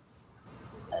being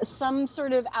some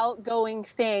sort of outgoing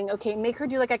thing. Okay, make her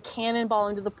do like a cannonball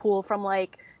into the pool from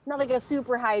like not like a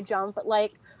super high jump, but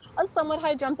like a somewhat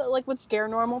high jump that like would scare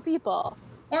normal people.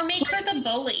 Or make her the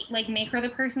bully, like make her the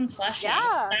person slushy.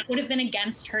 Yeah. That would have been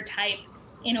against her type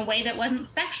in a way that wasn't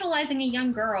sexualizing a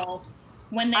young girl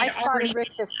when I they'd spotted already. Rick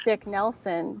the Stick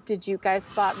Nelson. Did you guys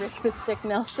spot Rick the Stick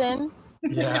Nelson?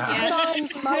 Yeah.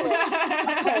 Yes.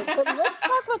 Okay, but let's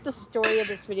talk about the story of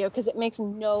this video because it makes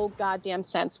no goddamn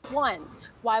sense. One,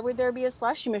 why would there be a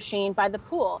slushy machine by the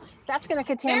pool? That's going to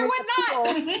contaminate There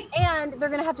would the pool, and they're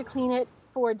going to have to clean it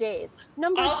 4 days.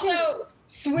 Number two, Also,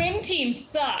 swim team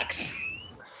sucks.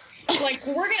 Like,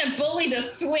 we're gonna bully the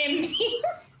swim team.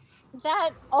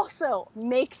 that also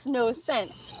makes no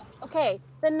sense. Okay,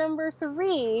 then number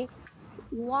three,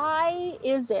 why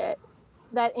is it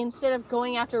that instead of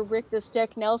going after Rick the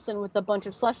Stick Nelson with a bunch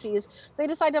of slushies, they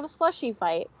decide to have a slushy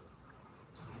fight?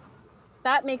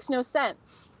 That makes no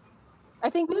sense. I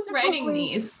think Who's this is writing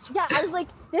probably- these? Yeah, I was like,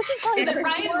 this is probably Is it the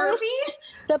Ryan poorest- Murphy?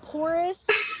 the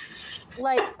poorest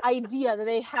like idea that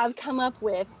they have come up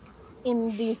with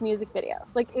in these music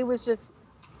videos. Like it was just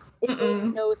it Mm-mm.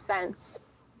 made no sense.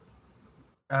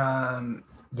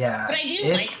 Yeah. But I do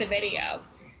it's- like the video.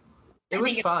 It I was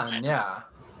think it's fun, fun. yeah.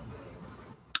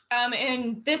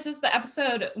 And this is the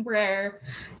episode where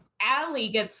Allie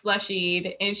gets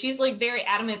slushied, and she's like very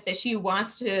adamant that she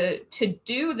wants to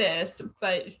do this,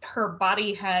 but her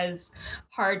body has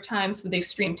hard times with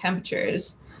extreme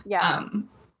temperatures. Yeah.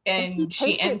 And he she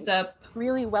takes it ends up,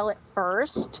 really well at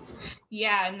first.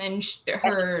 yeah, and then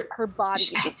her Her body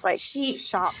She- is like she-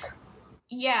 shock.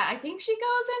 yeah, I think she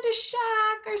goes into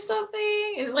shock or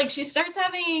something. Like she starts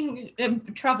having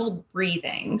trouble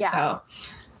breathing. Yeah. So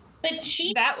But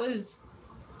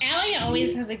Allie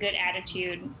always has a good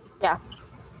attitude. Yeah.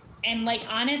 And like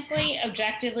honestly,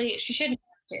 objectively, she shouldn't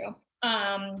have to.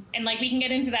 And like we can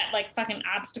get into that like fucking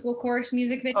obstacle course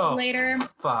music video later.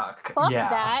 Fuck yeah.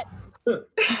 That.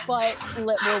 But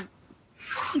we're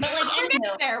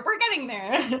getting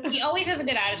there. She always has a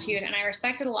good attitude, and I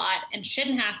respect it a lot. And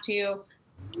shouldn't have to,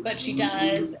 but she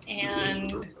does.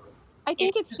 And I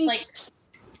think it speaks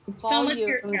like so much of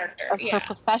your character. Of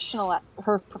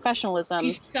her professionalism.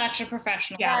 She's such a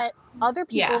professional. That other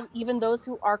people, even those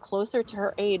who are closer to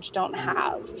her age, don't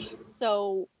have.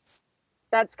 So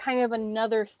that's kind of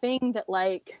another thing that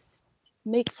like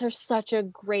makes her such a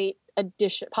great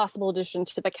possible addition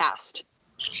to the cast.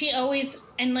 She always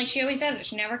does it.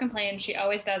 She never complains. She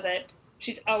always does it.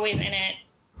 She's always in it.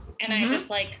 And I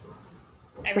just like,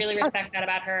 I really respect that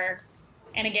about her.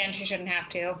 And again, she shouldn't have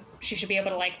to. She should be able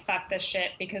to like, fuck this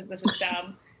shit because this is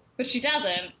dumb. But she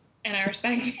doesn't. And I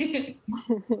respect it.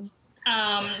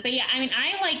 But yeah, I mean,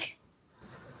 I like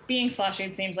being slushy.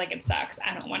 It seems like it sucks.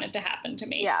 I don't want it to happen to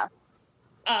me. Yeah.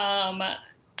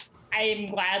 I'm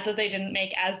glad that they didn't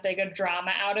make as big a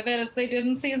drama out of it as they did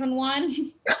in season 1.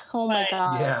 Oh my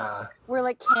god. Yeah. Where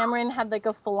like Cameron had like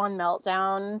a full-on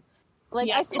meltdown. Like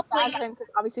I feel bad for him because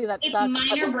obviously that it's sucks. It's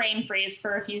minor brain freeze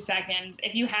for a few seconds.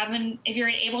 If you're an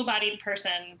able-bodied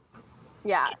person,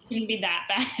 it shouldn't be that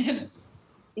bad.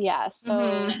 Yeah.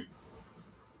 So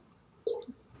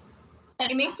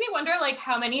it makes me wonder like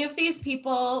how many of these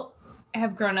people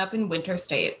have grown up in winter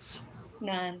states?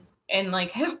 None. And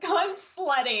like have gone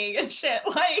sledding and shit.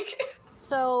 Like,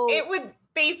 so it would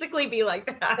basically be like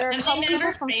that. And they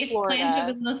never face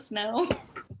planted in the snow.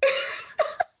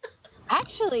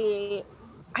 Actually,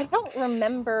 I don't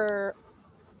remember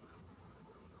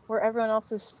where everyone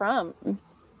else is from.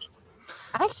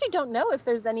 I actually don't know if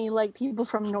there's any like people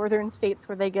from northern states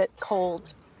where they get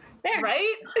cold. There.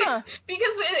 Right? Huh.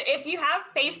 Because if you have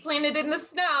face planted in the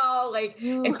snow, like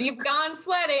if you've gone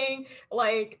sledding,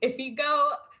 like if you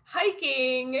go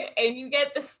hiking and you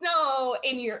get the snow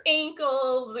in your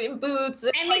ankles and boots.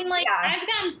 I mean, like I've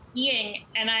gone skiing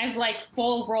and I've like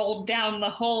full rolled down the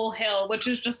whole hill, which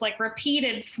is just like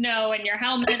repeated snow in your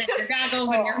helmet and your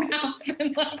goggles and your mouth.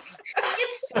 And like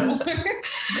it's similar.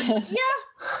 Yeah.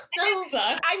 So it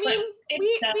sucks, I mean,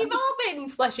 we've all been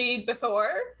slushied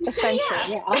before.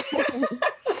 Yeah.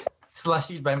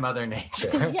 Slushied by Mother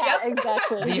Nature. Yeah,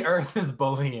 exactly. The earth is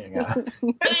bullying us.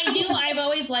 But I've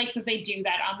always liked that they do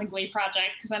that on the Glee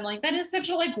project because I'm like, that is such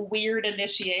a like weird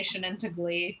initiation into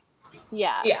Glee.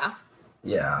 Yeah. Yeah.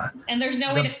 Yeah. And there's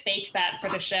no way to fake that for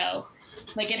the show.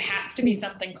 Like it has to be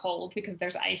something cold because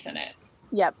there's ice in it.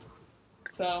 Yep.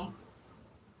 So.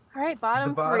 All right,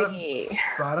 bottom three.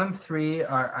 Bottom three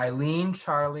are Eileen,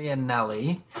 Charlie, and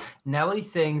Nellie. Nellie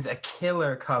sings a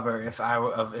killer cover If I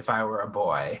Were a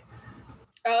Boy.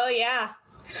 Oh yeah.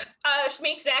 She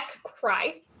makes Zach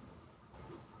cry.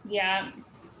 Yeah.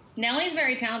 Nellie's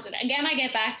very talented. Again, I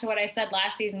get back to what I said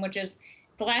last season, which is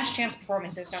the last chance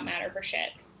performances don't matter for shit.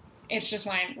 It's just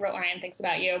what Ryan thinks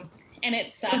about you. And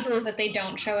it sucks that they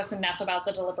don't show us enough about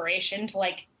the deliberation to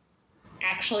like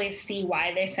actually see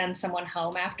why they send someone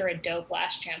home after a dope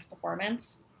last chance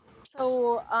performance.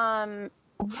 So, what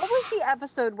was the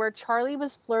episode where Charlie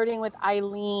was flirting with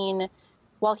Eileen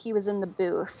while he was in the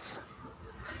booth?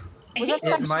 Was that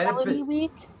Sexuality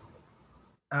Week?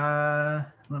 Let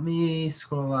me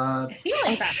scroll up. I feel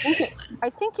like that's this one. I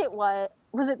think it was.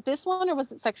 Was it this one or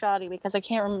was it Sexuality Week? Because I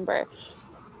can't remember.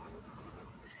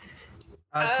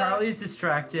 Charlie's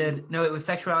distracted. No, it was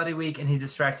Sexuality Week, and he's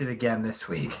distracted again this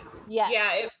week.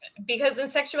 Yeah, because in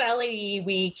Sexuality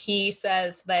Week, he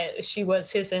says that she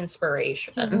was his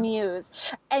inspiration. His muse.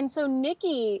 And so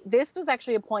Nikki, this was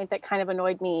actually a point that kind of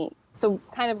annoyed me. So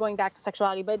kind of going back to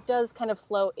sexuality, but it does kind of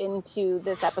flow into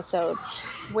this episode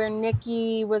where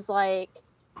Nikki was like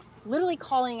literally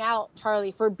calling out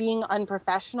Charlie for being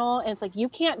unprofessional. And it's like, you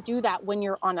can't do that when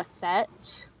you're on a set.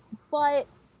 But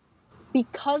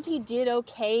because he did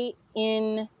okay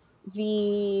in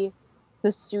the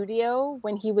studio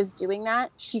when he was doing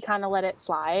that, she kind of let it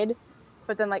slide,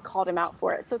 but then like called him out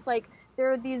for it. So it's like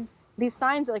there are these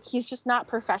signs that like he's just not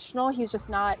professional, he's just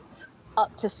not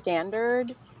up to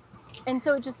standard. And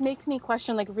so it just makes me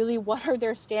question like really what are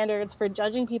their standards for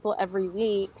judging people every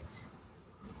week.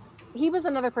 He was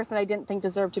another person I didn't think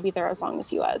deserved to be there as long as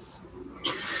he was.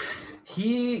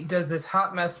 He does this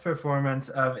hot mess performance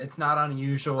of It's Not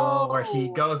Unusual, where he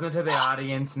goes into the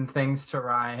audience and things to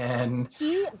Ryan.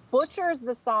 He butchers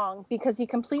the song because he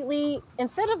completely,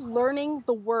 instead of learning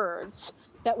the words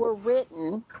that were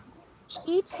written,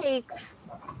 he takes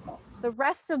the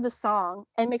rest of the song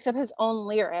and makes up his own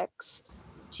lyrics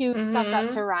to suck up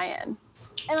to Ryan.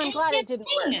 And I'm glad it didn't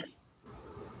work.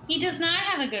 He does not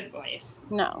have a good voice.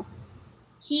 No.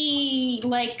 He,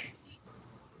 like,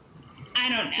 I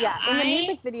don't know. Yeah, in the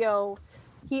music video,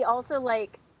 he also,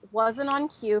 like, wasn't on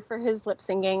cue for his lip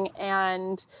singing,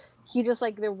 and he just,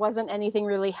 like, there wasn't anything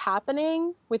really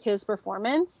happening with his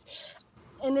performance.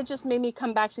 And it just made me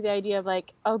come back to the idea of,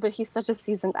 like, oh, but he's such a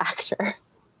seasoned actor.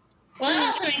 Well, it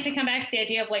also makes me come back to the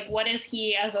idea of, like, what is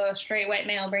he as a straight white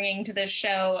male bringing to this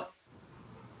show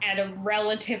at a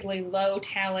relatively low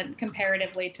talent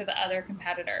comparatively to the other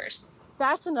competitors?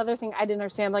 That's another thing I didn't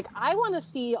understand. Like, I want to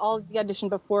see all of the audition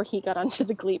before he got onto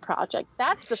the Glee project.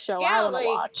 That's the show I want to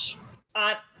watch.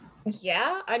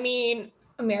 Yeah, I mean,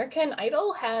 American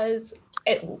Idol has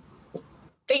it.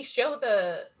 They show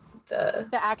the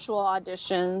actual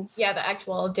auditions. Yeah, the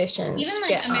actual auditions. Even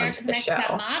like America's Next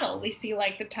Top Model, we see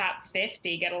like the top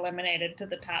 50 get eliminated to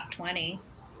the top 20.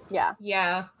 Yeah.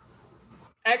 Yeah.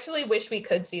 I actually wish we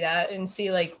could see that and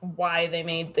see like why they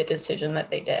made the decision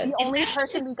that they did. The only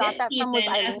person we got that from was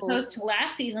Eileen. As opposed to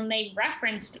last season, they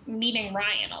referenced meeting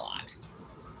Ryan a lot.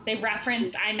 They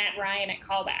referenced I met Ryan at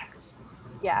callbacks.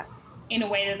 Yeah. In a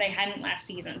way that they hadn't last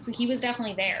season. So he was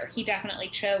definitely there. He definitely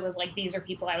chose like, these are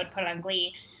people I would put on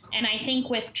Glee. And I think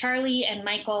with Charlie and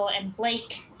Michael and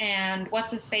Blake and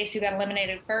what's his face who got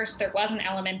eliminated first, there was an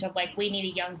element of like, we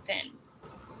need a young Finn.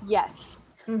 Yes.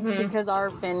 Mm-hmm. Because our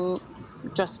Finn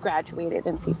just graduated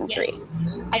in season 3.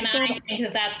 I think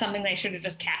that that's something they should have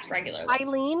just cast regularly.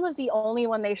 Eileen was the only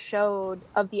one they showed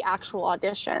of the actual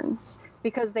auditions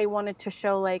because they wanted to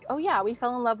show like, oh yeah, we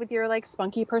fell in love with your like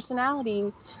spunky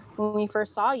personality when we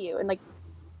first saw you. And like,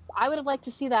 I would have liked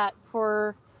to see that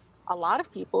for a lot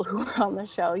of people who were on the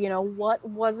show. You know, what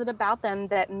was it about them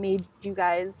that made you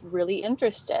guys really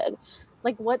interested?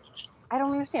 Like what, I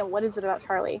don't understand. What is it about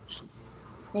Charlie?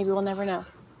 Maybe we'll never know.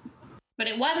 But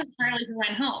it wasn't Charlie who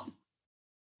went home,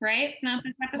 right? Not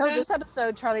this episode? No, this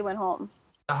episode, Charlie went home.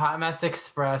 The Hot Mess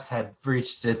Express had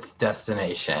reached its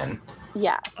destination.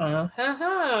 Yeah.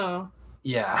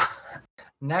 Yeah.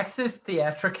 Next is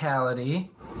Theatricality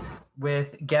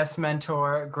with guest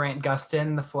mentor Grant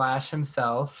Gustin, the Flash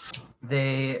himself.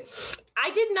 I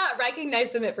did not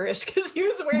recognize him at first because he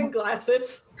was wearing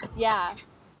glasses. Yeah.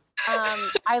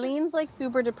 Eileen's like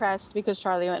super depressed because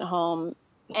Charlie went home.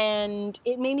 And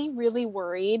it made me really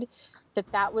worried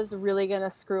that was really going to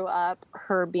screw up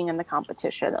her being in the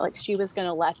competition. That like she was going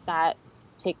to let that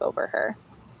take over her.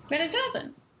 But it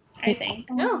doesn't, I think.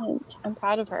 No. I'm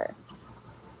proud of her.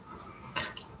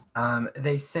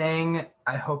 They sang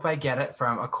I Hope I Get It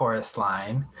from a chorus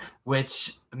line,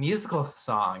 which a musical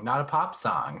song, not a pop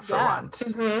song for once.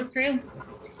 Mm-hmm. True.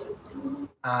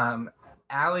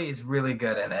 Allie is really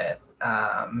good in it.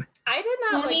 I did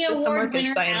not like the award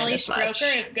winner Allie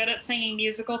Stroker is good at singing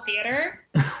musical theater.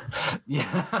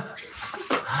 Yeah.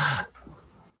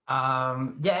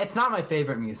 Yeah, it's not my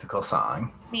favorite musical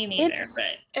song. Me neither,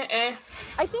 but I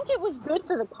think it was good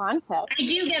for the context. I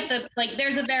do get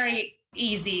there's a very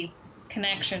easy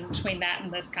connection between that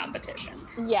and this competition.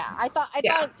 Yeah, I thought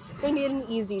they made an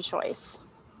easy choice.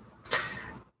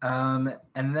 And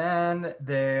then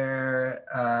their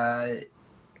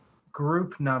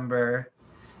group number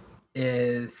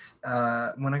is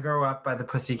When I Grow Up by the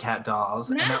Pussycat Dolls.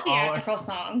 Not a theatrical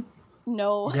song.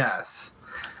 No. Yes.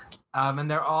 And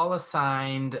they're all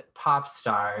assigned pop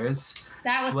stars.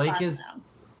 That was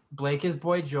Blake is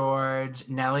Boy George.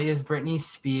 Nelly is Britney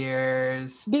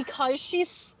Spears. Because she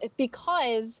is a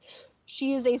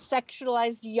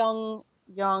sexualized young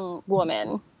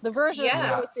woman. The version of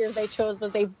Britney Spears they chose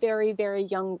was a very, very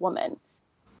young woman.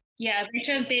 Yeah, they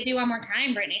chose Baby One More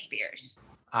Time, Britney Spears.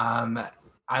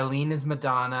 Eileen is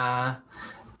Madonna.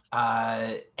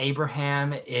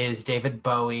 Abraham is David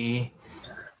Bowie.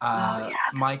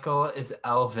 Michael is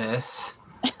Elvis.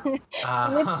 Which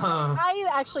I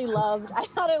actually loved. I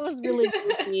thought it was really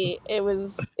goofy. It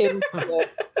was good.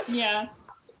 Yeah.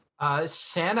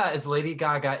 Shanna is Lady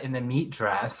Gaga in the meat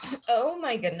dress. Oh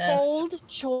my goodness. Bold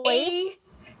choice.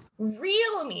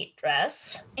 Real meat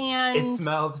dress. And it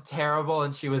smelled terrible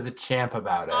and she was a champ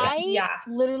about it. I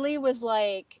literally was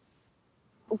like,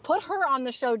 put her on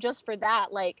the show just for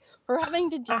that. Like her having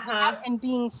to do that and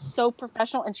being so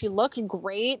professional, and she looked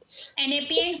great. And it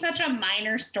being such a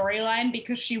minor storyline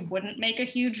because she wouldn't make a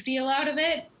huge deal out of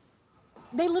it.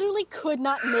 They literally could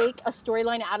not make a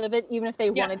storyline out of it even if they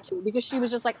wanted to, because she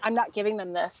was just like, I'm not giving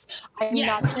them this. I'm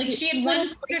not. Like she had one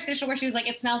interstitial where she was like,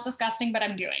 it smells disgusting, but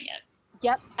I'm doing it.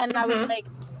 Yep. And I was like,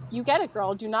 you get it,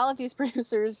 girl. Do not let these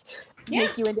producers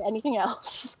make you into anything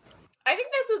else. I think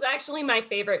this was actually my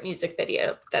favorite music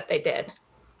video that they did.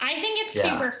 I think it's Yeah.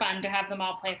 super fun to have them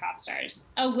all play pop stars.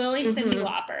 Oh, Lily Cyndi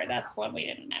Lauper. That's one we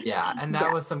didn't mention. Yeah, and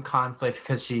that was some conflict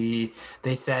because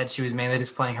they said she was mainly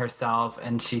just playing herself,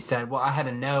 and she said, well, I had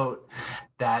a note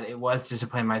that it was just to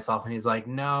play myself, and he's like,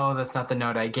 no, that's not the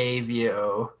note I gave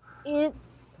you.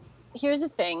 Here's the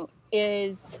thing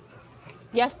is,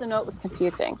 yes, the note was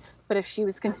confusing, but if she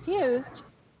was confused,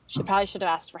 she probably should have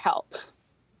asked for help.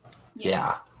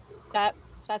 Yeah.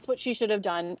 That's what she should have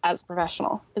done as a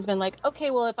professional. Has been like,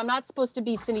 okay, well, if I'm not supposed to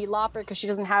be Cyndi Lauper because she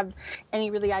doesn't have any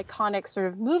really iconic sort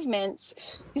of movements,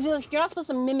 he's like, you're not supposed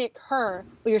to mimic her,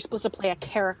 but you're supposed to play a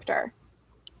character.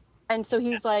 And so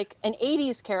he's like an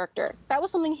 80s character. That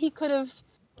was something he could have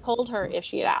told her if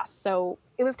she had asked. So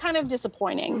it was kind of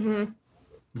disappointing.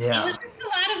 Yeah. It was just a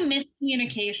lot of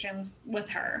miscommunications with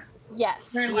her.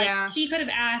 Yes. Where, like, she could have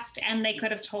asked and they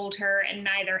could have told her and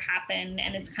neither happened,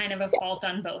 and it's kind of a fault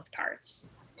on both parts.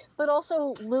 But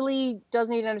also, Lily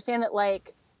doesn't even understand that,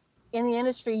 like, in the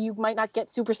industry, you might not get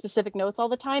super specific notes all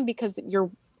the time because you're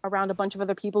around a bunch of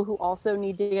other people who also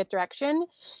need to get direction.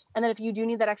 And then if you do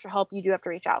need that extra help, you do have to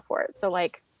reach out for it. So,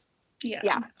 like,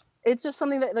 yeah. It's just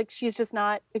something that, like, she's just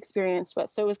not experienced with.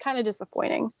 So it was kind of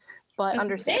disappointing, but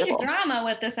understandable. The big drama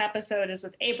with this episode is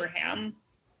with Abraham.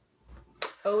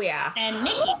 Oh, yeah. And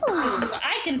Nikki, who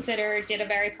I consider did a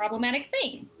very problematic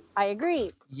thing. I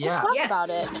agree. Yeah. Let's talk about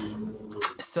it.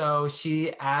 So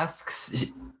she talks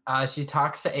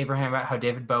to Abraham about how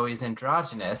David Bowie's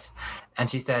androgynous, and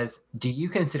she says, do you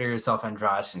consider yourself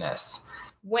androgynous?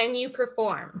 When you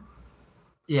perform.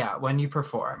 Yeah, when you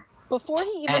perform. Before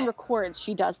he even records,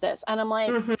 she does this. And I'm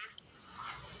like,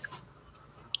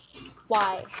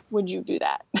 why would you do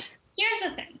that? Here's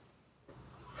the thing.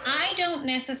 I don't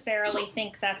necessarily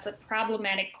think that's a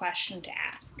problematic question to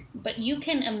ask, but you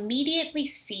can immediately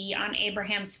see on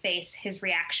Abraham's face his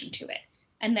reaction to it,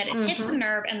 and that it hits a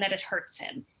nerve and that it hurts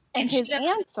him. And his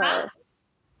answer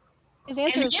is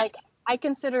like, I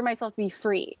consider myself to be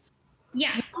free.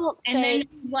 Yeah. And then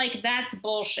he's like, that's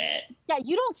bullshit. Yeah,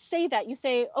 you don't say that. You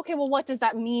say, okay, well, what does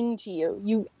that mean to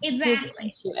you?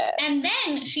 Exactly. And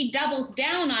then she doubles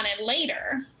down on it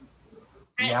later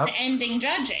at the ending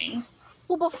judging.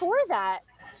 Well, before that,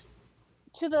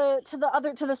 to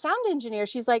the sound engineer,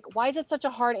 she's like, why is it such a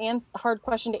hard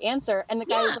question to answer? And the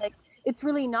guy was like, it's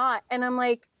really not. And I'm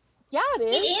like, yeah, it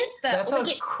is. It is, though.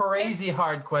 That's a crazy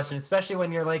hard question, especially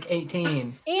when you're like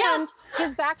 18. And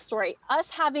his backstory, us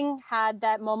having had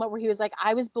that moment where he was like,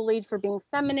 I was bullied for being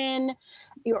feminine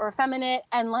or effeminate,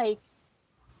 and like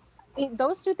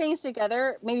those two things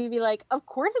together made me be like, of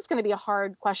course it's going to be a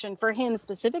hard question for him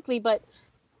specifically, but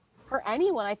for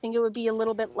anyone, I think it would be a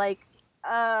little bit like,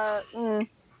 And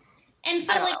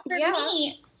so, like, for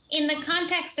me, in the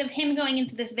context of him going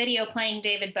into this video playing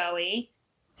David Bowie,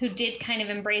 who did kind of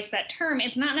embrace that term,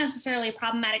 it's not necessarily a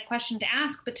problematic question to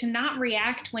ask, but to not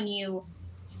react when you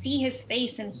see his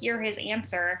face and hear his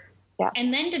answer,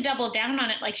 and then to double down on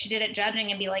it like she did at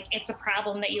judging and be like, it's a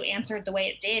problem that you answered the way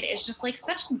it did, is just like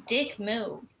such a dick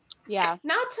move. Yeah.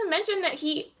 Not to mention that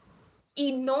he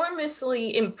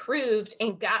enormously improved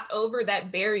and got over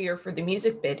that barrier for the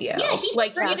music video. Yeah, he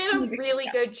did a really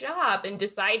good job and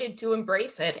decided to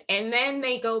embrace it. And then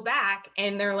they go back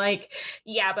and they're like,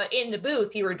 yeah, but in the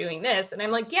booth you were doing this. And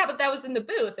I'm like, yeah, but that was in the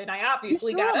booth and I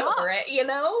obviously got over it, you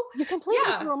know? You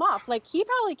completely threw him off. Like, he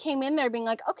probably came in there being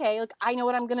like, okay, like, I know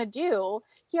what I'm gonna do.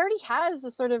 He already has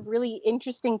a sort of really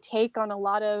interesting take on a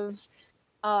lot of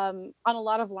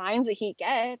lines that he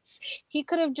gets. He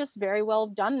could have just very well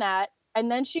done that. And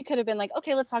then she could have been like,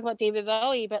 okay, let's talk about David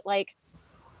Bowie. But like,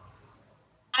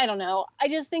 I don't know. I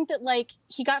just think that like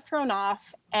he got thrown off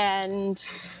and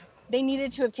they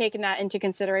needed to have taken that into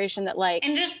consideration, that like.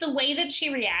 And just the way that she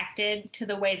reacted to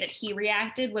the way that he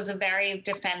reacted was a very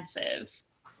defensive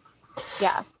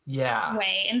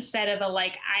way, instead of a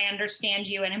like, I understand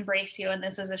you and embrace you. And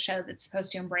this is a show that's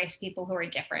supposed to embrace people who are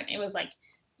different. It was like,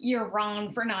 you're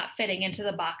wrong for not fitting into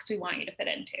the box we want you to fit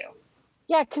into.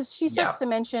 Yeah, because she starts to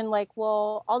mention, like,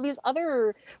 well, all these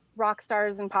other rock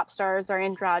stars and pop stars are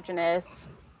androgynous,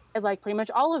 and, like, pretty much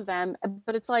all of them.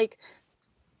 But it's like,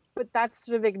 but that's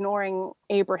sort of ignoring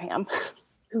Abraham,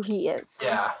 who he is.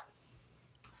 Yeah.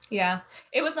 Yeah.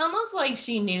 It was almost like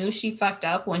she knew she fucked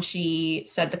up when she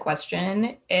said the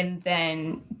question and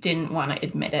then didn't want to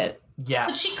admit it.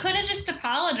 Yes. But she could have just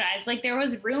apologized. Like, there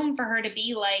was room for her to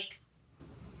be like,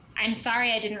 I'm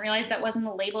sorry, I didn't realize that wasn't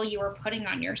the label you were putting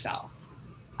on yourself.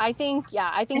 I think she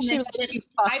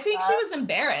was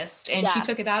embarrassed and she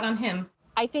took it out on him.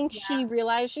 I think she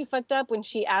realized she fucked up when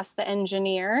she asked the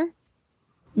engineer,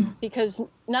 because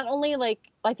not only like,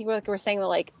 I think like we're saying that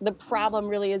like the problem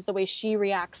really is the way she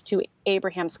reacts to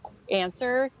Abraham's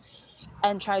answer.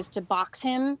 and tries to box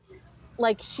him.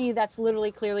 Like that's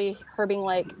literally clearly her being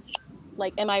like,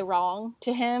 am I wrong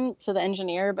to him, to the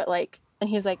engineer? But like, and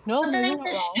he's like, no, But you're then not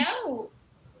the wrong. show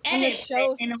And the edits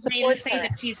show it in a way to supports say her.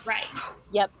 that she's right.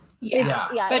 Yep. Yeah.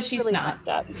 But it's she's really not. fucked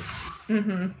up.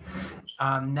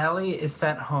 Mm-hmm. Nellie is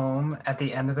sent home at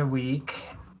the end of the week.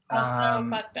 Also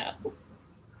fucked up.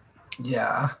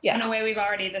 Yeah. In a way we've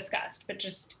already discussed, but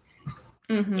just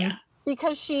yeah.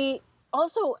 Because she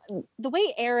also, the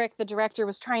way Eric, the director,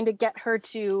 was trying to get her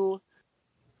to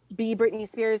be Britney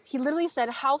Spears, he literally said,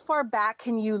 how far back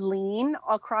can you lean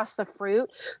across the fruit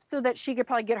so that she could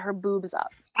probably get her boobs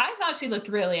up? I thought she looked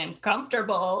really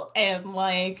uncomfortable and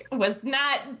like was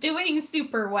not doing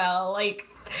super well. Like,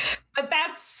 but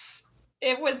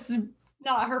it was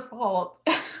not her fault.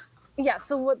 Yeah,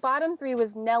 so what bottom three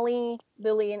was Nellie,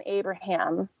 Lily, and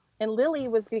Abraham. And Lily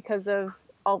was because of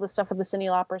all the stuff with the Cyndi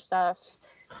Lauper stuff.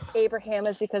 Abraham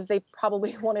is because they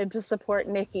probably wanted to support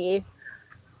Nikki.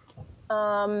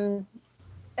 And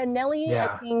Nellie,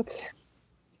 I think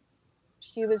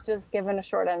she was just given a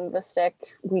short end of the stick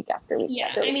week after week. Yeah,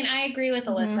 after week. I mean, I agree with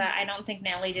Alyssa. I don't think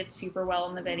Nellie did super well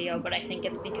in the video, but I think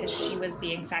it's because she was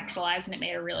being sexualized and it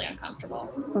made her really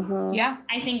uncomfortable. Mm-hmm. Yeah.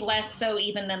 I think less so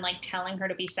even than like telling her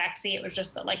to be sexy. It was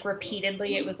just that like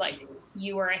repeatedly it was like,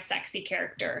 you are a sexy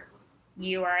character.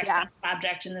 You are a sex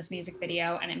object in this music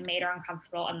video, and it made her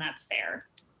uncomfortable, and that's fair.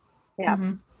 Yeah.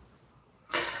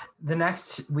 The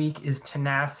next week is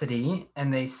Tenacity,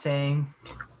 and they sang.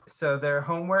 So their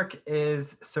homework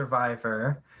is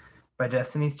Survivor by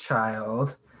Destiny's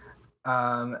Child.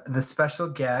 The special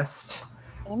guest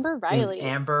Amber Riley. is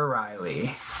Amber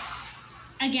Riley.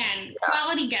 Again,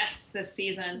 quality guests this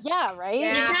season. Yeah, right?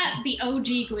 They got the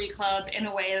OG Glee Club in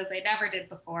a way that they never did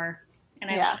before, and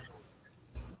I love it.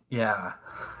 Yeah.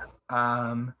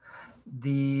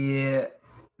 The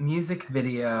music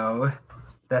video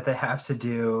that they have to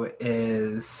do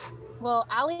is... Well,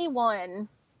 Allie won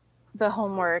the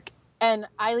homework, and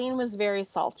Eileen was very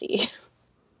salty.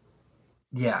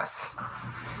 Yes.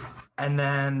 And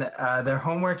then their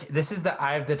homework, this is the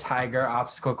Eye of the Tiger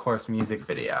obstacle course music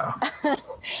video.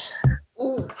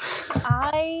 Ooh.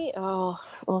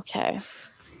 Okay.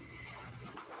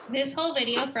 This whole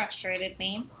video frustrated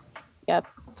me. Yep.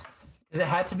 It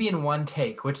had to be in one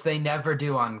take, which they never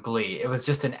do on Glee. It was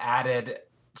just an added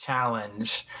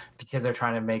challenge because they're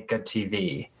trying to make good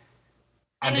TV.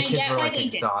 And the kids were like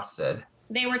exhausted.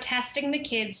 They were testing the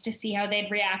kids to see how they'd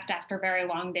react after very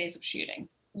long days of shooting.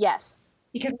 Yes.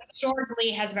 Because I'm sure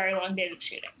Glee has very long days of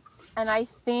shooting. And I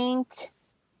think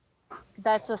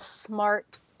that's a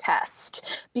smart test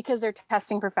because they're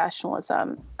testing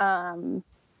professionalism. I don't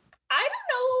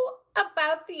know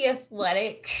about the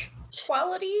athletic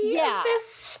quality of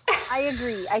this. I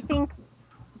agree. I think,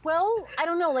 I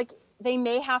don't know, like they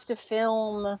may have to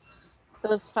film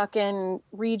those fucking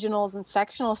regionals and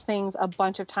sectionals things a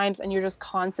bunch of times and you're just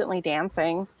constantly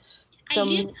dancing. So I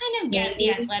do kind of get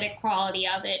the athletic quality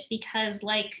of it because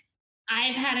like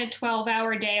I've had a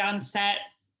 12-hour day on set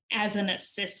as an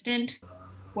assistant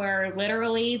where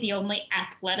literally the only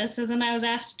athleticism I was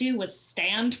asked to do was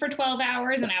stand for 12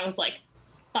 hours. And I was like,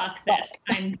 fuck this,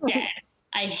 I'm dead.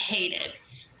 I hate it.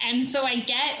 And so I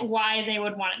get why they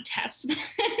would want to test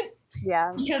that.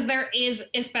 Yeah. Because there is,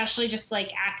 especially just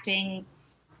like acting,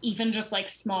 even just like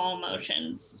small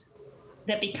motions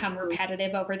that become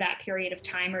repetitive over that period of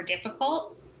time are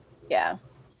difficult. Yeah.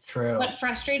 True. What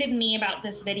frustrated me about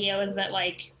this video is that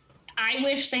like, I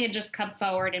wish they had just come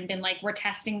forward and been like, we're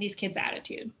testing these kids'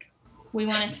 attitude. We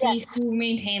want to see who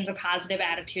maintains a positive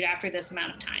attitude after this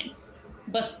amount of time.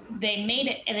 But they made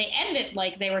it, and they edited it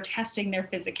like they were testing their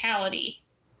physicality.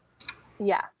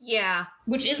 Yeah. Yeah.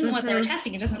 Which isn't what they were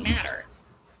testing. It doesn't matter.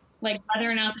 Like whether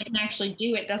or not they can actually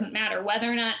do it doesn't matter. Whether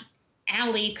or not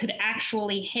Allie could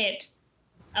actually hit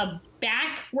a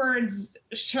backwards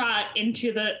shot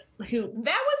into the hoop.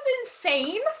 That was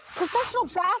insane. Professional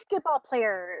basketball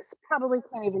players probably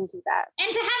can't even do that.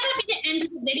 And to have that be the end of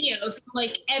the video, so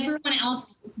like everyone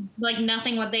else, like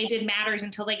nothing what they did matters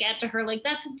until they get to her, like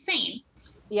that's insane.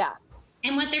 Yeah.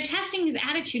 And what they're testing is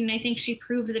attitude, and I think she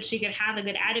proved that she could have a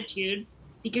good attitude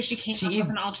because she came up with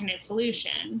an alternate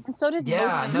solution. And so did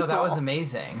that was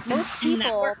amazing. Most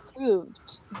people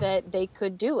proved that they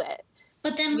could do it.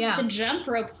 But then the jump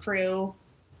rope crew,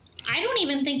 I don't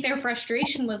even think their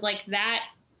frustration was like that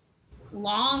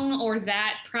long or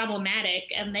that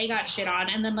problematic, and they got shit on.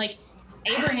 And then like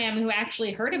Abraham, who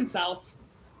actually hurt himself,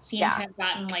 seemed to have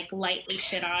gotten like lightly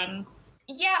shit on.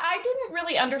 Yeah, I didn't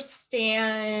really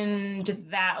understand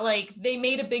that. Like, they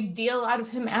made a big deal out of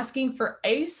him asking for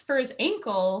ice for his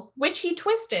ankle, which he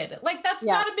twisted. Like, that's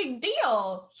Yeah. not a big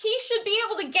deal. He should be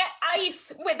able to get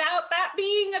ice without that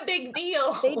being a big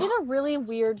deal. They did a really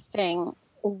weird thing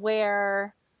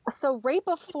where, so right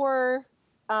before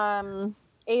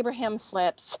Abraham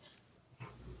slips,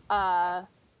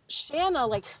 Shanna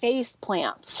like face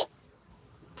plants,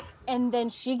 and then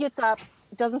she gets up,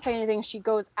 doesn't say anything, she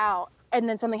goes out, and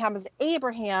then something happens to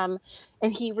Abraham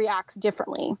and he reacts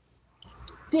differently.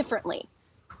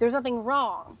 There's nothing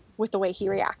wrong with the way he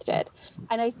reacted,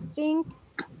 and I think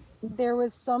there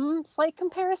was some slight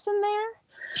comparison there.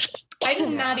 I did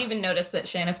not even notice that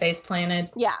Shanna face planted.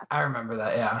 Yeah. I remember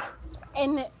that, yeah.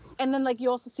 And then like you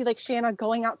also see like Shanna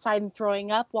going outside and throwing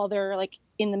up while they're like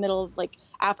in the middle of like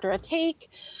after a take.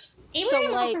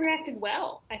 Abraham So, also like, reacted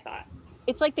well, I thought.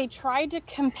 it's like they tried to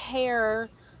compare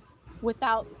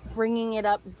without bringing it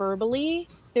up verbally.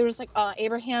 They were just like,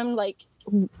 Abraham like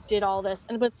did all this,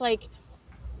 but it's like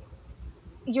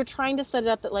you're trying to set it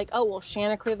up that like, oh well,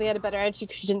 Shanna clearly had a better attitude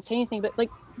because she didn't say anything, but like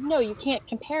no, you can't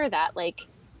compare that. Like,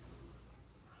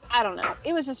 I don't know.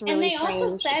 It was just really And they strange.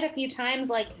 also said a few times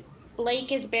like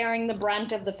Blake is bearing the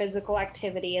brunt of the physical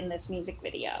activity in this music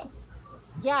video.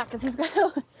 Yeah, because he's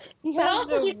gonna. But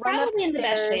also, he's probably in the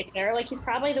best shape there. Like, he's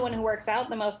probably the one who works out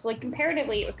the most. So, like,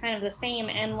 comparatively, it was kind of the same.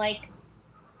 And, like,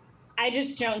 I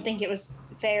just don't think it was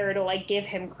fair to, like, give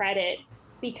him credit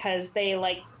because they,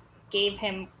 like, gave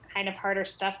him kind of harder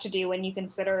stuff to do when you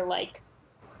consider, like,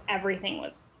 everything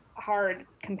was hard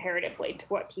comparatively to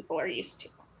what people are used to.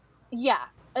 Yeah,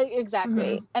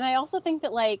 exactly. Mm-hmm. And I also think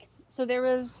that, like, so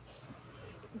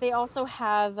they also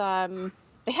have,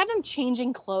 they have them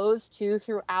changing clothes too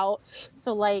throughout.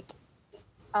 So like,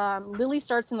 Lily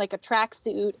starts in like a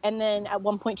tracksuit, and then at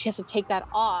one point she has to take that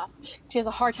off. She has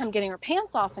a hard time getting her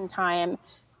pants off in time.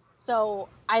 So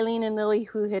Eileen and Lily,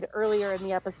 who had earlier in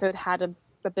the episode had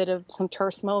a bit of some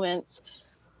terse moments,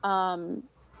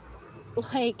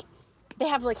 like they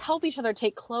have to like help each other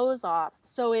take clothes off.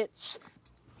 So it's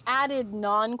added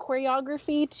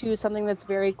non-choreography to something that's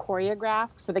very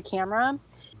choreographed for the camera.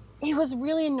 It was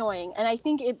really annoying, and I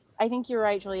think you're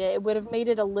right, Julia. It would have made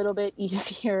it a little bit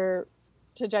easier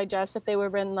to digest if they would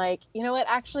have been like, you know what,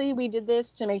 actually we did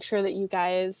this to make sure that you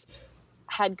guys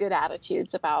had good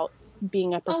attitudes about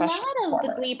being a professional A lot of the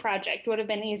performer. Glee project would have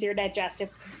been easier to digest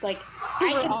if, like,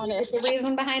 We I were could honest. the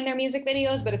reason behind their music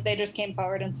videos, but if they just came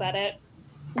forward and said it,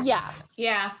 Yeah,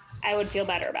 Yeah. I would feel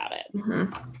better about it.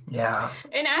 Mm-hmm. Yeah.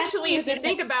 And actually, if you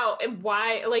think about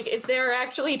why, like, if they're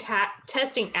actually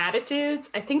testing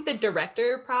attitudes, I think the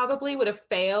director probably would have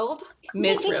failed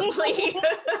miserably.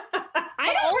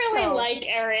 I don't really also- like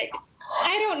Eric.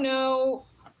 I don't know.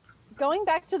 going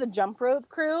back to the jump rope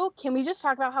crew, can we just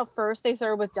talk about how first they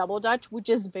started with double dutch, which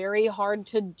is very hard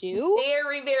to do?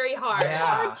 Very, very hard. Yeah.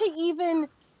 Hard to even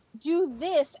do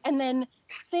this and then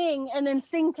sing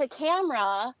to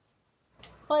camera.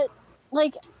 But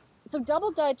like, so double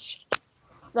dutch,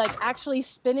 like actually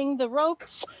spinning the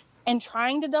ropes and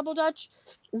trying to double dutch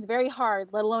is very hard,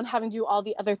 let alone having to do all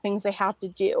the other things they have to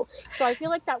do. So I feel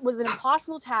like that was an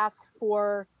impossible task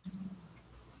for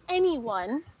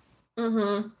anyone,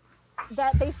 Mm-hmm.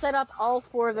 that they set up all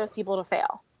four of those people to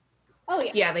fail. Oh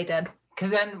yeah. Yeah, they did. Because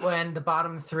then when the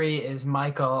bottom three is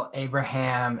Michael,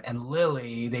 Abraham, and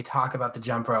Lily, they talk about the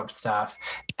jump rope stuff.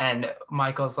 And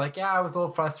Michael's like, yeah, I was a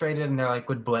little frustrated. And they're like,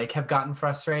 would Blake have gotten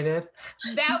frustrated?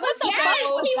 That was the fuck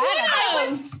so. was that I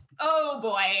about? was. Oh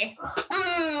boy.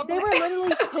 They were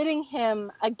literally pitting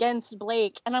him against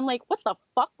Blake, and I'm like, what the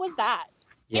fuck was that?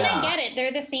 And I get it.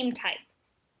 They're the same type.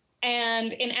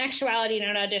 And in actuality, in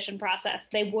an audition process,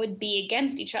 they would be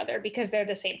against each other because they're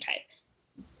the same type.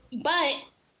 But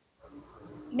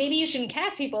maybe you shouldn't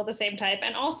cast people of the same type.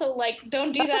 And also, like,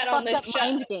 don't do that on the Fucked up show.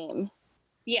 mind game.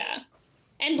 Yeah.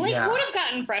 And Blake Yeah. would have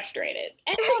gotten frustrated.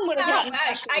 Anyone would have gotten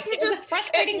frustrated. I could It was a just.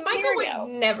 frustrating Michael scenario.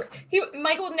 would never.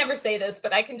 Michael would never say this,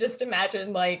 but I can just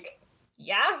imagine, like,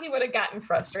 yeah, he would have gotten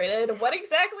frustrated. What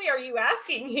exactly are you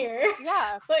asking here?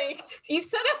 Yeah. Like, you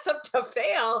set us up to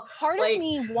fail. Part Like- of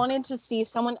me wanted to see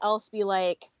someone else be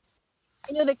like,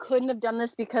 you know, they couldn't have done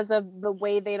this because of the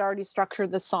way they'd already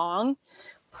structured the song.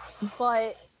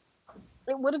 But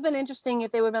it would have been interesting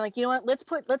if they would have been like, you know what,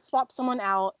 let's swap someone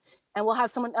out and we'll have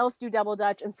someone else do double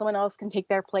dutch and someone else can take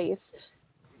their place.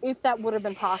 If that would have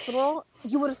been possible,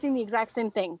 you would have seen the exact same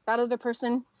thing. That other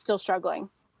person still struggling.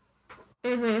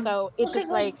 Mm-hmm. So it's Because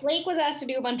just like, Blake was asked to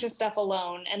do a bunch of stuff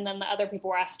alone, and then the other people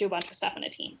were asked to do a bunch of stuff in a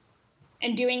team.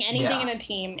 And doing anything Yeah. in a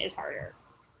team is harder.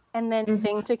 and then Mhm.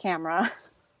 sing to camera.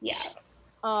 Yeah.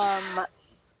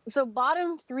 So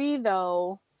bottom three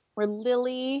though were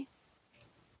Lily,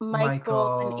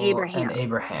 Michael and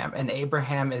Abraham. And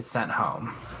Abraham is sent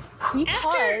home.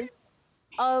 Because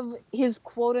of his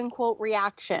quote-unquote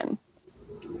reaction.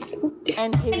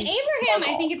 And Abraham,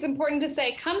 I think it's important to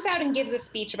say, comes out and gives a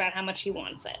speech about how much he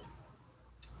wants it.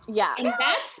 Yeah. And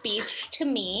that speech, to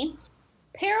me,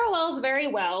 parallels very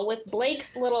well with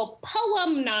Blake's little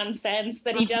poem nonsense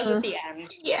that he does at the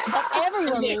end. Yeah.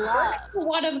 Everyone It loves. works for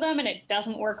one of them and it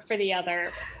doesn't work for the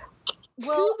other.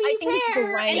 Well, I think it's the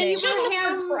fair, right And it way. shouldn't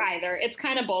have worked for either. It's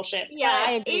kind of bullshit. Yeah,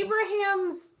 I agree.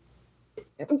 Abraham's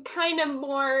kind of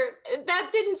more, that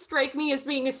didn't strike me as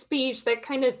being a speech. That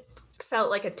kind of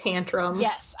felt like a tantrum.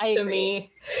 Yes, I to agree.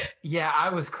 me. Yeah, I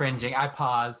was cringing. I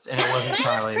paused, and it wasn't But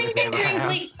I was Charlie. It was cringing during Abraham.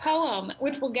 Blake's poem,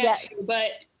 which we'll get Yes. to,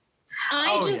 but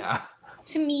Yeah.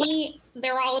 to me,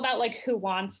 they're all about like who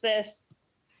wants this.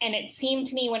 And it seemed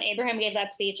to me when Abraham gave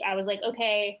that speech, I was like,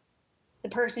 okay, the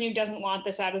person who doesn't want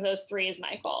this out of those three is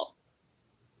Michael.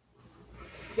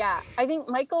 Yeah, I think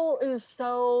Michael is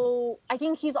so. I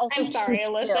think he's also. I'm sorry, too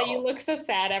Alyssa, chill. you look so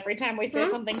sad every time we say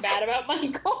something bad about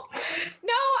Michael.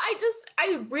 No,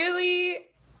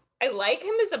 I like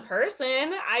him as a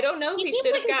person. I don't know if He he seems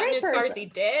should have like a gotten great as far as person. he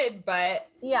did, but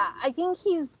Yeah, I think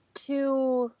he's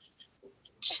too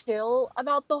chill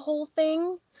about the whole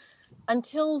thing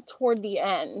until toward the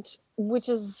end, which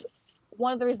is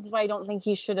one of the reasons why I don't think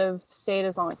he should have stayed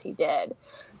as long as he did.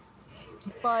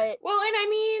 But well, and I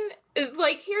mean, it's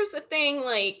like, here's the thing,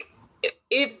 like,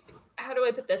 if how do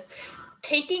I put this?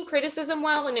 Taking criticism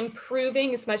well and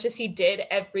improving as much as he did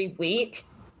every week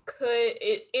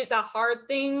is a hard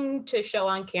thing to show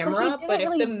on camera. didn't But if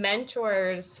really- the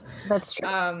mentors, that's true.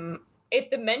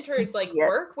 like Yeah.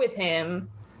 work with him,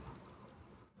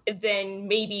 then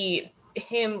maybe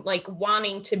him like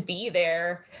wanting to be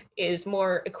there is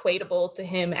more equatable to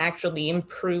him actually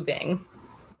improving,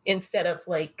 instead of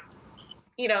like,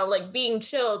 you know, like being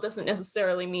chill doesn't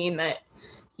necessarily mean that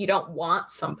you don't want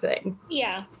something.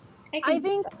 Yeah. I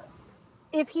think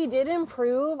if he did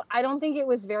improve, I don't think it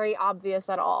was very obvious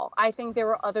at all. I think there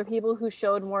were other people who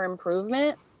showed more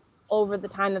improvement over the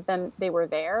time that then they were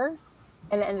there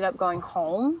and ended up going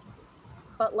home.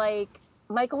 But like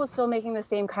Michael was still making the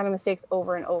same kind of mistakes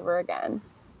over and over again.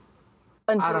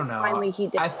 Until I don't know. finally he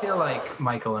did. I feel like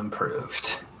Michael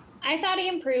improved. I thought he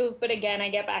improved, but again, I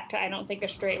get back to I don't think a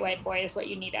straight white boy is what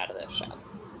you need out of this show.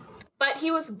 But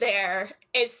he was there,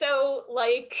 and so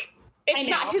like it's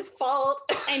not know. his fault.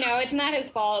 I know it's not his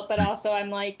fault, but also I'm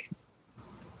like,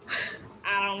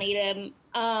 I don't need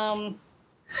him.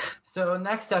 So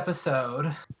next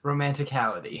episode,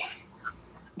 romanticality.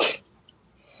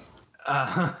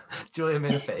 Julia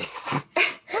made a face.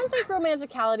 I don't think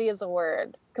romanticality is a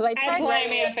word. Because I tried That's why I writing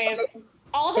made a it, face. but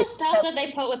All the stuff that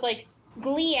they put with like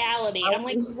gleeality, I'm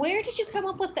like, where did you come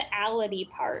up with the ality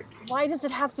part? why does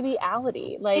it have to be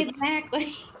ality? Like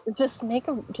Exactly.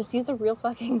 just use a real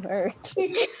fucking word.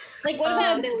 Like, what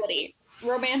about ability?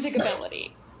 Romantic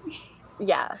ability.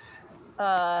 Yeah.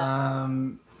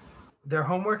 Their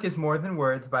homework is More Than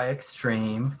Words by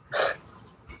Extreme.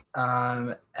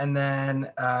 And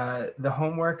then the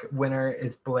homework winner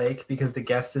is Blake because the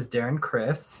guest is Darren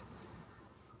Criss.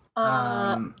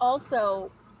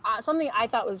 Also, something I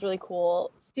thought was really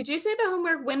cool. Did you say the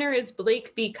homework winner is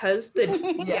Blake because the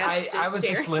Yeah, guest I is was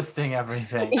just Darren? listing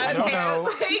everything. I don't Okay, I know.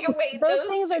 was like, wait, Those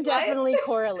things are what? definitely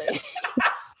correlated.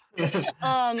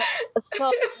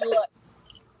 So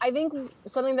I think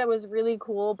something that was really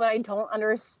cool, but I don't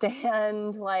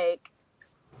understand like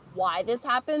why this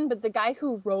happened. But the guy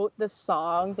who wrote the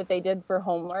song that they did for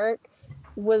homework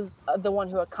was the one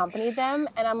who accompanied them,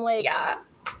 and I'm like, Yeah.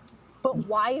 but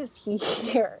why is he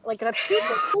here? Like that's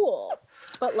super cool,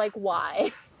 but like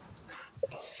why?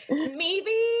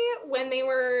 Maybe when they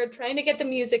were trying to get the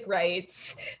music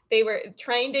rights, they were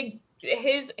trying to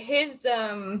his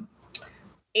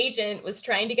agent was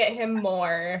trying to get him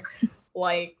more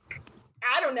like,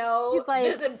 I don't know, He's like,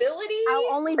 visibility. I'll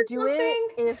only or do it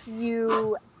something? if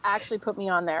you actually put me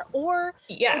on there. Or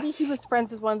maybe he Yes. was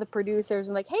friends with one of the producers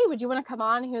and like, hey, would you want to come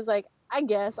on? And he was like, I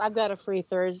guess I've got a free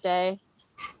Thursday.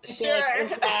 Sure.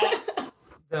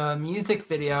 The music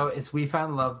video is We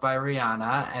Found Love by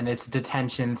Rihanna, and it's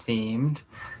detention themed.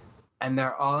 And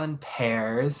they're all in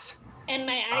pairs. And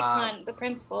my icon, the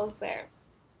principal, is there.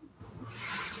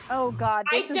 Oh God,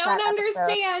 I this is don't that episode.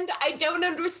 understand. I don't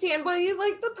understand why you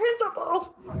like the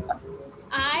principal.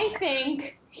 I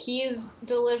think he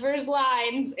delivers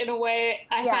lines in a way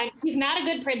I Yes. find he's not a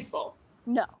good principal.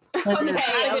 No.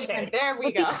 Okay, there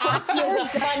we go. He is a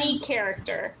funny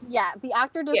character. Yeah, the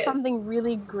actor does Yes. something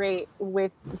really great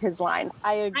with his lines.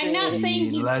 I agree. I'm not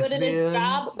saying he's good at his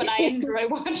job, Lesbians. but I enjoy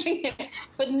watching it.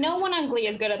 But no one on Glee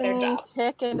is good at their job.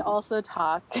 Tick and also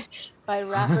talk. by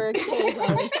rapper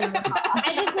Kayla.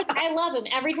 I love him.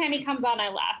 Every time he comes on, I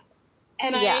laugh.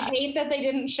 And I hate that they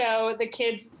didn't show the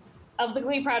kids of the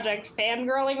Glee Project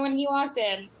fangirling when he walked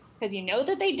in, because you know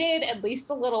that they did at least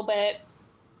a little bit,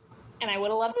 and I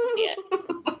would have loved to see it.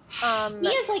 He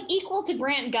is like equal to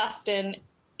Grant Gustin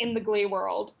in the Glee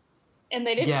world, and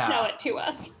they didn't show it to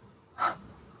us.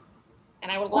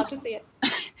 And I would love to see it.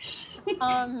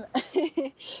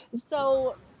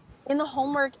 So in the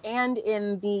homework and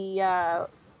in the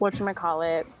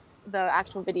whatchamacallit, the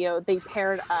actual video, they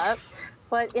paired up.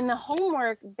 But in the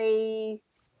homework, they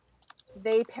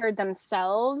paired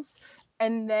themselves,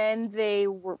 and then they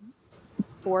were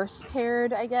force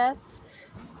paired, I guess.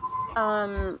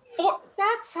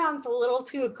 That sounds a little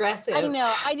too aggressive. I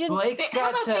know. I didn't.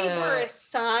 They were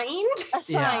assigned.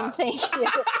 Assigned. Thank you.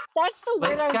 That's the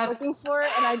word I was looking for,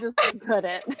 and I just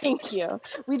couldn't. Thank you.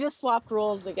 We just swapped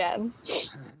roles again.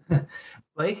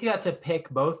 Blake got to pick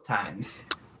both times.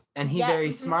 And he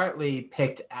very smartly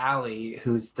picked Allie,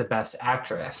 who's the best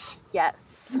actress.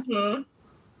 Yes. Mm-hmm.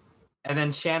 And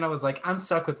then Shanna was like, I'm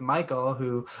stuck with Michael,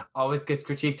 who always gets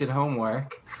critiqued in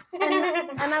homework. And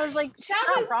I was like, she's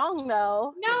not wrong,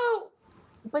 though. No.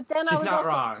 But then she's not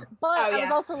wrong. But I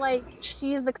was also like,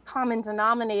 she's the common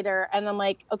denominator. And I'm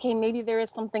like, okay, maybe there is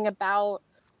something about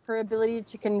her ability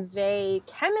to convey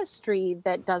chemistry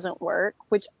that doesn't work,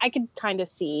 which I could kind of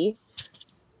see.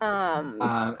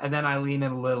 And then Eileen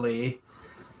and Lily,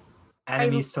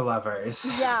 enemies to lovers.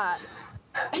 Yeah.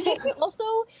 Also,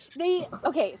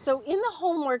 so in the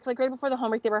homework, like right before the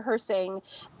homework, they were rehearsing,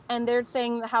 and they're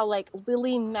saying how like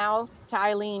Lily mouthed to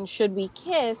Eileen, should we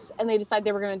kiss? And they decided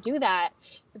they were going to do that.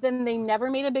 But then they never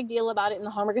made a big deal about it in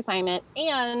the homework assignment.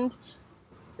 And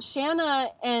Shanna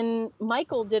and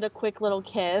Michael did a quick little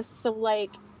kiss. So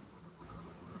like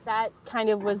that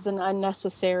kind of was an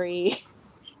unnecessary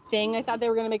thing. I thought they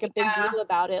were going to make a big deal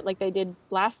about it like they did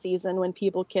last season when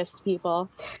people kissed people.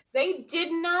 They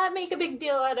did not make a big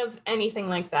deal out of anything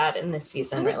like that in this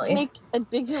season, really. Make a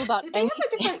big deal about Did they have a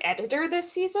different editor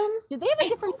this season? Did they have a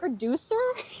different producer?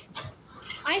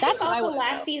 I think also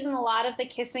last season a lot of the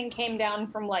kissing came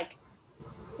down from like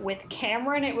with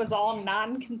Cameron, it was all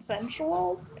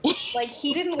non-consensual. Like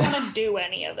he didn't want to do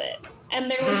any of it. And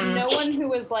there was no one who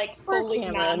was like fully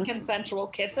non-consensual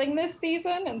kissing this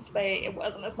season, and so it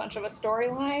wasn't as much of a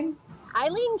storyline.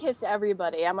 Eileen kissed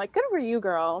everybody. I'm like, good for you,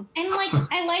 girl. And like,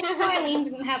 I liked how Eileen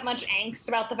didn't have much angst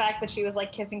about the fact that she was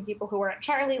like kissing people who weren't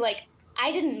Charlie. Like,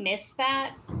 I didn't miss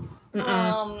that.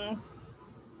 But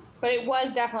it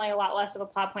was definitely a lot less of a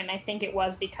plot point. And I think it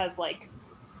was because like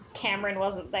Cameron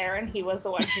wasn't there, and he was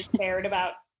the one who cared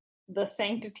about the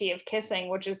sanctity of kissing,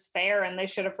 which is fair, and they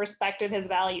should have respected his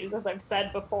values, as I've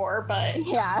said before, but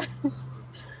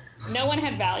no one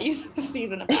had values this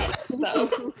season about it,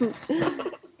 so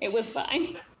it was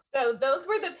fine. So those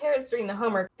were the pairs during the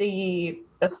homework. The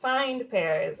assigned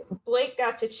pairs, Blake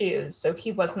got to choose, so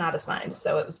he was not assigned.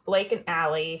 So it was Blake and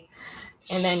Allie,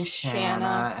 and then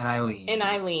Shanna and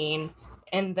Eileen,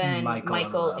 and then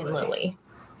Michael and Lily.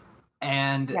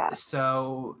 And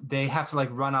so they have to like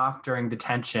run off during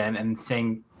detention and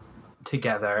sing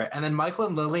together. And then Michael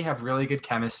and Lily have really good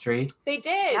chemistry. They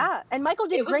did. Yeah. And Michael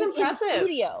did great in the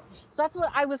studio. So that's what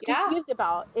I was confused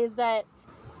about, is that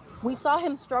we saw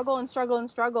him struggle and struggle and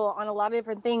struggle on a lot of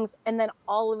different things. And then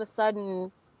all of a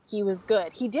sudden he was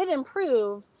good. He did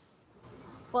improve,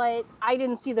 but I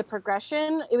didn't see the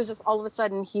progression. It was just all of a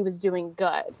sudden he was doing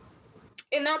good.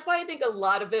 And that's why I think a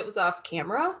lot of it was off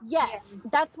camera. Yes,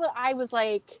 that's what I was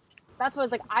like.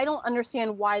 I don't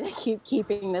understand why they keep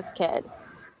keeping this kid.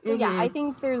 But yeah, I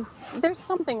think there's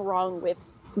something wrong with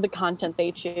the content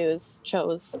they chose.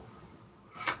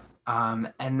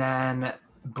 And then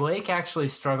Blake actually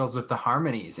struggles with the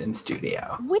harmonies in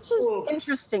studio, which is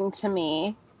interesting to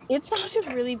me. It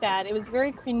sounded really bad. It was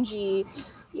very cringy.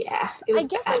 Yeah, it was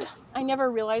bad. I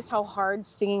never realized how hard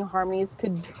singing harmonies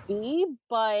could be,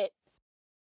 but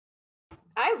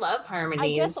I love harmonies.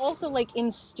 I guess also like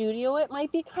in studio it might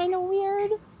be kind of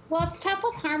weird. Well, it's tough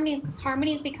with harmonies because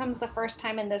harmonies becomes the first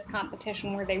time in this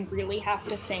competition where they really have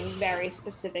to sing very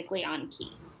specifically on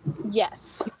key.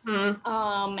 Yes.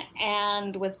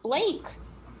 And with Blake,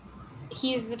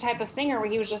 he's the type of singer where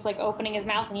he was just like opening his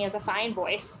mouth and he has a fine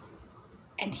voice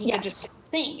and he could just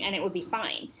sing and it would be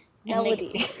fine. And they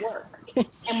could make it work.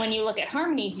 And when you look at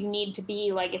harmonies, you need to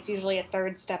be like, it's usually a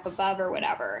third step above or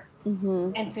whatever.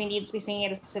 And so he needs to be singing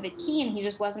at a specific key and he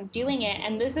just wasn't doing it.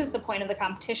 And this is the point of the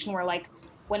competition where like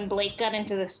when Blake got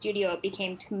into the studio, it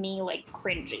became to me like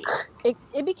cringy. It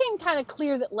became kind of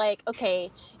clear that like,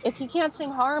 okay, if he can't sing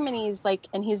harmonies like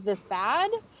and he's this bad,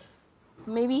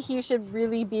 maybe he should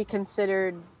really be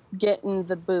considered getting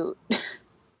the boot.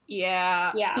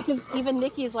 Yeah. Yeah. Because even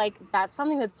Nikki's like, that's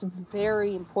something that's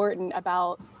very important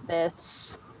about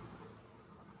this.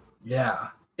 Yeah.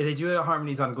 They do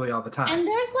harmonies on Glee all the time. And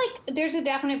there's a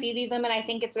definite beauty to them, and I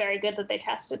think it's very good that they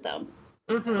tested them.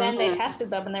 Mhm. Then they tested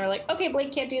them, and they were like, okay,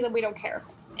 Blake can't do them, we don't care.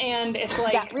 And it's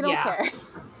like, Yeah, we don't care.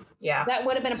 Yeah. that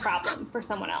would have been a problem for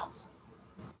someone else.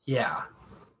 Yeah.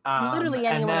 Literally and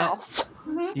anyone then- else.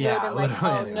 Yeah, Would have been like,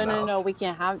 literally oh, anyone no, else. we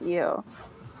can't have you.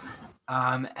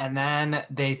 And then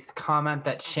they comment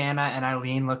that Shanna and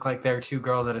Eileen look like they're two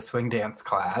girls at a swing dance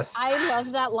class. I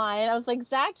love that line. I was like,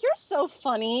 Zach, you're so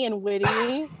funny and witty.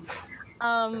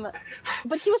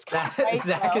 But he was kind That, of right,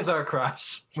 Zach though. is our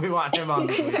crush. We want him on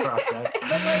the Glee project.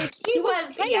 But like, He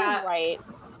was, kind yeah. of right.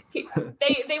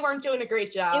 They weren't doing a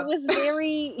great job. It was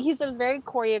very, he said it was very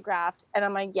choreographed, and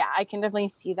I'm like, yeah, I can definitely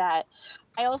see that.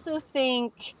 I also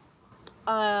think,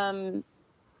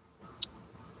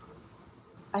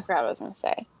 I forgot what I was going to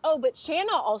say. Oh, but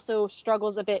Shanna also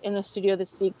struggles a bit in the studio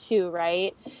this week too,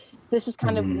 right? This is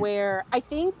kind Mhm. of where I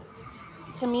think,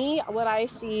 to me, what I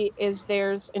see is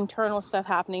there's internal stuff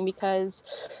happening because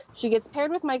she gets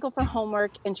paired with Michael for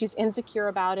homework and she's insecure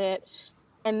about it.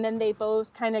 And then they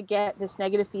both kind of get this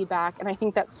negative feedback, and I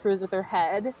think that screws with her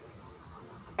head.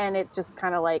 And it just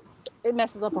kind of like, it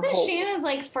messes up her This is whole... Shanna's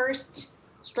like first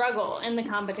struggle in the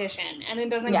competition, and it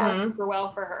doesn't Yeah. go super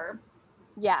well for her.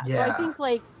 Yeah. So I think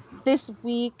like this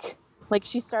week, like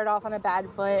she started off on a bad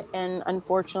foot, and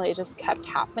unfortunately it just kept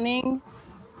happening.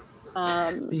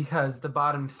 Because the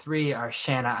bottom three are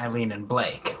Shanna, Eileen, and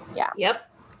Blake. Yep.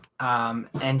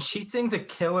 And she sings a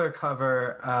killer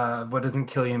cover of What Doesn't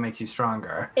Kill You Makes You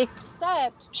Stronger.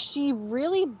 Except she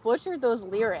really butchered those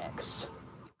lyrics.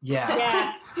 Yeah.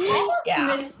 Yeah. I Yeah.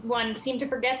 this one seemed to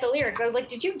forget the lyrics. I was like,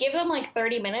 did you give them like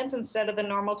 30 minutes instead of the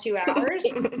normal 2 hours?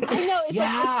 I know. It's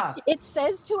Yeah. like, it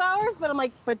says 2 hours, but I'm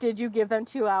like, but did you give them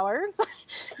 2 hours?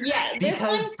 Yeah, this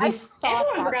Because one, this,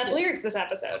 everyone forgot the too. lyrics this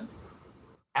episode.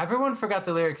 everyone forgot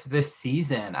the lyrics this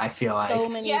season, I feel like. So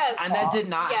many. Yes. And that did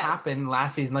not Yes. happen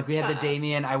last season. Like we had the Uh-uh.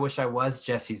 Damien, I Wish I Was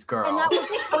Jesse's Girl. And that was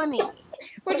funny. Which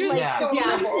But, was like, Yeah. the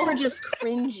lyrics horrible. were just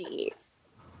cringy.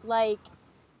 Like,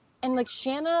 and like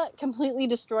Shanna completely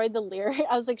destroyed the lyric.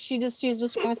 I was like, she's just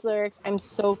destroying the lyrics. I'm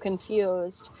so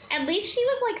confused. At least she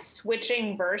was like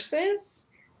switching verses.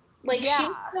 Like she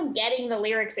Yeah. wasn't getting the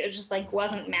lyrics, it was just like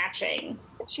wasn't matching.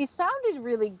 She sounded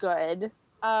really good.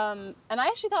 And I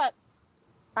actually thought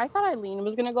Eileen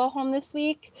was gonna go home this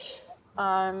week.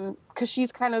 Because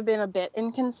she's kind of been a bit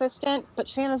inconsistent, but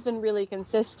Shanna's been really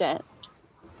consistent.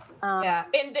 Yeah,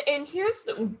 and here's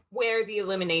where the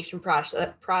elimination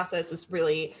process is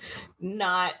really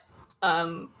not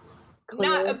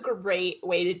not a great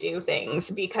way to do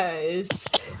things, because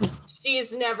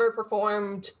she's never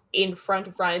performed in front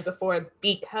of Ryan before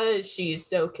because she's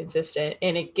so consistent,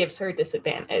 and it gives her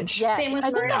disadvantage. Yes. Same with I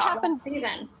think that Marissa happened. last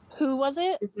season. Who was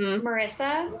it? Mhm.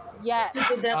 Marissa Yes.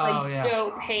 did that like Oh, yeah.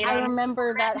 dope hate I on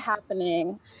remember that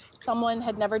happening. Someone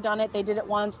had never done it. They did it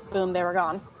once. Boom, they were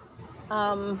gone.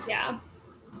 yeah.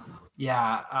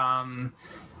 Yeah.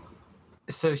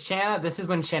 So Shanna, this is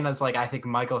when Shanna's like, I think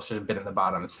Michael should have been in the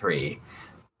bottom three.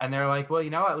 And they're like, well, you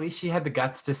know, at least she had the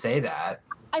guts to say that.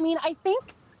 I mean, I think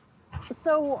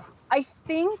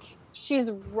she's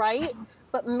right,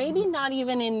 but maybe not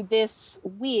even in this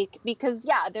week, because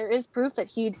yeah, there is proof that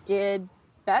he did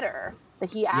better, that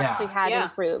he actually had Yeah.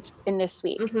 improved in this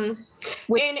week. Mhm.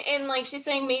 Which- And like she's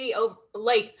saying, maybe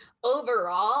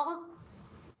overall,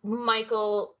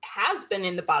 Michael has been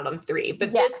in the bottom three,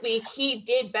 but Yes. this week he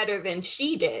did better than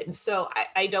she did. So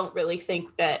I don't really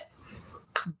think that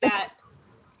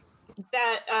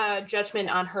judgment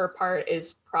on her part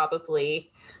is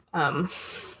probably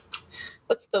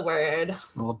what's the word? A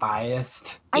little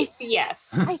biased.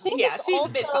 Yes. I think Yeah, it's she's a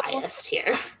bit also- biased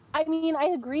here. I mean, I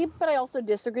agree, but I also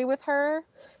disagree with her,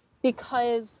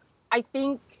 because I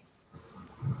think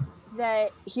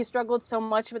that he struggled so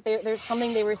much, but there's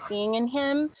something they were seeing in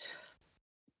him.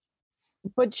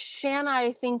 But Shanna,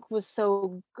 I think, was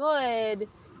so good,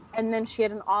 and then she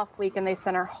had an off week and they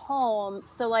sent her home.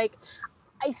 So, like,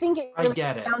 I think it I really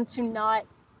get it. comes down to not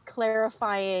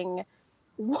clarifying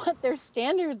what their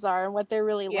standards are and what they're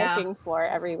really Yeah. looking for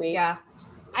every week. Yeah.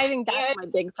 I think that's my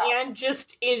big problem. And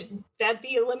just that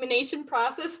the elimination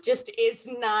process just is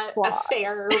not a Flawed.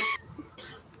 fair.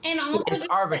 And also It's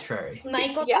arbitrary.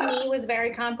 Michael Yeah. to me was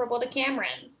very comparable to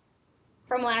Cameron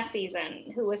from last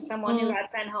season, who was someone who got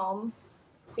sent home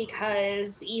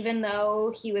because even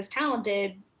though he was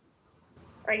talented,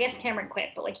 or I guess Cameron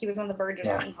quit, but like he was on the verge of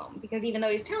Yeah. sending home because even though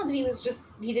he was talented,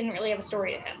 he didn't really have a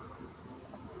story to him.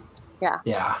 Yeah.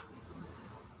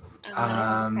 It's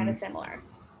kind Um, of similar.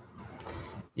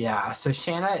 Yeah, so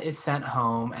Shanna is sent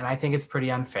home, and I think it's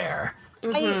pretty unfair.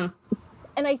 Mhm.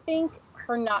 And I think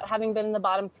her not having been in the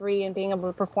bottom 3 and being able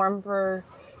to perform for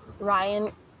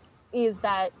Ryan is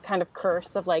that kind of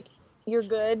curse of like, you're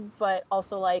good, but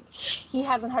also like he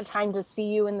hasn't had time to see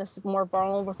you in this more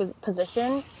vulnerable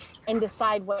position and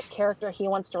decide what character he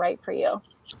wants to write for you.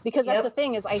 Because that's the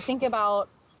thing is I think about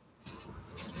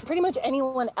pretty much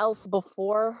anyone else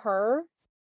before her,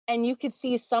 and you could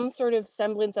see some sort of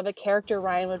semblance of a character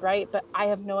Ryan would write, but I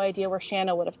have no idea where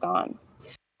Shanna would have gone.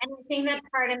 And I think that's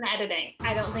hard in the editing.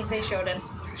 I don't think they showed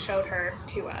her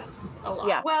to us a lot.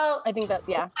 Yeah. Well, I think that's,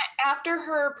 yeah. After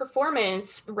her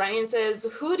performance, Ryan says,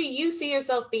 "Who do you see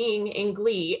yourself being in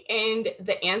Glee?" And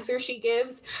the answer she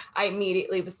gives, I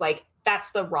immediately was like,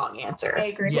 that's the wrong answer. I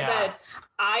agree. She Yeah. said,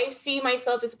 "I see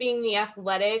myself as being the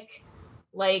athletic,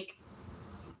 like,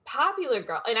 popular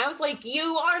girl." And I was like,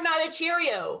 you are not a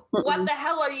Cheerio. What the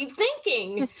hell are you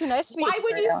thinking? She's too nice to be. Why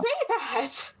would you say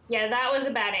that? Yeah, that was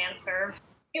a bad answer.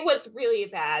 It was really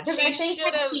bad. Because I think should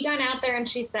had have. she gone out there and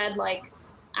she said, like,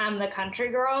 I'm the country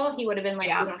girl, he would have been like,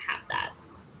 Yeah. we don't have that.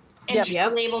 And Yep. she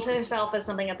Yep. labeled herself as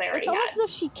something that they already It's almost had. as if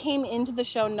she came into the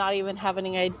show not even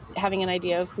having an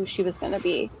idea of who she was going to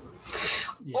be.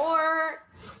 Yeah. Or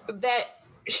that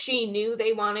she knew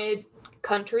they wanted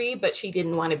country, but she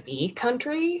didn't want to be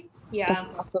country. Yeah. That's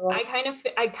possible.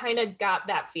 I kind of got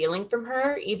that feeling from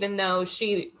her, even though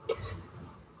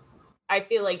I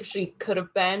feel like she could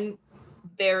have been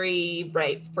very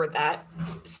right for that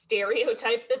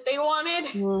stereotype that they wanted,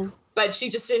 Mhm. but she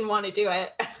just didn't want to do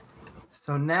it.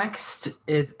 So next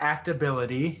is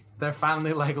actability. They're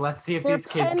finally like, let's see if Their these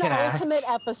kids can act. penultimate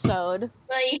episode.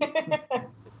 Like,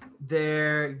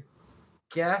 Their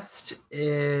guest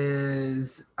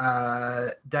is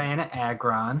Diana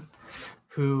Agron,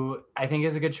 who I think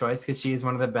is a good choice because she is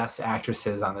one of the best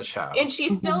actresses on the show. And she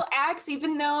still acts,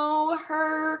 even though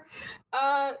her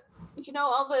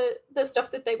all the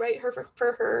stuff that they write her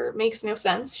for her makes no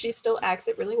sense. She still acts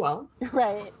it really well.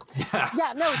 Right. Yeah.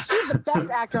 Yeah, no, she's the best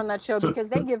actor on that show because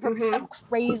they give her some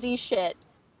crazy shit.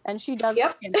 And she does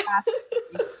Yep.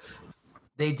 fantastic.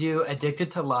 They do Addicted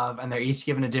to Love, and they're each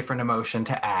given a different emotion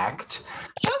to act.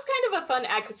 That was kind of a fun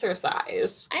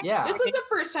exercise. Yeah. This was the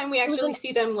first time we actually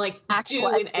see them like actual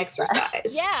do an exercise.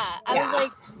 exercise. Yeah. I Yeah. was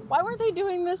like, why weren't they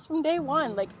doing this from day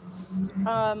one? Like,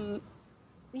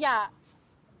 yeah.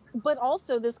 But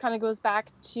also this kind of goes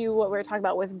back to what we were talking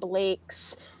about with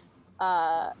Blake's,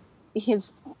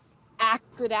 his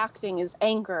good acting is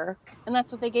anger. And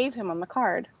that's what they gave him on the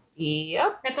card.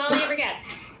 Yep. that's all he ever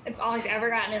gets. It's all he's ever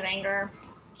gotten is anger.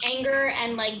 Anger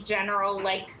and, like, general,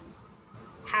 like,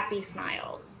 happy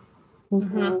smiles.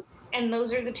 Mhm. And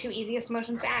those are the two easiest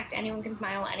emotions to act. Anyone can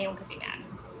smile, anyone can be mad.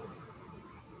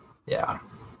 Yeah.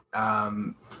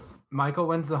 Michael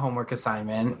wins the homework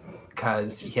assignment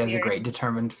because he has a Weird. great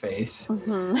determined face.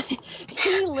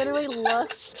 He literally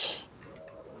looks.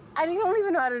 I don't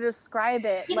even know how to describe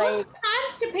it. He Like, looked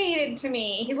constipated to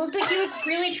me. He looked like he was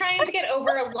really trying to get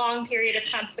over a long period of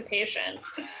constipation.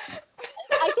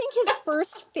 I think his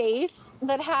first face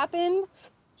that happened,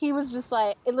 he was just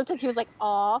like, it looked like he was like,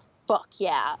 "Aw, fuck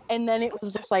yeah," and then it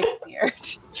was just like weird.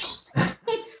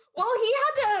 Well, he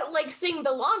had to like sing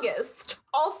the longest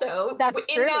also That's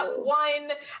in that true. one,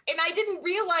 and I didn't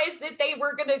realize that they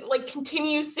were gonna like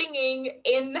continue singing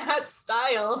in that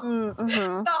style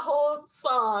Mm-hmm. the whole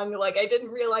song. Like I didn't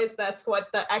realize that's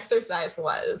what the exercise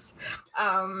was.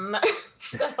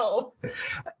 So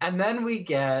And then we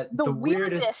get The the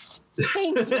weirdest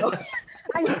Thank you.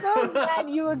 I'm so glad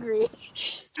you agree.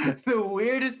 the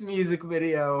weirdest music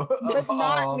video But of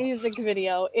not all. music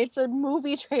video. It's a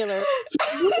movie trailer.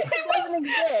 Music doesn't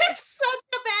exist. it's such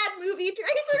a bad movie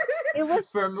trailer. It was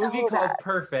For a movie so called bad.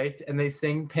 Perfect, and they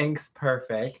sing Pink's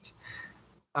Perfect.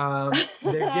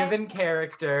 They're given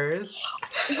characters.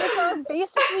 Which are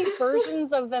basically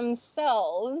versions of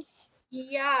themselves.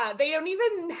 Yeah, they don't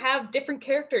even have different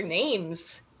character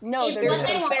names. No, It's they're what just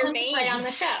they just, want their them to play on the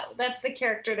names. show. That's the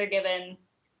character they're given,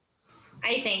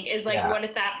 I think, is like Yeah. what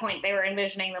at that point they were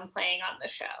envisioning them playing on the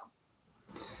show.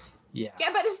 Yeah. Yeah,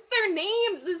 but it's their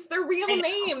names. It's their real I know.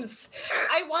 names.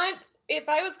 If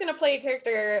I was going to play a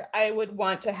character, I would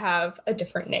want to have a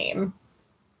different name.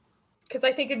 Because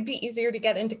I think it'd be easier to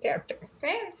get into character.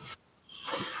 Fair.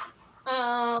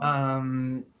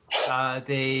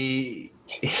 They.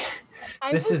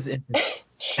 I This was- is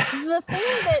the thing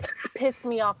that pissed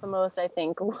me off the most, I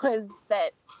think, was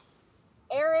that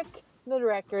Eric, the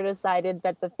director, decided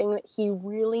that the thing that he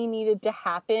really needed to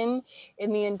happen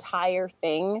in the entire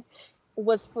thing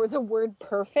was for the word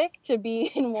perfect to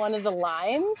be in one of the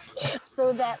lines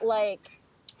so that, like,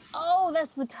 oh,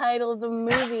 that's the title of the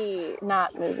movie.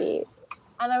 Not movie.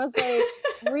 And I was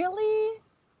like, really?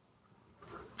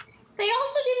 They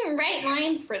also didn't write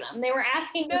lines for them. They were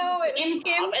asking No, for it's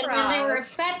improv, and then they were improv.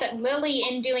 upset that Lily,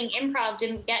 in doing improv,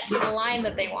 didn't get to the line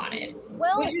that they wanted.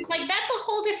 Well, Which is like, that's a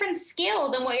whole different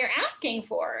skill than what you're asking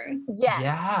for. yes.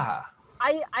 Yeah.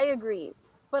 I agree.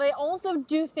 But I also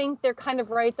do think they're kind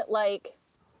of right that, like,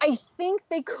 I think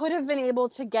they could have been able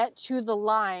to get to the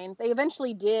line. They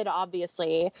eventually did,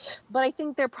 obviously. But I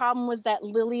think their problem was that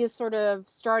Lily is sort of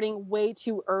starting way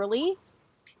too early.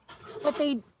 But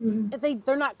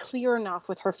they're not clear enough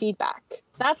with her feedback.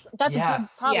 That's a big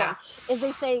Yes. problem. Yeah. Is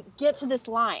they say, get to this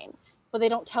line, but they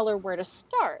don't tell her where to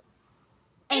start.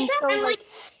 And Exactly. so, And, like,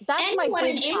 that's my anyone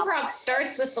in big improv problem.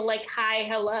 starts with the like hi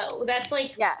hello. That's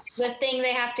like Yes. the thing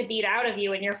they have to beat out of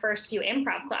you in your first few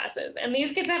improv classes, and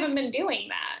these kids haven't been doing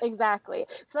that. Exactly.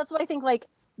 So that's why I think, like,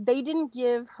 they didn't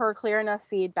give her clear enough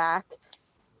feedback,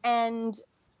 and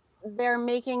they're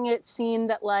making it seem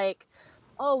that, like,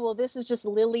 oh, well, this is just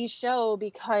Lily's show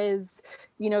because,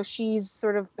 you know, she's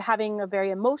sort of having a very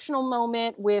emotional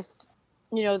moment with,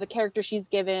 you know, the character she's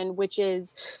given, which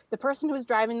is the person who was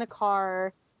driving the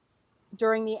car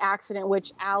during the accident,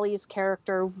 which Allie's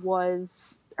character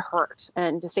was hurt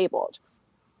and disabled.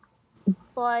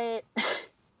 But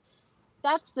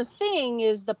that's the thing,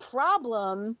 is the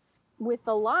problem with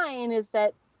the line is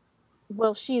that,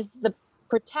 well, she's the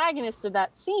protagonist of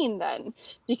that scene then,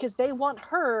 because they want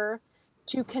her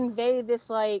to convey this,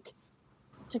 like,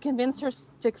 to convince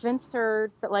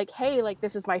her that, like, hey, like,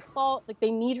 this is my fault. Like, they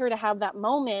need her to have that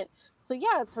moment. So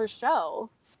yeah, it's her show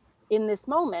in this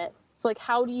moment. So, like,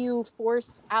 how do you force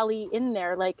Allie in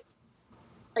there? Like,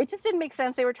 it just didn't make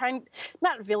sense. They were trying,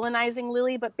 not villainizing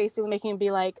Lily, but basically making it be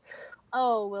like,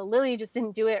 oh, well, Lily just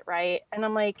didn't do it right. And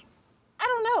I'm like, I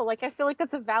don't know. Like, I feel like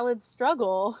that's a valid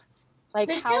struggle. Like,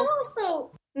 The show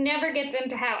also never gets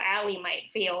into how Allie might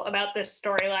feel about this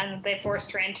storyline that they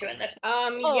forced her into in this. Yeah,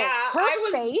 her I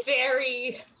was face.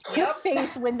 very. Her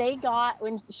face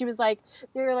when she was like,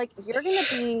 they were like, you're gonna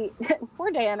be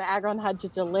poor Diana Agron had to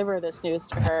deliver this news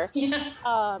to her. Yeah.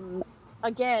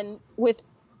 Again, with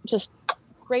just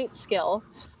great skill,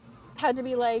 had to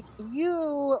be like,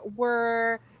 you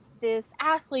were this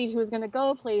athlete who was gonna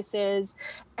go places,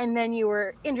 and then you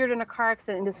were injured in a car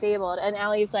accident and disabled. And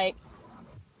Allie's like,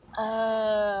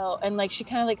 oh, and like she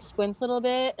kind of like squints a little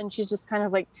bit, and she's just kind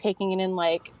of like taking it in,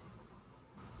 like,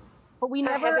 but we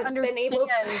never haven't been understand able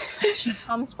where she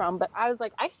comes from. But I was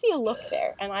like, I see a look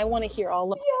there, and I want to hear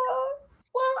all of it. Yeah.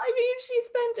 Well, I mean, she's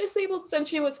been disabled since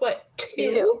she was what,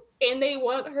 2? And they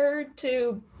want her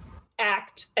to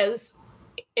act as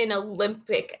an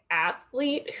Olympic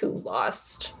athlete who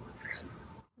lost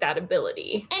that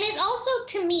ability. And it also,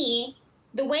 to me,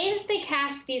 the way that they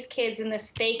cast these kids in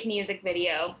this fake music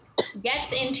video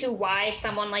gets into why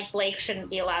someone like Blake shouldn't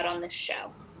be allowed on this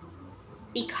show.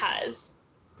 Because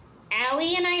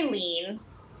Allie and Eileen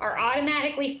are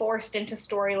automatically forced into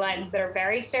storylines that are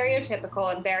very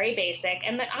stereotypical and very basic,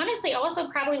 and that honestly also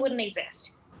probably wouldn't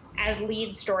exist as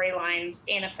lead storylines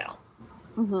in a film.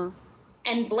 Mm-hmm.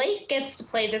 And Blake gets to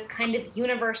play this kind of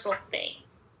universal thing.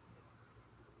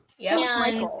 Yeah.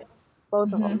 Michael,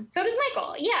 both of them. So does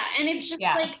Michael. Yeah. And it's just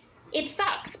like, it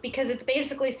sucks because it's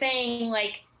basically saying,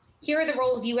 like, here are the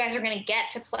roles you guys are going to get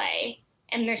to play.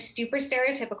 And they're super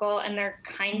stereotypical and they're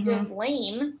kind of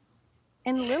lame.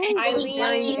 And Lily was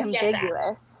very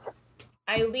ambiguous.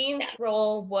 Eileen's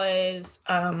role was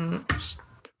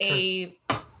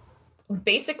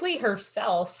basically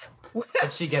herself.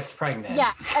 But she gets pregnant.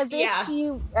 Yeah,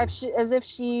 as if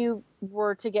she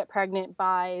were to get pregnant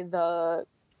by the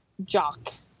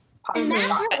jock. And,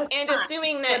 and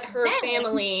assuming that her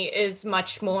family is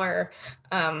much more,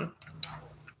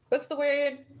 what's the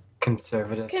word?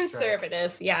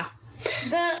 Conservative. Yeah.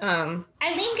 Eileen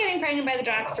getting pregnant by the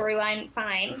jock storyline,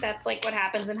 fine. That's like what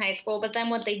happens in high school. But then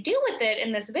what they do with it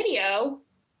in this video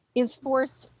is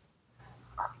force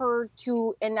her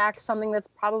to enact something that's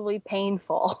probably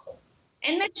painful.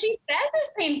 And that she says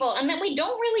is painful, and that we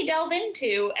don't really delve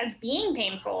into as being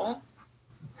painful.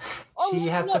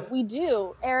 We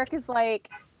do. Eric is like,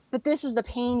 but this is the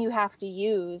pain you have to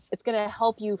use. It's going to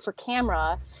help you for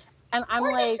camera. And I'm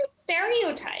like, just a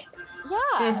stereotype.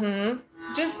 Yeah.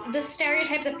 Just the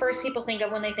stereotype that first people think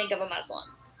of when they think of a Muslim.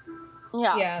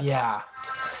 Yeah.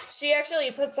 She actually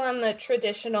puts on the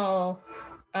traditional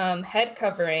head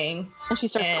covering, and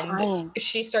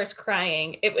she starts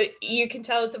crying. You can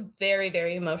tell it's very,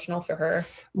 very emotional for her.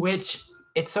 Which,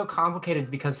 it's so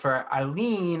complicated because for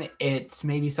Eileen, it's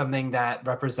maybe something that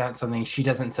represents something she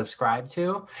doesn't subscribe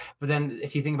to. But then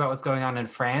if you think about what's going on in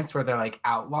France, where they're like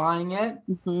outlawing it,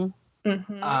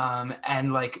 Mhm.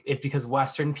 And like it's because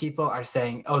Western people are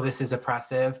saying, "Oh, this is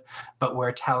oppressive," but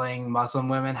we're telling Muslim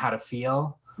women how to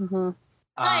feel. Mhm.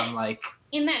 But- Like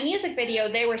In that music video,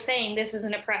 they were saying this is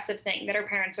an oppressive thing that her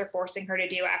parents are forcing her to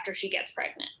do after she gets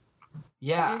pregnant.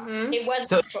 yeah. Mhm. It was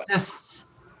So a choice.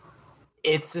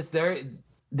 it's just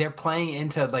they're playing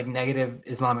into like negative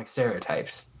Islamic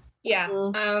stereotypes. Yeah.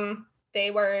 Mhm.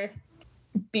 They were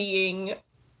being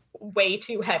way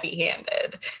too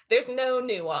heavy-handed. There's no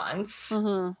nuance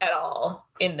Mhm. at all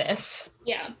in this.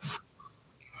 Yeah.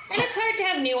 And it's hard to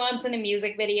have nuance in a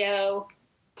music video,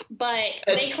 but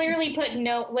they clearly put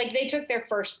they took their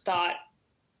first thought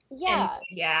Yeah.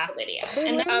 Yeah. in the video. They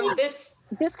And literally- This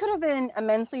This could have been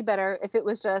immensely better if it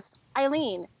was just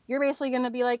Eileen. You're basically going to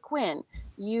be like Quinn.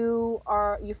 You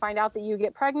find out that you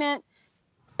get pregnant,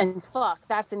 and fuck,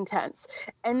 that's intense.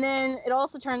 And then it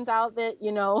also turns out that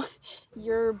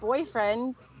your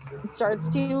boyfriend starts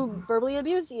to verbally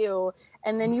abuse you,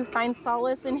 and then you find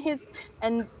solace in his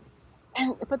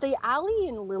but the Allie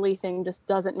and Lily thing just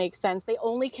doesn't make sense. They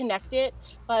only connect it,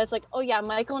 but it's like, oh yeah,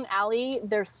 Michael and Allie,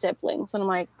 they're siblings, and I'm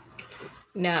like,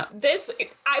 No,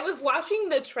 I was watching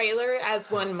the trailer as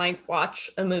one might watch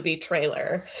a movie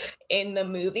trailer. In the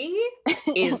movie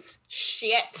is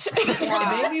shit. It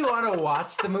made me want to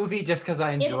watch the movie just because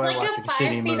I enjoy it's like watching a 5 shitty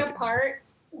feet movies. apart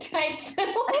type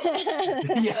film.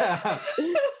 Yeah.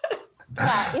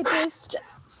 yeah, it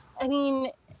just, I mean,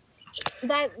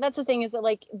 that's the thing is that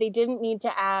like they didn't need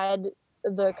to add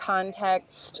the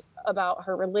context about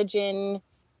her religion.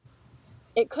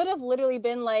 It could have literally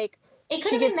been like, It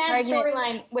could She have been gets that pregnant.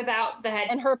 storyline without the head.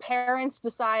 and her parents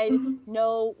decide, Mhm.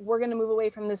 no, we're going to move away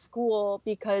from this school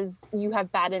because you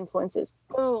have bad influences.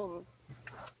 Boom.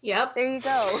 Yep. There you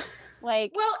go.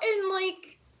 Like, Well, and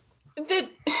like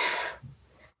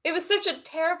it was such a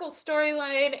terrible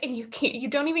storyline, and you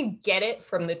don't even get it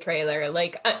from the trailer.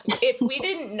 Like, if we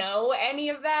didn't know any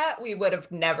of that, we would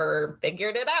have never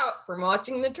figured it out from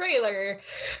watching the trailer.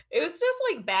 It was just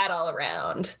like bad all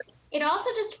around. It also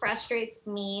just frustrates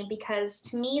me because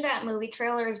to me that movie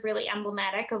trailer is really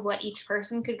emblematic of what each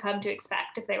person could come to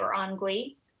expect if they were on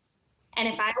Glee. And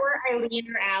if I were Eileen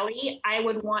or Allie, I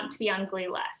would want to be on Glee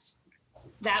less.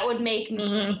 That would make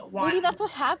me want. maybe that's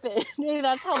what happened. Maybe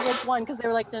that's how Blake won, because they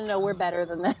were like, no, we're better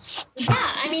than this. Yeah,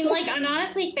 I mean, like, I'm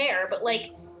honestly fair, but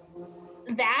like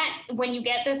that when you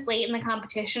get this late in the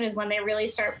competition is when they really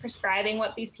start prescribing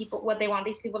what they want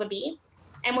these people to be.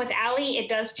 And with Allie, it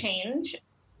does change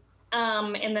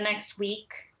in the next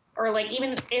week, or like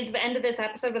even it's the end of this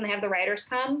episode when they have the writers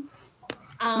come.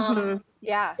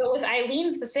 Yeah. But with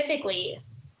Eileen specifically,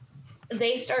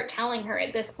 they start telling her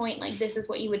at this point, like, this is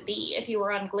what you would be if you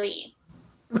were on Glee.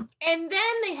 And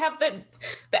then they have the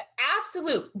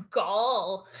absolute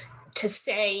gall to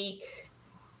say,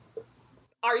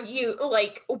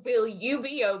 will you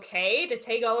be okay to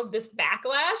take all of this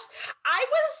backlash? I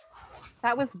was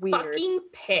That was weird. fucking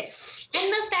pissed.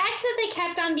 And the fact that they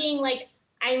kept on being like,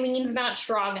 Eileen's not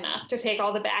strong enough to take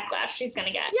all the backlash she's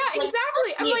gonna get. Yeah, Like,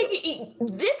 exactly. I'm you.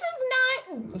 like, this is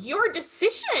not your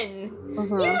decision.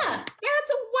 Mhm. Yeah. Yeah,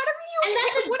 so what are you And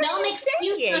that's a what are dumb you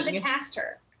excuse saying? not to cast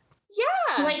her.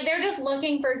 Yeah. Like, they're just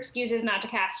looking for excuses not to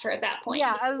cast her at that point.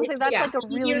 Yeah, I was gonna say that's Yeah. like a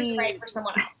Easier to really, write for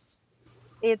someone else.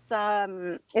 it's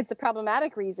a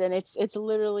problematic reason. It's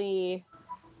literally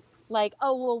like,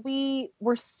 oh well,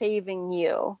 we're saving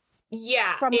you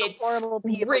yeah, from the it's horrible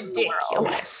people in the world.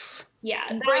 ridiculous. Yeah,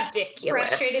 that Ridiculous.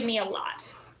 frustrated me a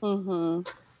lot. Mm-hmm.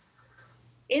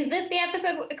 Is this the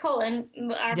episode with Cullen?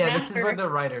 Yeah, this is when the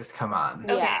writers come on.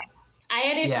 Okay. Yeah. I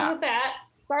had issues Yeah. with that.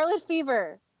 Scarlet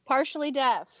Fever, partially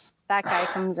deaf. That guy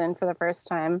comes in for the first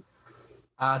time.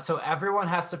 So everyone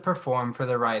has to perform for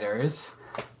the writers.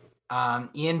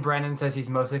 Ian Brennan says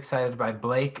he's most excited by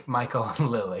Blake, Michael,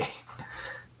 and Lily.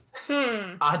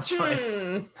 Odd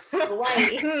choice.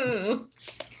 Right.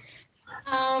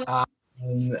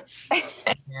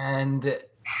 And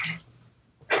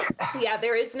Yeah,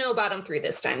 there is no bottom three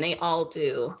this time. They all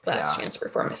do last Yeah. chance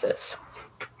performances.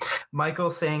 Michael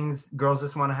sings Girls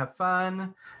Just Want to Have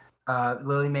Fun.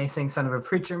 Lily Mae sings Son of a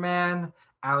Preacher Man.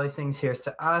 Allie sings Here's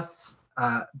to Us.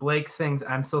 Blake sings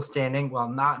I'm Still Standing while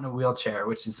not in a wheelchair,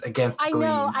 which is against I Glee's.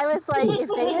 know. I was like, if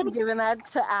they had given that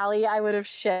to Allie, I would have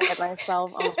shit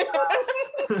myself.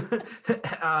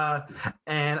 Oh.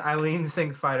 And Eileen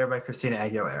sings Fighter by Christina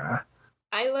Aguilera.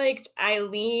 I liked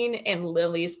Eileen and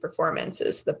Lily's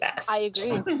performances the best. I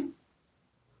agree.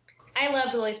 I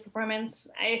loved Lily's performance.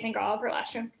 I think all of her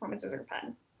last year performances are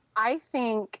fun. I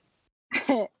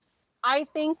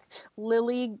think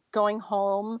Lily going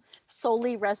home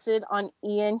solely rested on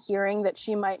Ian hearing that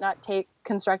she might not take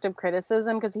constructive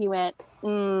criticism because he went,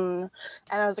 and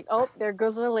I was like, oh, there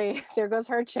goes Lily. There goes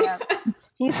her champ.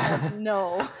 He said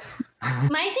no.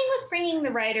 My thing with bringing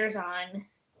the writers on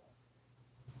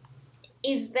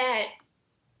is that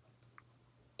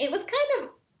it was kind of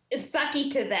sucky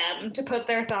to them to put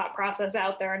their thought process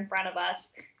out there in front of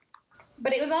us.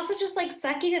 But it was also just like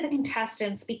sucky to the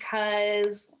contestants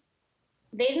because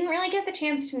they didn't really get the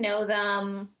chance to know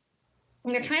them.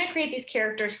 And they're trying to create these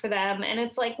characters for them. And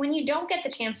it's like when you don't get the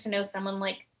chance to know someone,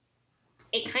 like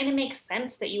it kind of makes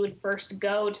sense that you would first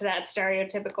go to that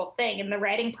stereotypical thing. And the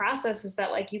writing process is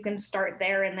that like you can start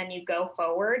there and then you go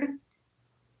forward.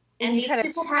 And these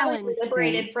people probably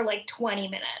deliberated for like 20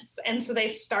 minutes. And so they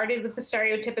started with the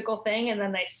stereotypical thing and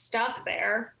then they stuck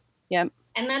there. Yep.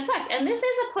 And that sucks. And this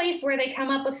is a place where they come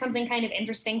up with something kind of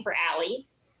interesting for Allie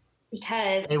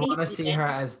because they want to see her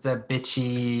as the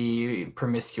bitchy,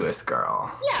 promiscuous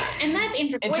girl. Yeah, and that's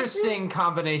interesting. Interesting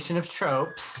combination of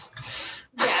tropes.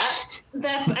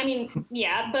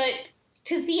 Yeah, but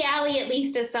to see Allie at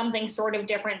least as something sort of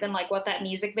different than like what that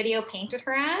music video painted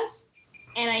her as.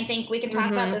 And I think we can talk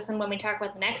about this and when we talk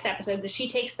about the next episode, that she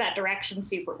takes that direction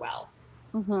super well.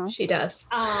 Mm-hmm. She does.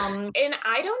 And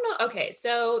I don't know. Okay,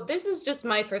 so this is just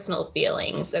my personal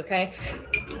feelings, okay?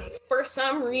 For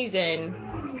some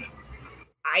reason,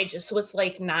 I just was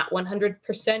like not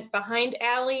 100% behind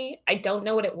Allie. I don't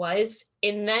know what it was.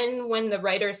 And then when the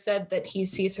writer said that he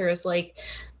sees her as like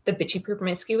the bitchy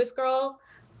promiscuous girl,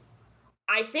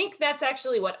 I think that's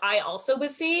actually what I also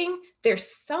was seeing. There's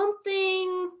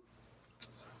something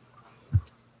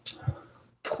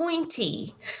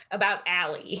pointy about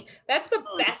Allie. That's the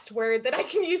best word that I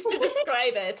can use to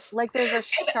describe it. Like there's a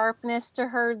sharpness to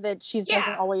her that she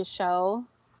doesn't always show.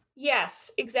 Yes,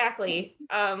 exactly.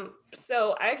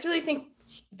 So I actually think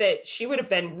that she would have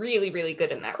been really, really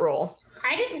good in that role.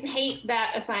 I didn't hate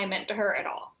that assignment to her at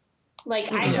all.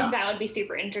 Like, I think that would be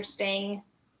super interesting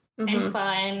and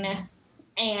fun.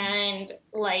 And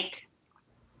like,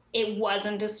 it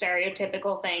wasn't a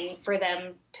stereotypical thing for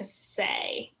them to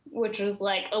say, which was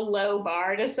like a low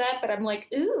bar to set. But I'm like,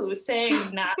 ooh,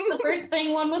 saying not the first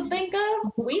thing one would think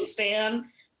of. We stand.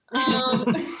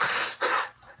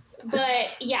 But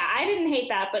yeah, I didn't hate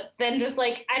that. But then just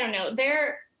like, I don't know,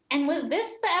 and was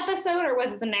this the episode or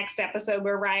was it the next episode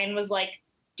where Ryan was like,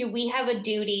 do we have a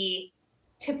duty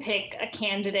to pick a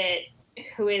candidate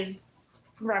who is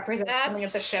representing something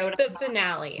of the show? The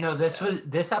finale. No,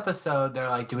 this episode, they're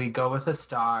like, do we go with a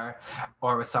star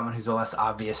or with someone who's a less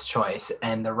obvious choice?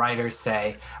 And the writers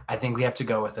say, I think we have to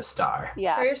go with a star.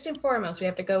 Yeah. First and foremost, we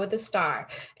have to go with a star.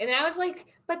 And I was like,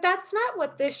 but that's not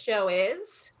what this show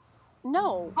is.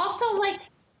 No. Also, like,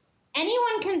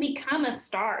 anyone can become a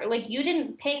star. Like, you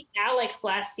didn't pick Alex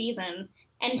last season,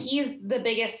 and he's the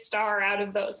biggest star out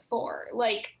of those four.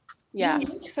 Like, you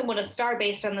make someone a star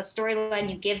based on the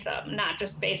storyline you give them, not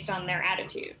just based on their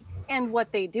attitude. And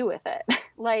what they do with it.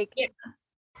 Like,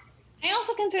 I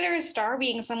also consider a star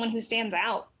being someone who stands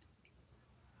out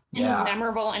and is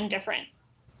memorable and different.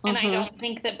 And I don't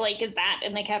think that Blake is that.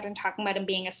 And they kept on talking about him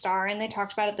being a star. And they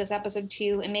talked about it this episode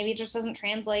too. And maybe it just doesn't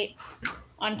translate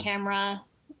on camera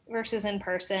versus in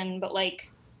person. But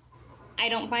like, I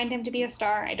don't find him to be a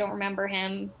star. I don't remember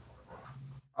him.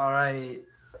 All right.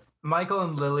 Michael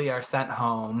and Lily are sent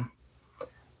home,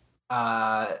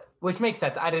 which makes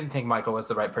sense. I didn't think Michael was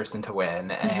the right person to win.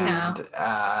 And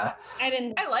I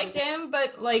liked him,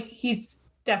 but like, he's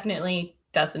definitely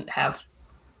doesn't have...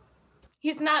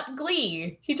 He's not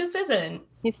Glee. He just isn't.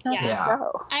 He's not the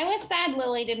show. I was sad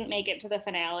Lily didn't make it to the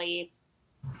finale.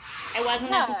 I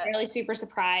wasn't necessarily super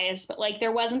surprised, but like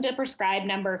there wasn't a prescribed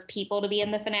number of people to be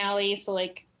in the finale. So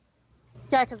like,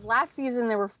 yeah, because last season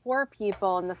there were 4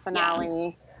 people in the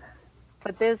finale,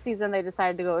 but this season they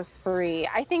decided to go with 3.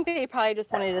 I think they probably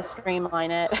just wanted to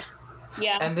streamline it.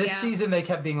 Yeah. And this season they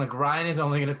kept being like, Ryan is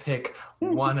only going to pick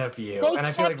one of you. And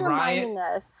I feel like Ryan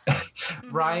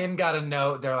got a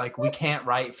note. They're like, we can't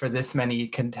write for this many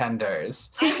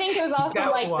contenders. I think it was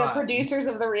also like the producers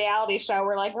of the reality show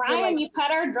were like, Ryan, you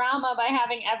cut our drama by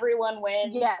having everyone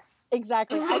win. Yes,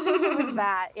 exactly. I think it was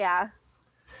that. Yeah.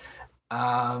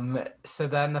 So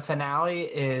then the finale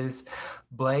is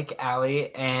Blake,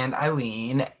 Allie, and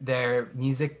Eileen. Their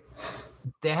music,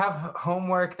 they have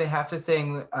homework. They have to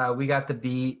sing We Got the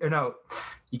Beat, or no,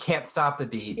 You Can't Stop the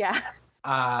Beat. Yeah.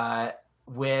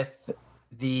 With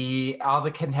all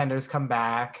the contenders come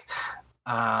back.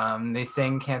 They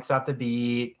sing Can't Stop the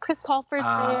Beat. Chris Colfer's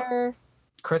there.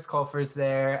 Chris Colfer's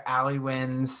there. Allie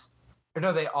wins. Or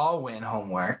no, they all win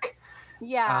homework.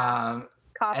 Yeah.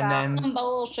 And then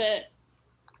bullshit.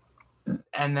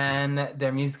 And then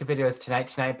their music video is Tonight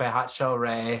Tonight by Hot Shell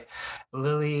Ray.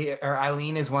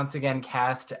 Eileen is once again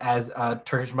cast as a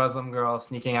Turkish Muslim girl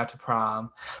sneaking out to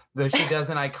prom, though she does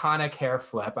an iconic hair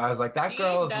flip. I was like, that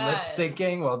girl is lip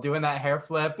syncing while doing that hair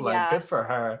flip. Like, good for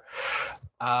her.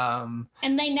 And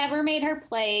they never made her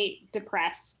play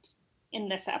depressed in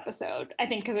this episode, I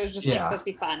think, because it was just like supposed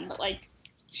to be fun, but like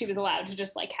she was allowed to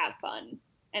just like have fun,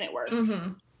 and it worked.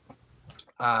 Mm-hmm.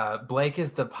 Blake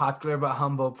is the popular but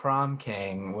humble prom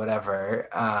king, whatever.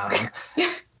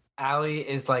 Allie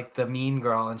is like the mean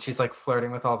girl, and she's like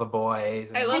flirting with all the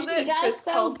boys. I love that she does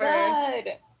so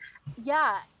good.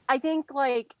 Yeah, I think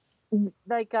like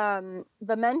the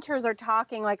mentors are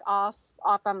talking like off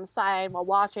on the side while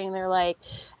watching. They're like,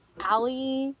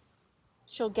 Allie,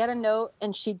 she'll get a note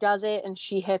and she does it and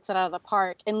she hits it out of the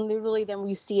park. And literally then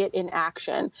we see it in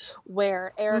action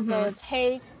where Erica is,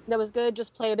 hey, that was good.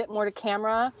 Just play a bit more to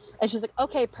camera. And she's like,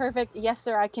 okay, perfect. Yes,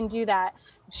 sir. I can do that.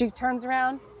 She turns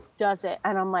around, does it.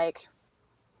 And I'm like,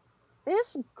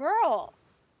 this girl,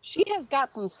 she has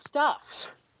got some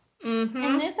stuff.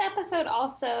 In this episode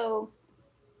also,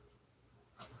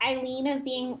 Eileen is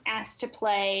being asked to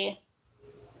play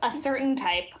a certain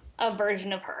type of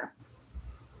version of her.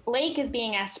 Blake is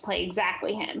being asked to play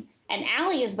exactly him. And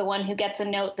Allie is the one who gets a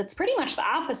note that's pretty much the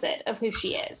opposite of who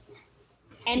she is.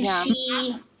 And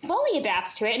she fully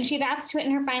adapts to it, and she adapts to it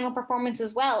in her final performance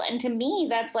as well. And to me,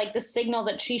 that's like the signal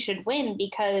that she should win,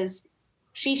 because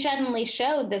she suddenly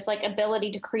showed this like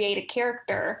ability to create a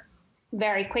character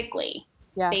very quickly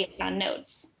based on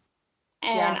notes.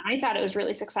 And I thought it was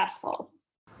really successful.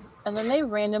 And then they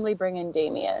randomly bring in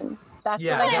Damien. That's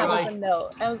what I got with the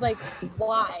note. I was like,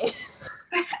 why?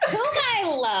 Whom I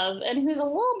love, and who's a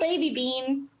little baby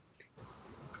bean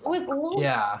with a little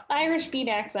Irish bean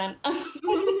accent.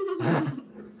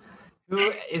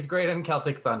 Who is great in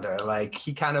Celtic Thunder. Like,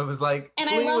 he kind of was like, and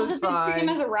I love that they treat him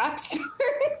as a rock star.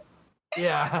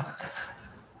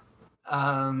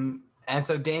 And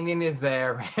so Damien is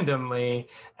there randomly.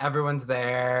 Everyone's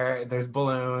there. There's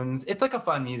balloons. It's like a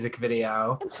fun music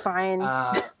video. It's fine.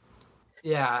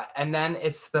 And then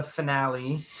it's the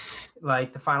finale,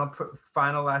 like the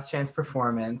final last chance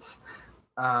performance.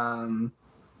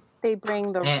 They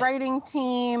bring the writing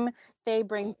team. They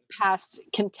bring past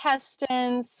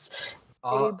contestants.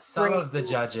 Some of the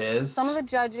judges. Some of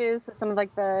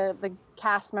like the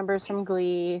cast members from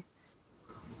Glee.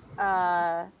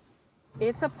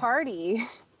 It's a party.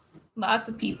 Lots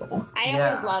of people. I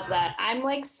always love that. I'm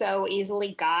like so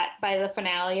easily got by the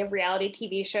finale of reality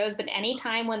TV shows, but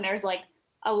anytime when there's like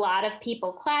a lot of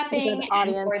people clapping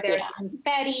or there's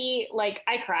confetti, like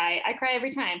I cry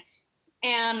every time.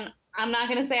 And I'm not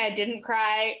going to say I didn't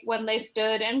cry when they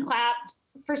stood and clapped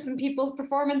for some people's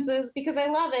performances, because I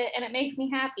love it and it makes me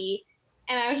happy.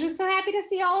 And I was just so happy to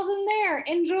see all of them there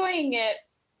enjoying it.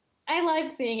 I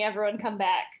love seeing everyone come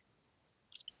back.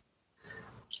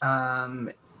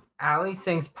 Allie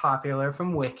sings Popular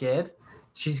from Wicked.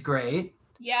 She's great.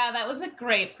 Yeah, that was a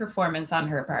great performance on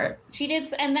her part. She did,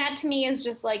 and that to me is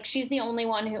just like, she's the only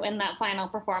one who in that final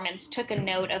performance took a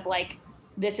note of like,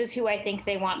 this is who I think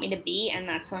they want me to be, and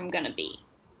that's who I'm gonna be.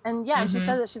 And she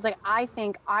says that, she's like, I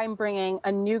think I'm bringing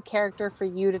a new character for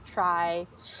you to try.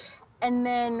 And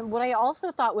then what I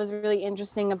also thought was really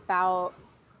interesting about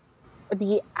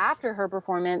after her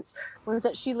performance was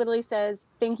that she literally says,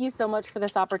 thank you so much for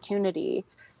this opportunity.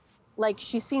 Like,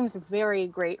 she seems very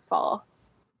grateful.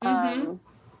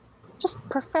 Just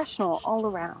professional all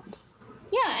around.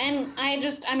 Yeah, and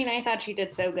I thought she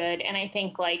did so good. And I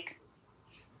think, like,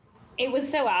 it was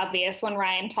so obvious when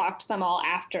Ryan talked to them all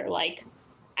after, like,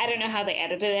 I don't know how they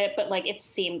edited it, but, like, it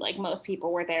seemed like most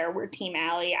people were Team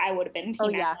Allie. I would have been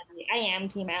Team Allie. I am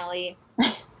Team Allie.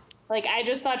 Like, I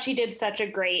just thought she did such a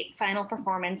great final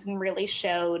performance and really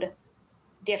showed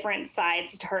different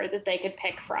sides to her that they could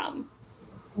pick from.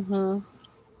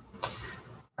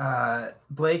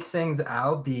 Blake sings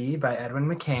I'll Be by Edwin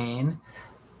McCain.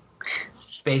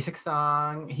 Basic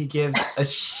song. He gives the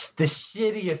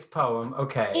shittiest poem.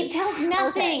 Okay. It tells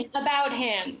nothing about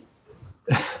him.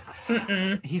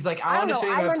 He's like, I want to show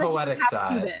you my poetic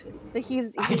side.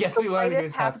 I guess we learned he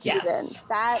was half Cuban.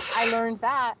 That I learned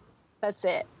that. That's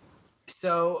it.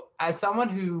 So, as someone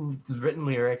who's written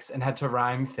lyrics and had to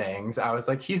rhyme things, I was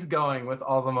like, he's going with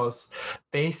all the most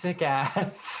basic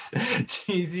ass,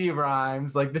 cheesy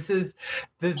rhymes. Like, this is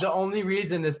the only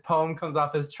reason this poem comes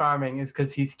off as charming is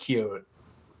because he's cute.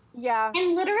 Yeah.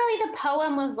 And literally the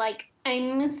poem was like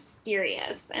I'm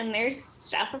mysterious, and there's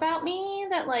stuff about me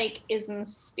that like is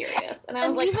mysterious. And I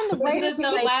was like, even the Was writers it were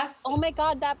the like, last? oh my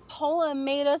god, that poem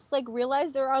made us like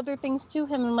realize there are other things to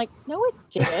him. I'm like, no, it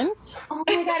didn't. oh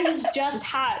my god, he's just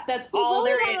hot. That's He all wrote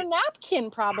there it on is. a napkin,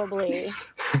 probably.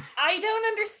 I don't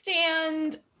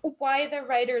understand why the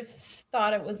writers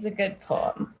thought it was a good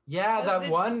poem. Yeah, that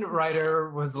one writer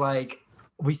was like,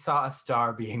 we saw a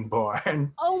star being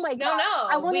born. Oh my No, god!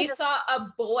 I no, wanted we to- saw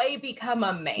a boy become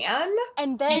a man.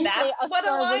 and then That's say what a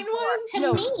star line born. was? To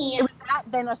No, me, it was that.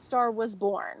 Then a star was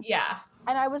born, Yeah.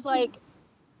 and I was like,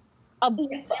 a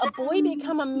boy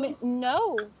become a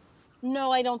no.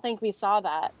 I don't think we saw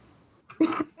that.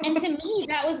 and to me,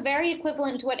 that was very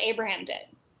equivalent to what Abraham did.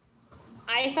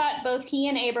 I thought both he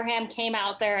and Abraham came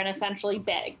out there and essentially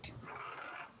begged.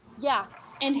 Yeah,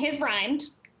 And his rhymed,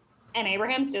 and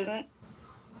Abraham's doesn't.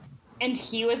 And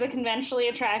he was a conventionally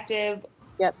attractive,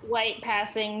 white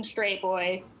passing straight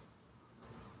boy.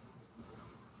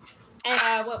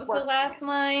 And what was the last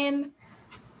line?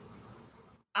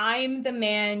 I'm the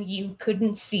man you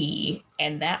couldn't see,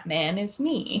 and that man is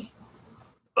me.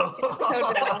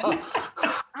 So dumb.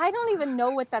 I don't even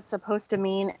know what that's supposed to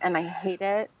mean, and I hate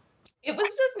it. It was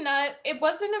just not, it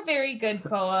wasn't a very good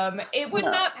poem. It would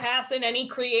No. not pass in any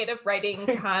creative writing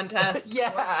contest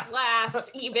Yeah. or class,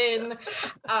 even.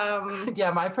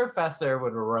 Yeah, my professor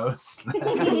would roast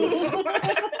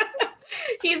that.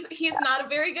 He's not a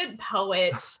very good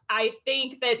poet. I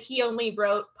think that he only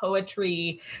wrote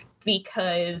poetry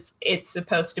because it's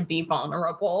supposed to be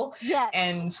vulnerable. Yes,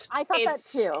 And I thought that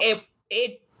it's, too.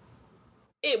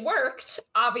 It worked,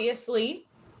 obviously,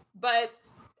 but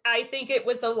I think it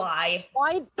was a lie.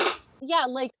 Why? Yeah,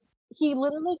 like he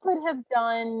literally could have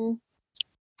done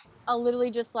a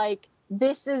literally just like,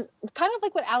 this is kind of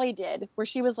like what Allie did, where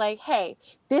she was like, hey,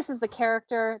 this is the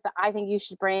character that I think you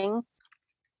should bring.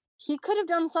 He could have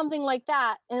done something like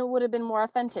that and it would have been more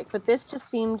authentic, but this just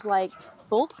seemed like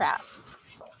bullcrap.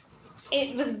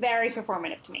 It was very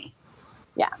performative to me.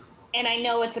 Yeah. And I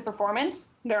know it's a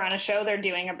performance. They're on a show, they're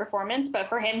doing a performance, but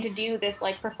for him to do this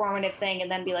like performative thing and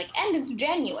then be like, and it's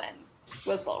genuine,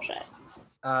 was bullshit.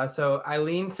 So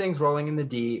Eileen sings Rolling in the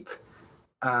Deep.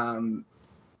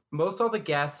 Most all the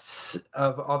guests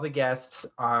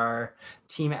are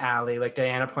Team Allie. Like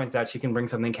Diana points out, she can bring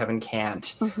something Kevin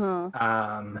can't.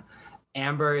 Mm-hmm.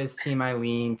 Amber is Team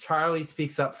Eileen. Charlie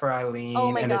speaks up for Eileen,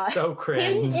 Oh my and God. it's so cringe.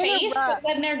 His face Interrupt.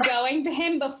 when they're going to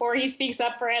him before he speaks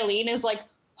up for Eileen is like,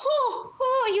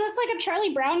 oh, he looks like a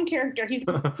Charlie Brown character. He's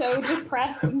so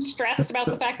depressed and stressed about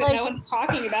the fact that Like- no one's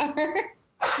talking about her.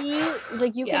 He,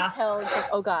 like, you Yeah. can tell, it's like,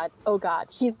 oh God,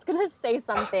 he's gonna say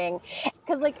something.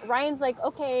 Because, like, Ryan's like,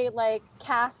 okay, like,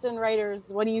 cast and writers,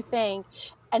 what do you think?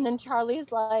 And then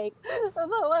Charlie's like, but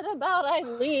what about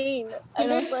Eileen?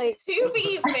 And it's like, To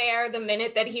be fair, the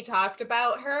minute that he talked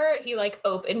about her, he like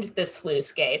opened the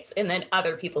sluice gates, and then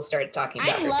other people started talking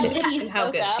about I her love too, that he and how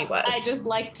spoke good up. she was. I just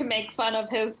like to make fun of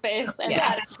his face and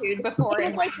Yeah. attitude before it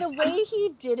it. was like the way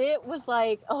he did it was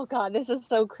like, oh God, this is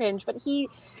so cringe. But he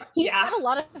Yeah. said a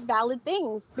lot of valid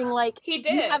things, being like, He you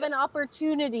did. have an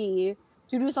opportunity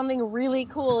to do something really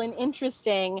cool and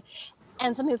interesting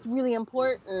and something that's really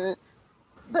important.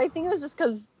 But I think it was just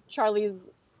because Charlie's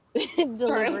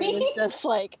delivery is just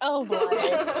like, oh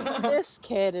boy, this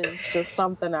kid is just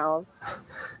something else.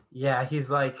 Yeah, he's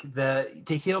like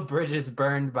to heal bridges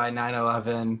burned by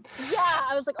 9/11. Yeah,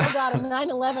 I was like, oh God, a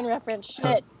 9/11 reference.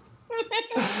 Shit.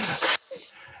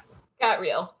 Got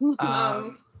real.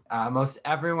 Most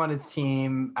everyone is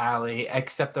Team Allie,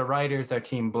 except the writers are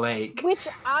Team Blake. Which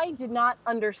I did not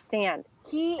understand.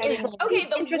 He is the Okay, least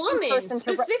the interesting woman person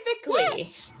to write- specifically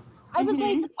Yes. I was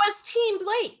like, was Team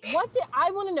Blake. what did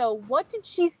I want to know? What did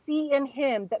she see in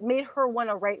him that made her want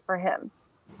to write for him?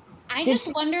 I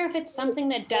just wonder if it's something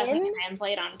that doesn't In?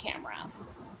 translate on camera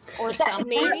or That- something.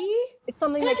 Maybe. It's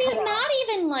something Because that he's not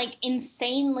even like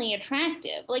insanely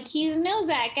attractive. Like he's no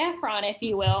Zac Efron, if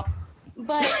you will,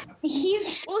 but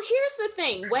he's. Well, here's the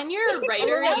thing: when you're a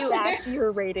writer, Go you back to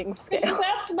your rating scale.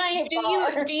 That's my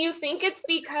bar. do you think it's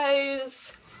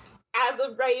because as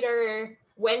a writer,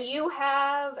 when you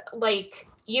have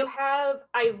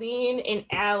Eileen and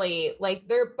Allie, like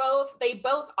they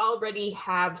both already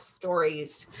have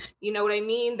stories. You know what I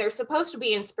mean? They're supposed to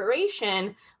be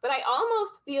inspiration, but I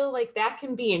almost feel like that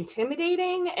can be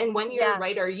intimidating. And when you're Yeah. a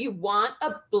writer, you want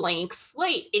a blank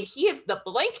slate, and he is the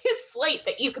blankest slate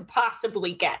that you could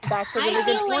possibly get. That's a really I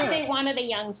good feel like point. they wanted a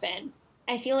young Finn.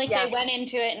 I feel like Yeah. they went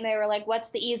into it and they were like, "What's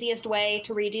the easiest way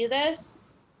to redo this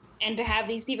and to have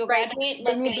these people Right. graduate? They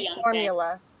Let's need get a the young Finn."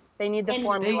 formula. They need the And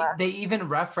formula. They even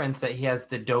reference that he has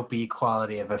the dopey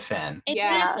quality of a Finn.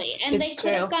 Exactly. Yeah, and they it's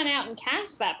could have true. gone out and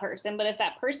cast that person, but if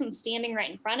that person's standing right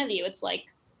in front of you, it's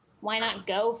like, why not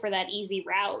go for that easy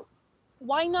route?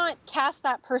 Why not cast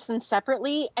that person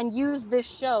separately and use this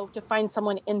show to find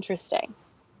someone interesting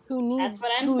who needs? That's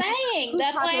what I'm saying. Whose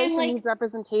That's why I'm population like, needs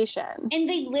representation. and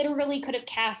they literally could have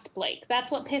cast Blake.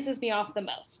 That's what pisses me off the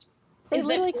most. They is that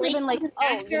literally could have been like, Blake was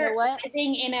an oh, you know actor what?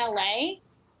 living in LA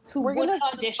who We're would gonna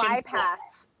audition for it.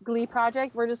 bypass Glee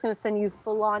Project. We're just gonna send you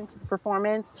full on to the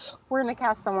performance. We're gonna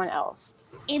cast someone else.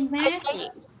 Exactly.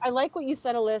 I like what you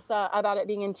said, Alyssa, about it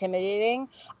being intimidating.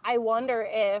 I wonder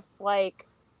if like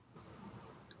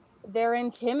they're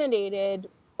intimidated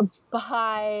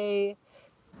by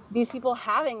these people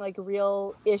having like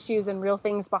real issues and real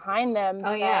things behind them.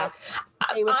 Oh yeah.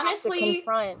 that they would have to Honestly,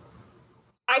 confront.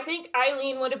 I think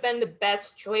Eileen would have been the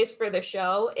best choice for the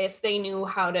show if they knew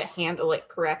how to handle it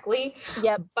correctly.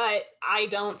 Yep. But I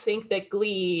don't think that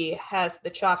Glee has the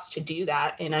chops to do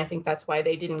that. And I think that's why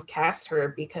they didn't cast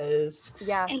her, because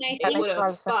Yeah. And I it makes think would a lot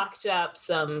have of sense. fucked up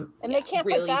some And they can't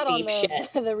really put that on deep the,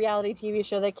 shit. the reality TV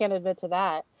show. They can't admit to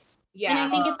that. Yeah. And I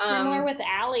think it's similar um, with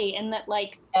Allie in that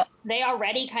like Yeah. they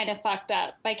already kind of fucked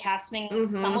up by casting Mhm.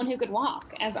 someone who could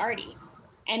walk as Artie.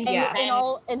 And Yeah.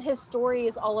 And his story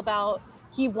is all about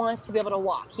he wants to be able to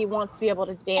walk. He wants to be able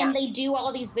to dance. and they do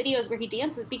all these videos where he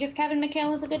dances because Kevin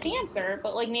McHale is a good dancer,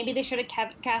 but like maybe they should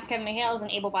have cast Kevin McHale as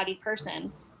an able-bodied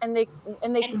person. and they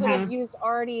And could have used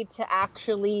Artie to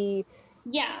actually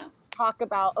Yeah. talk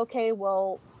about, okay,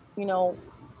 well, you know,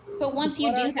 But once you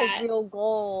what do are that, his real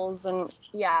goals, and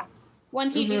yeah,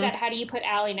 once you do Mhm. that, how do you put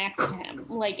Allie next to him?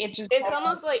 Like it just It's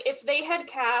almost like if they had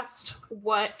cast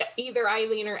what either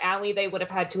Eileen or Allie, they would have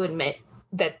had to admit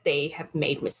that they have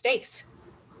made mistakes.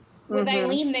 with Mhm.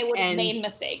 Eileen they would have And- made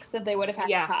mistakes that they would have had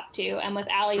Yeah. to cop to, and with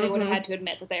Allie they would have Mhm. had to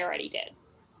admit that they already did.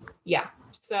 Yeah.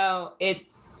 So I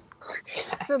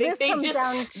So think this they comes just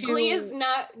down to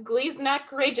Glee's not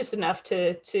courageous enough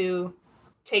to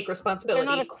take they're responsibility.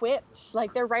 not equipped.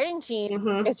 Like their writing team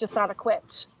Mhm. is just not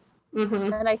equipped,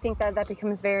 Mhm. and I think that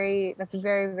becomes very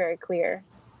very clear.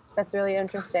 That's really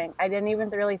interesting. I didn't even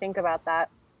really think about that.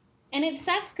 And it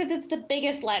sucks because it's the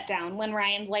biggest letdown when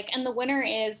Ryan's like, and the winner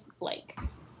is Blake.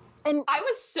 And I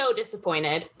was so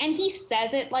disappointed. And he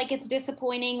says it like it's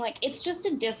disappointing. Like it's just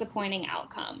a disappointing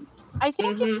outcome. I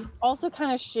think Mhm. it's also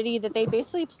kind of shitty that they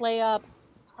basically play up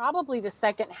probably the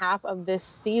second half of this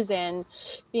season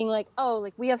being like, oh,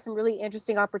 like we have some really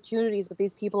interesting opportunities with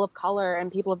these people of color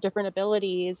and people of different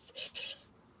abilities.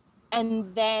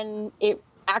 And then it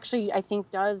actually, I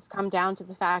think, does come down to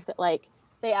the fact that like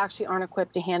they actually aren't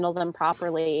equipped to handle them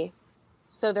properly.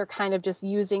 So they're kind of just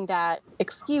using that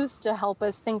excuse to help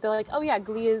us think they're like, oh yeah,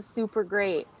 Glee is super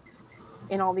great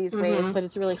in all these ways, Mhm. but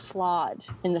it's really flawed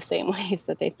in the same ways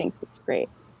that they think it's great.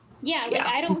 Yeah, like Yeah.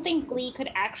 I don't think Glee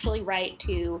could actually write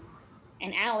to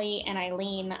an Allie, an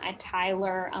Eileen, a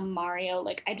Tyler, a Mario.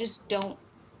 Like I just don't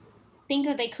think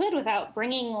that they could without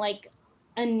bringing like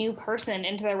a new person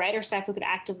into the writer staff who could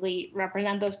actively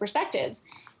represent those perspectives.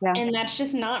 Yeah. And that's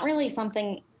just not really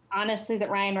something, honestly, that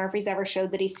Ryan Murphy's ever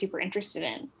showed that he's super interested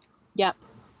in. Yep.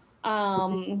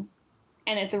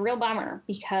 And it's a real bummer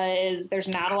because there's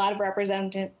not a lot of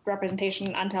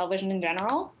representation on television in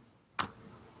general.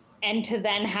 And to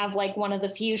then have like one of the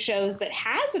few shows that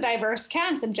has a diverse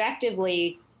cast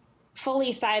objectively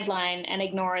fully sideline and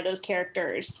ignore those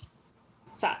characters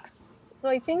sucks. So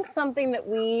I think something that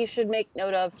we should make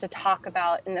note of to talk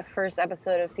about in the first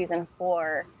episode of season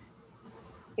 4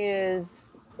 is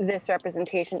this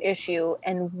representation issue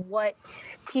and what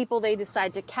people they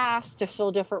decide to cast to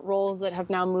fill different roles that have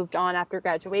now moved on after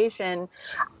graduation.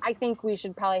 I think we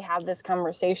should probably have this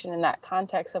conversation in that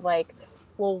context of like,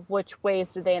 well, which ways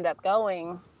did they end up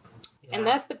going? And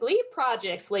that's the Glee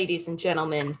projects, ladies and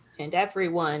gentlemen, and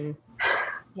everyone.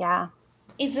 Yeah.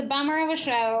 It's a bummer of a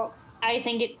show. I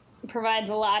think it provides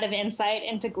a lot of insight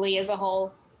into Glee as a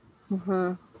whole.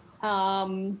 Mm-hmm.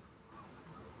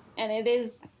 And it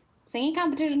is, singing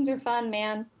competitions are fun,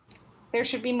 man. There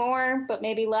should be more, but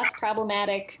maybe less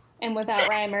problematic and without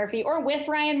Ryan Murphy, or with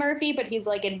Ryan Murphy, but he's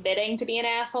like admitting to be an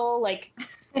asshole, like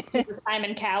he's a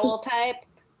Simon Cowell type.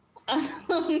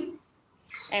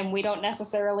 And we don't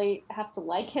necessarily have to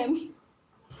like him.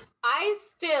 I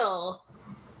still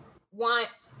want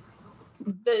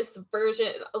this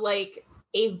version, like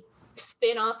a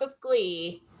spin-off of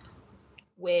Glee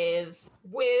with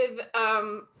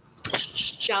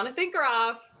Jonathan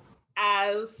Groff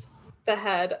as the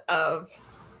head of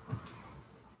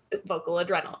Vocal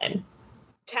Adrenaline,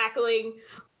 tackling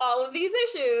all of these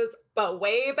issues, but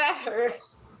way better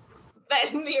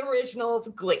than the original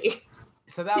Glee.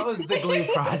 So that was the Glee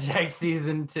Project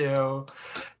season 2.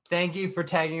 Thank you for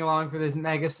tagging along for this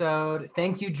megasode.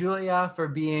 Thank you, Julia, for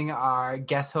being our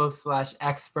guest host /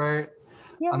 expert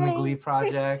on the Glee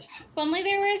Project. If only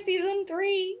there were season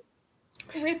 3.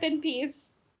 Rip in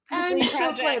peace. I'm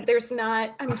so glad there's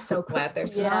not. I'm so glad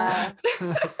there's not.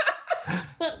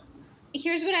 But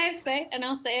here's what I have to say, and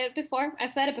I'll say it before.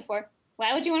 I've said it before.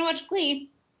 Why would you want to watch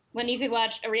Glee when you could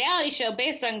watch a reality show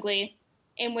based on Glee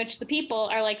in which the people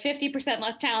are like 50%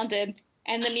 less talented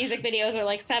and the music videos are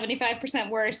like 75%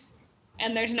 worse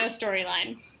and there's no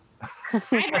storyline?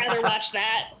 I'd rather watch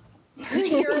that.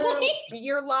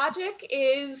 Your logic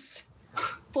is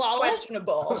Flawless.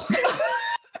 questionable.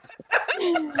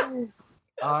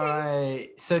 All right.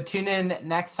 So tune in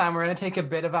next time. We're going to take a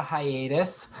bit of a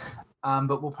hiatus,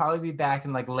 but we'll probably be back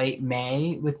in like late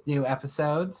May with new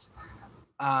episodes.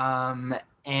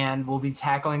 And we'll be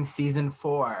tackling season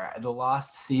 4, the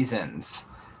Lost Seasons.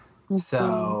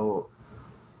 So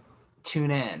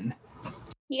tune in.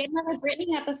 You get another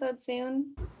Britney episode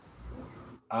soon.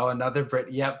 Oh, another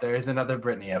Brit. Yep, there is another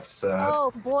Britney episode.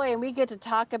 Oh boy, and we get to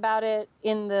talk about it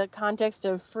in the context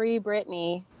of Free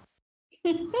Britney.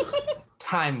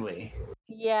 Timely.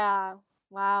 Yeah.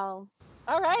 Wow.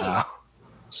 All right. Oh.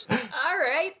 All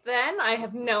right, then. I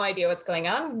have no idea what's going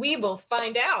on. We will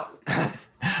find out.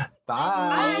 Bye.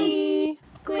 Bye.